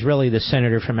course, he's really the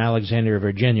senator from Alexandria,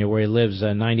 Virginia, where he lives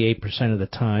 98% of the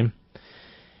time.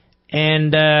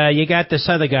 And you got this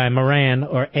other guy, Moran,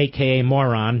 or a.k.a.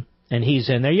 Moron, and he's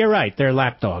in there. You're right, they're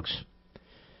lapdogs.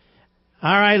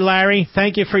 All right, Larry,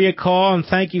 thank you for your call, and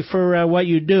thank you for what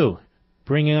you do,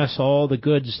 bringing us all the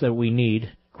goods that we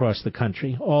need across the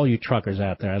country. All you truckers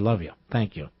out there, I love you.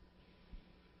 Thank you.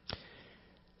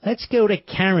 Let's go to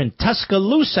Karen,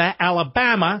 Tuscaloosa,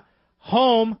 Alabama,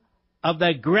 home of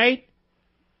the Great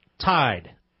Tide.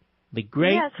 The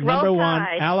great number one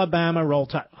Alabama Roll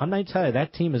Tide. I'm going to tell you,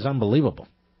 that team is unbelievable.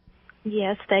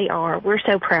 Yes, they are. We're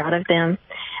so proud of them.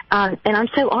 And I'm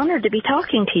so honored to be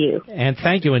talking to you. And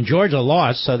thank you. And Georgia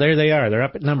lost, so there they are. They're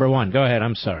up at number 1. Go ahead.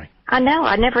 I'm sorry. I know.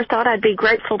 I never thought I'd be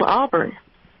grateful to Auburn.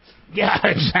 Yeah,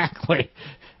 exactly.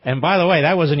 And by the way,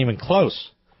 that wasn't even close.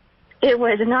 It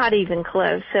was not even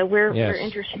close. So we're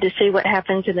interested to see what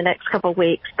happens in the next couple of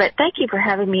weeks. But thank you for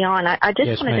having me on. I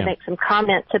just wanted to make some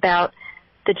comments about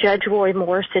the Judge Roy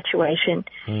Moore situation.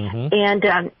 Mm-hmm.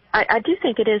 And I do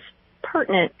think it is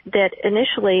pertinent that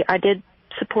initially I did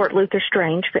support Luther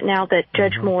Strange, but now that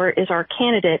Judge Moore is our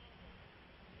candidate,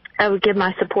 I would give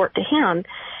my support to him.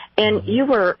 And you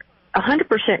were 100%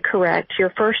 correct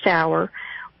your first hour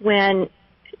when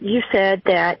you said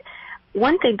that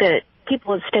one thing that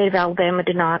people in the state of Alabama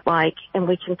do not like, and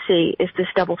we can see, is this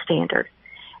double standard.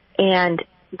 And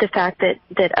the fact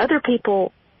that other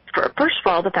people, first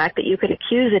of all, the fact that you could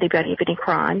accuse anybody of any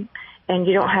crime and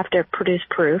you don't have to produce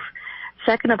proof.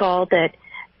 Second of all,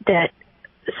 that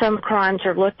some crimes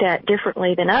are looked at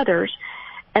differently than others.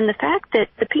 And the fact that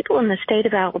the people in the state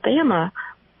of Alabama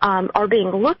are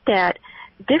being looked at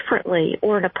differently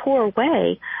or in a poor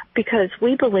way because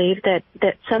we believe that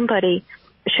somebody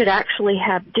should actually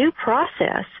have due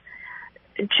process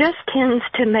just tends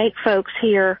to make folks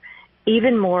here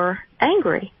even more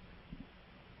angry.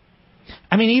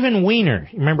 I mean, even Weiner.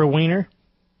 Remember Weiner?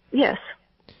 Yes.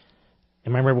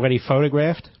 Remember what he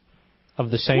photographed of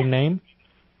the same name?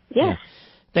 Yes. Yeah.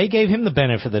 They gave him the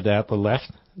benefit of the doubt, the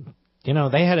left. You know,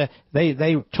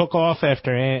 they took off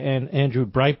after Andrew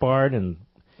Breitbart and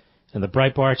the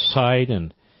Breitbart site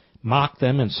and mocked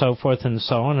them and so forth and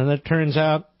so on, and it turns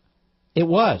out it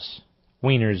was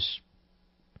Weiner's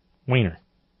Weiner.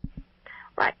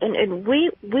 Right, and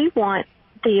we want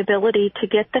the ability to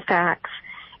get the facts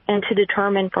and to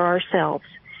determine for ourselves.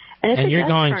 And you're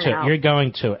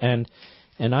going to,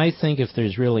 and I think if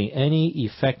there's really any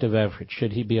effective effort,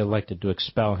 should he be elected, to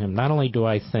expel him, not only do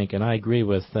I think, and I agree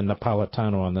with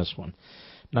Napolitano on this one,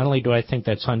 not only do I think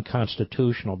that's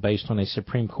unconstitutional based on a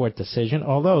Supreme Court decision,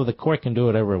 although the court can do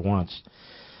whatever it wants.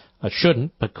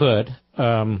 Shouldn't, but could.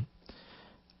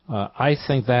 I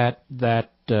think that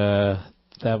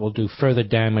will do further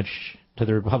damage to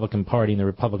the Republican Party and the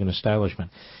Republican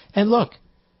establishment. And look,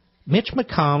 Mitch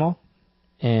McConnell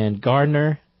and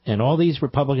Gardner and all these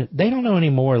Republicans, they don't know any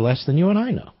more or less than you and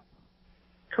I know.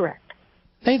 Correct.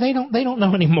 They don't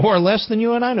know any more or less than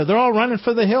you and I know. They're all running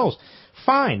for the hills.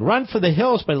 Fine, run for the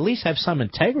hills, but at least have some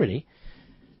integrity.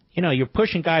 You know, you're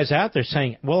pushing guys out there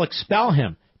saying, well, expel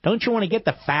him. Don't you want to get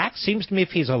the facts? Seems to me if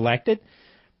he's elected,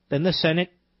 then the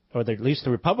Senate, or at least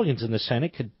the Republicans in the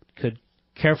Senate, could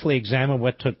carefully examine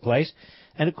what took place.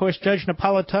 And, of course, Judge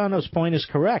Napolitano's point is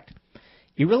correct.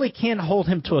 You really can't hold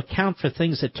him to account for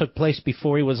things that took place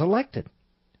before he was elected,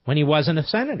 when he wasn't a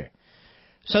senator.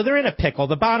 So they're in a pickle.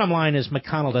 The bottom line is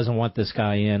McConnell doesn't want this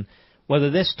guy in.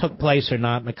 Whether this took place or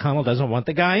not, McConnell doesn't want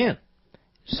the guy in.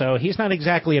 So he's not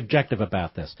exactly objective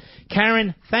about this.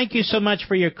 Karen, thank you so much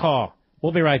for your call.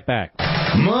 We'll be right back.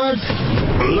 Mark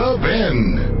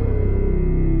Levin.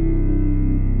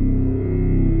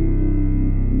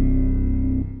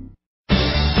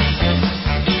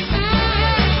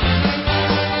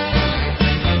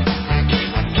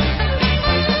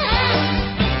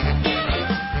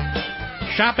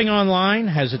 Shopping online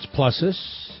has its pluses,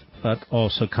 but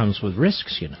also comes with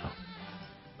risks, you know.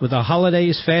 With the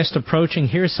holidays fast approaching,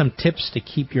 here are some tips to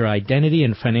keep your identity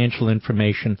and financial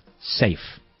information safe.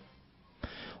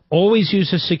 Always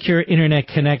use a secure internet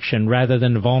connection rather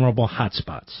than vulnerable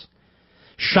hotspots.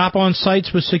 Shop on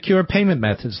sites with secure payment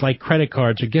methods like credit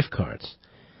cards or gift cards.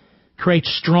 Create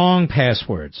strong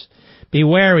passwords. Be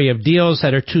wary of deals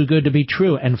that are too good to be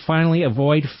true. And finally,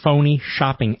 avoid phony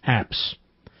shopping apps.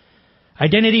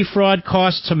 Identity fraud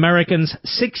costs Americans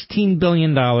 $16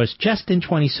 billion just in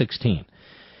 2016.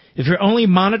 If you're only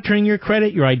monitoring your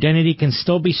credit, your identity can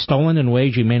still be stolen in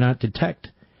ways you may not detect.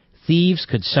 Thieves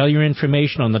could sell your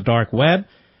information on the dark web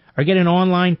or get an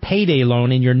online payday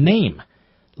loan in your name.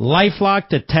 LifeLock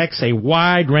detects a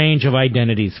wide range of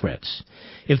identity threats.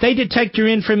 If they detect your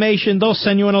information, they'll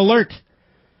send you an alert.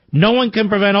 No one can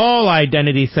prevent all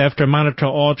identity theft or monitor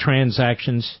all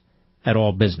transactions at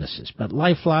all businesses. But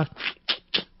LifeLock,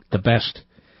 the best.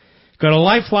 Go to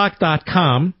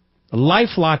LifeLock.com,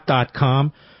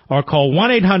 LifeLock.com, or call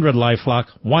 1-800-LifeLock,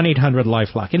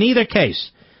 1-800-LifeLock. In either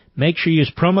case, make sure you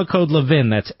use promo code Levin,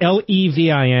 that's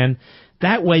Levin.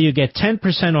 That way you get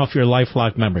 10% off your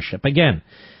LifeLock membership. Again,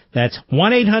 that's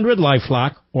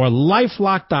 1-800-LifeLock or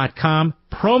LifeLock.com,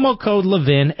 promo code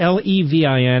Levin,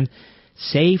 Levin.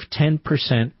 Save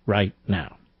 10% right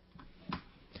now. The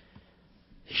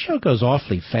show goes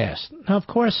awfully fast. Now, of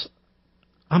course,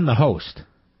 I'm the host.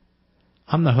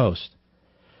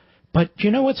 But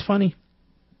you know what's funny?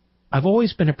 I've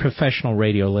always been a professional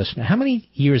radio listener. How many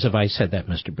years have I said that,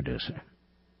 Mr. Producer?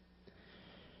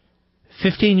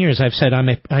 15 years I've said I'm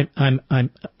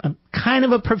kind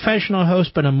of a professional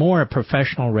host, but I'm more a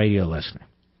professional radio listener.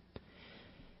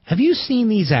 Have you seen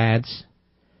these ads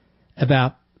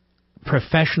about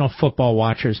professional football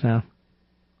watchers now?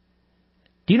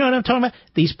 Do you know what I'm talking about?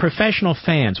 These professional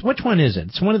fans. Which one is it?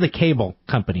 It's one of the cable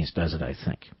companies does it, I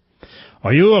think.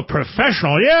 Are you a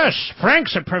professional? Yes,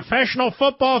 Frank's a professional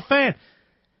football fan.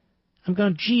 I'm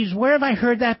going, geez, where have I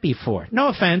heard that before? No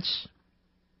offense.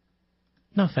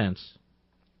 No offense.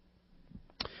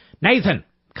 Nathan,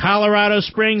 Colorado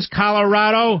Springs,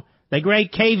 Colorado, the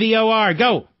great KVOR.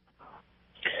 Go.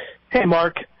 Hey,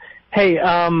 Mark. Hey,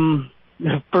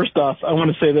 first off, I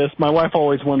want to say this. My wife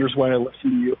always wonders why I listen to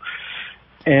you.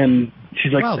 And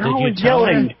she's like, did you tell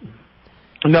yelling.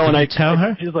 Her? No, and I tell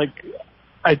her? She's like,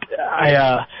 I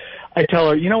tell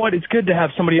her, you know what? It's good to have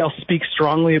somebody else speak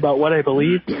strongly about what I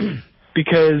believe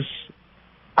because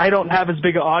I don't have as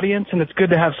big an audience, and it's good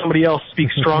to have somebody else speak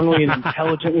strongly and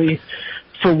intelligently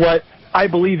for what I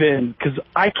believe in, because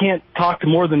I can't talk to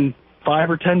more than 5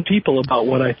 or 10 people about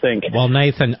what I think. Well,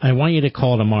 Nathan, I want you to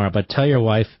call tomorrow, but tell your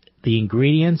wife the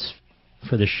ingredients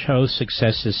for the show's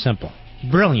success is simple.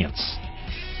 Brilliance.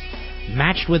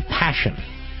 Matched with passion.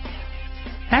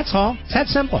 That's all. It's that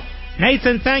simple.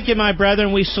 Nathan, thank you, my brother,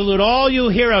 and we salute all you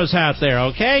heroes out there,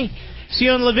 okay? See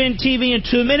you on Levin TV in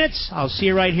 2 minutes. I'll see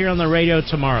you right here on the radio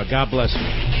tomorrow. God bless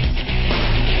you.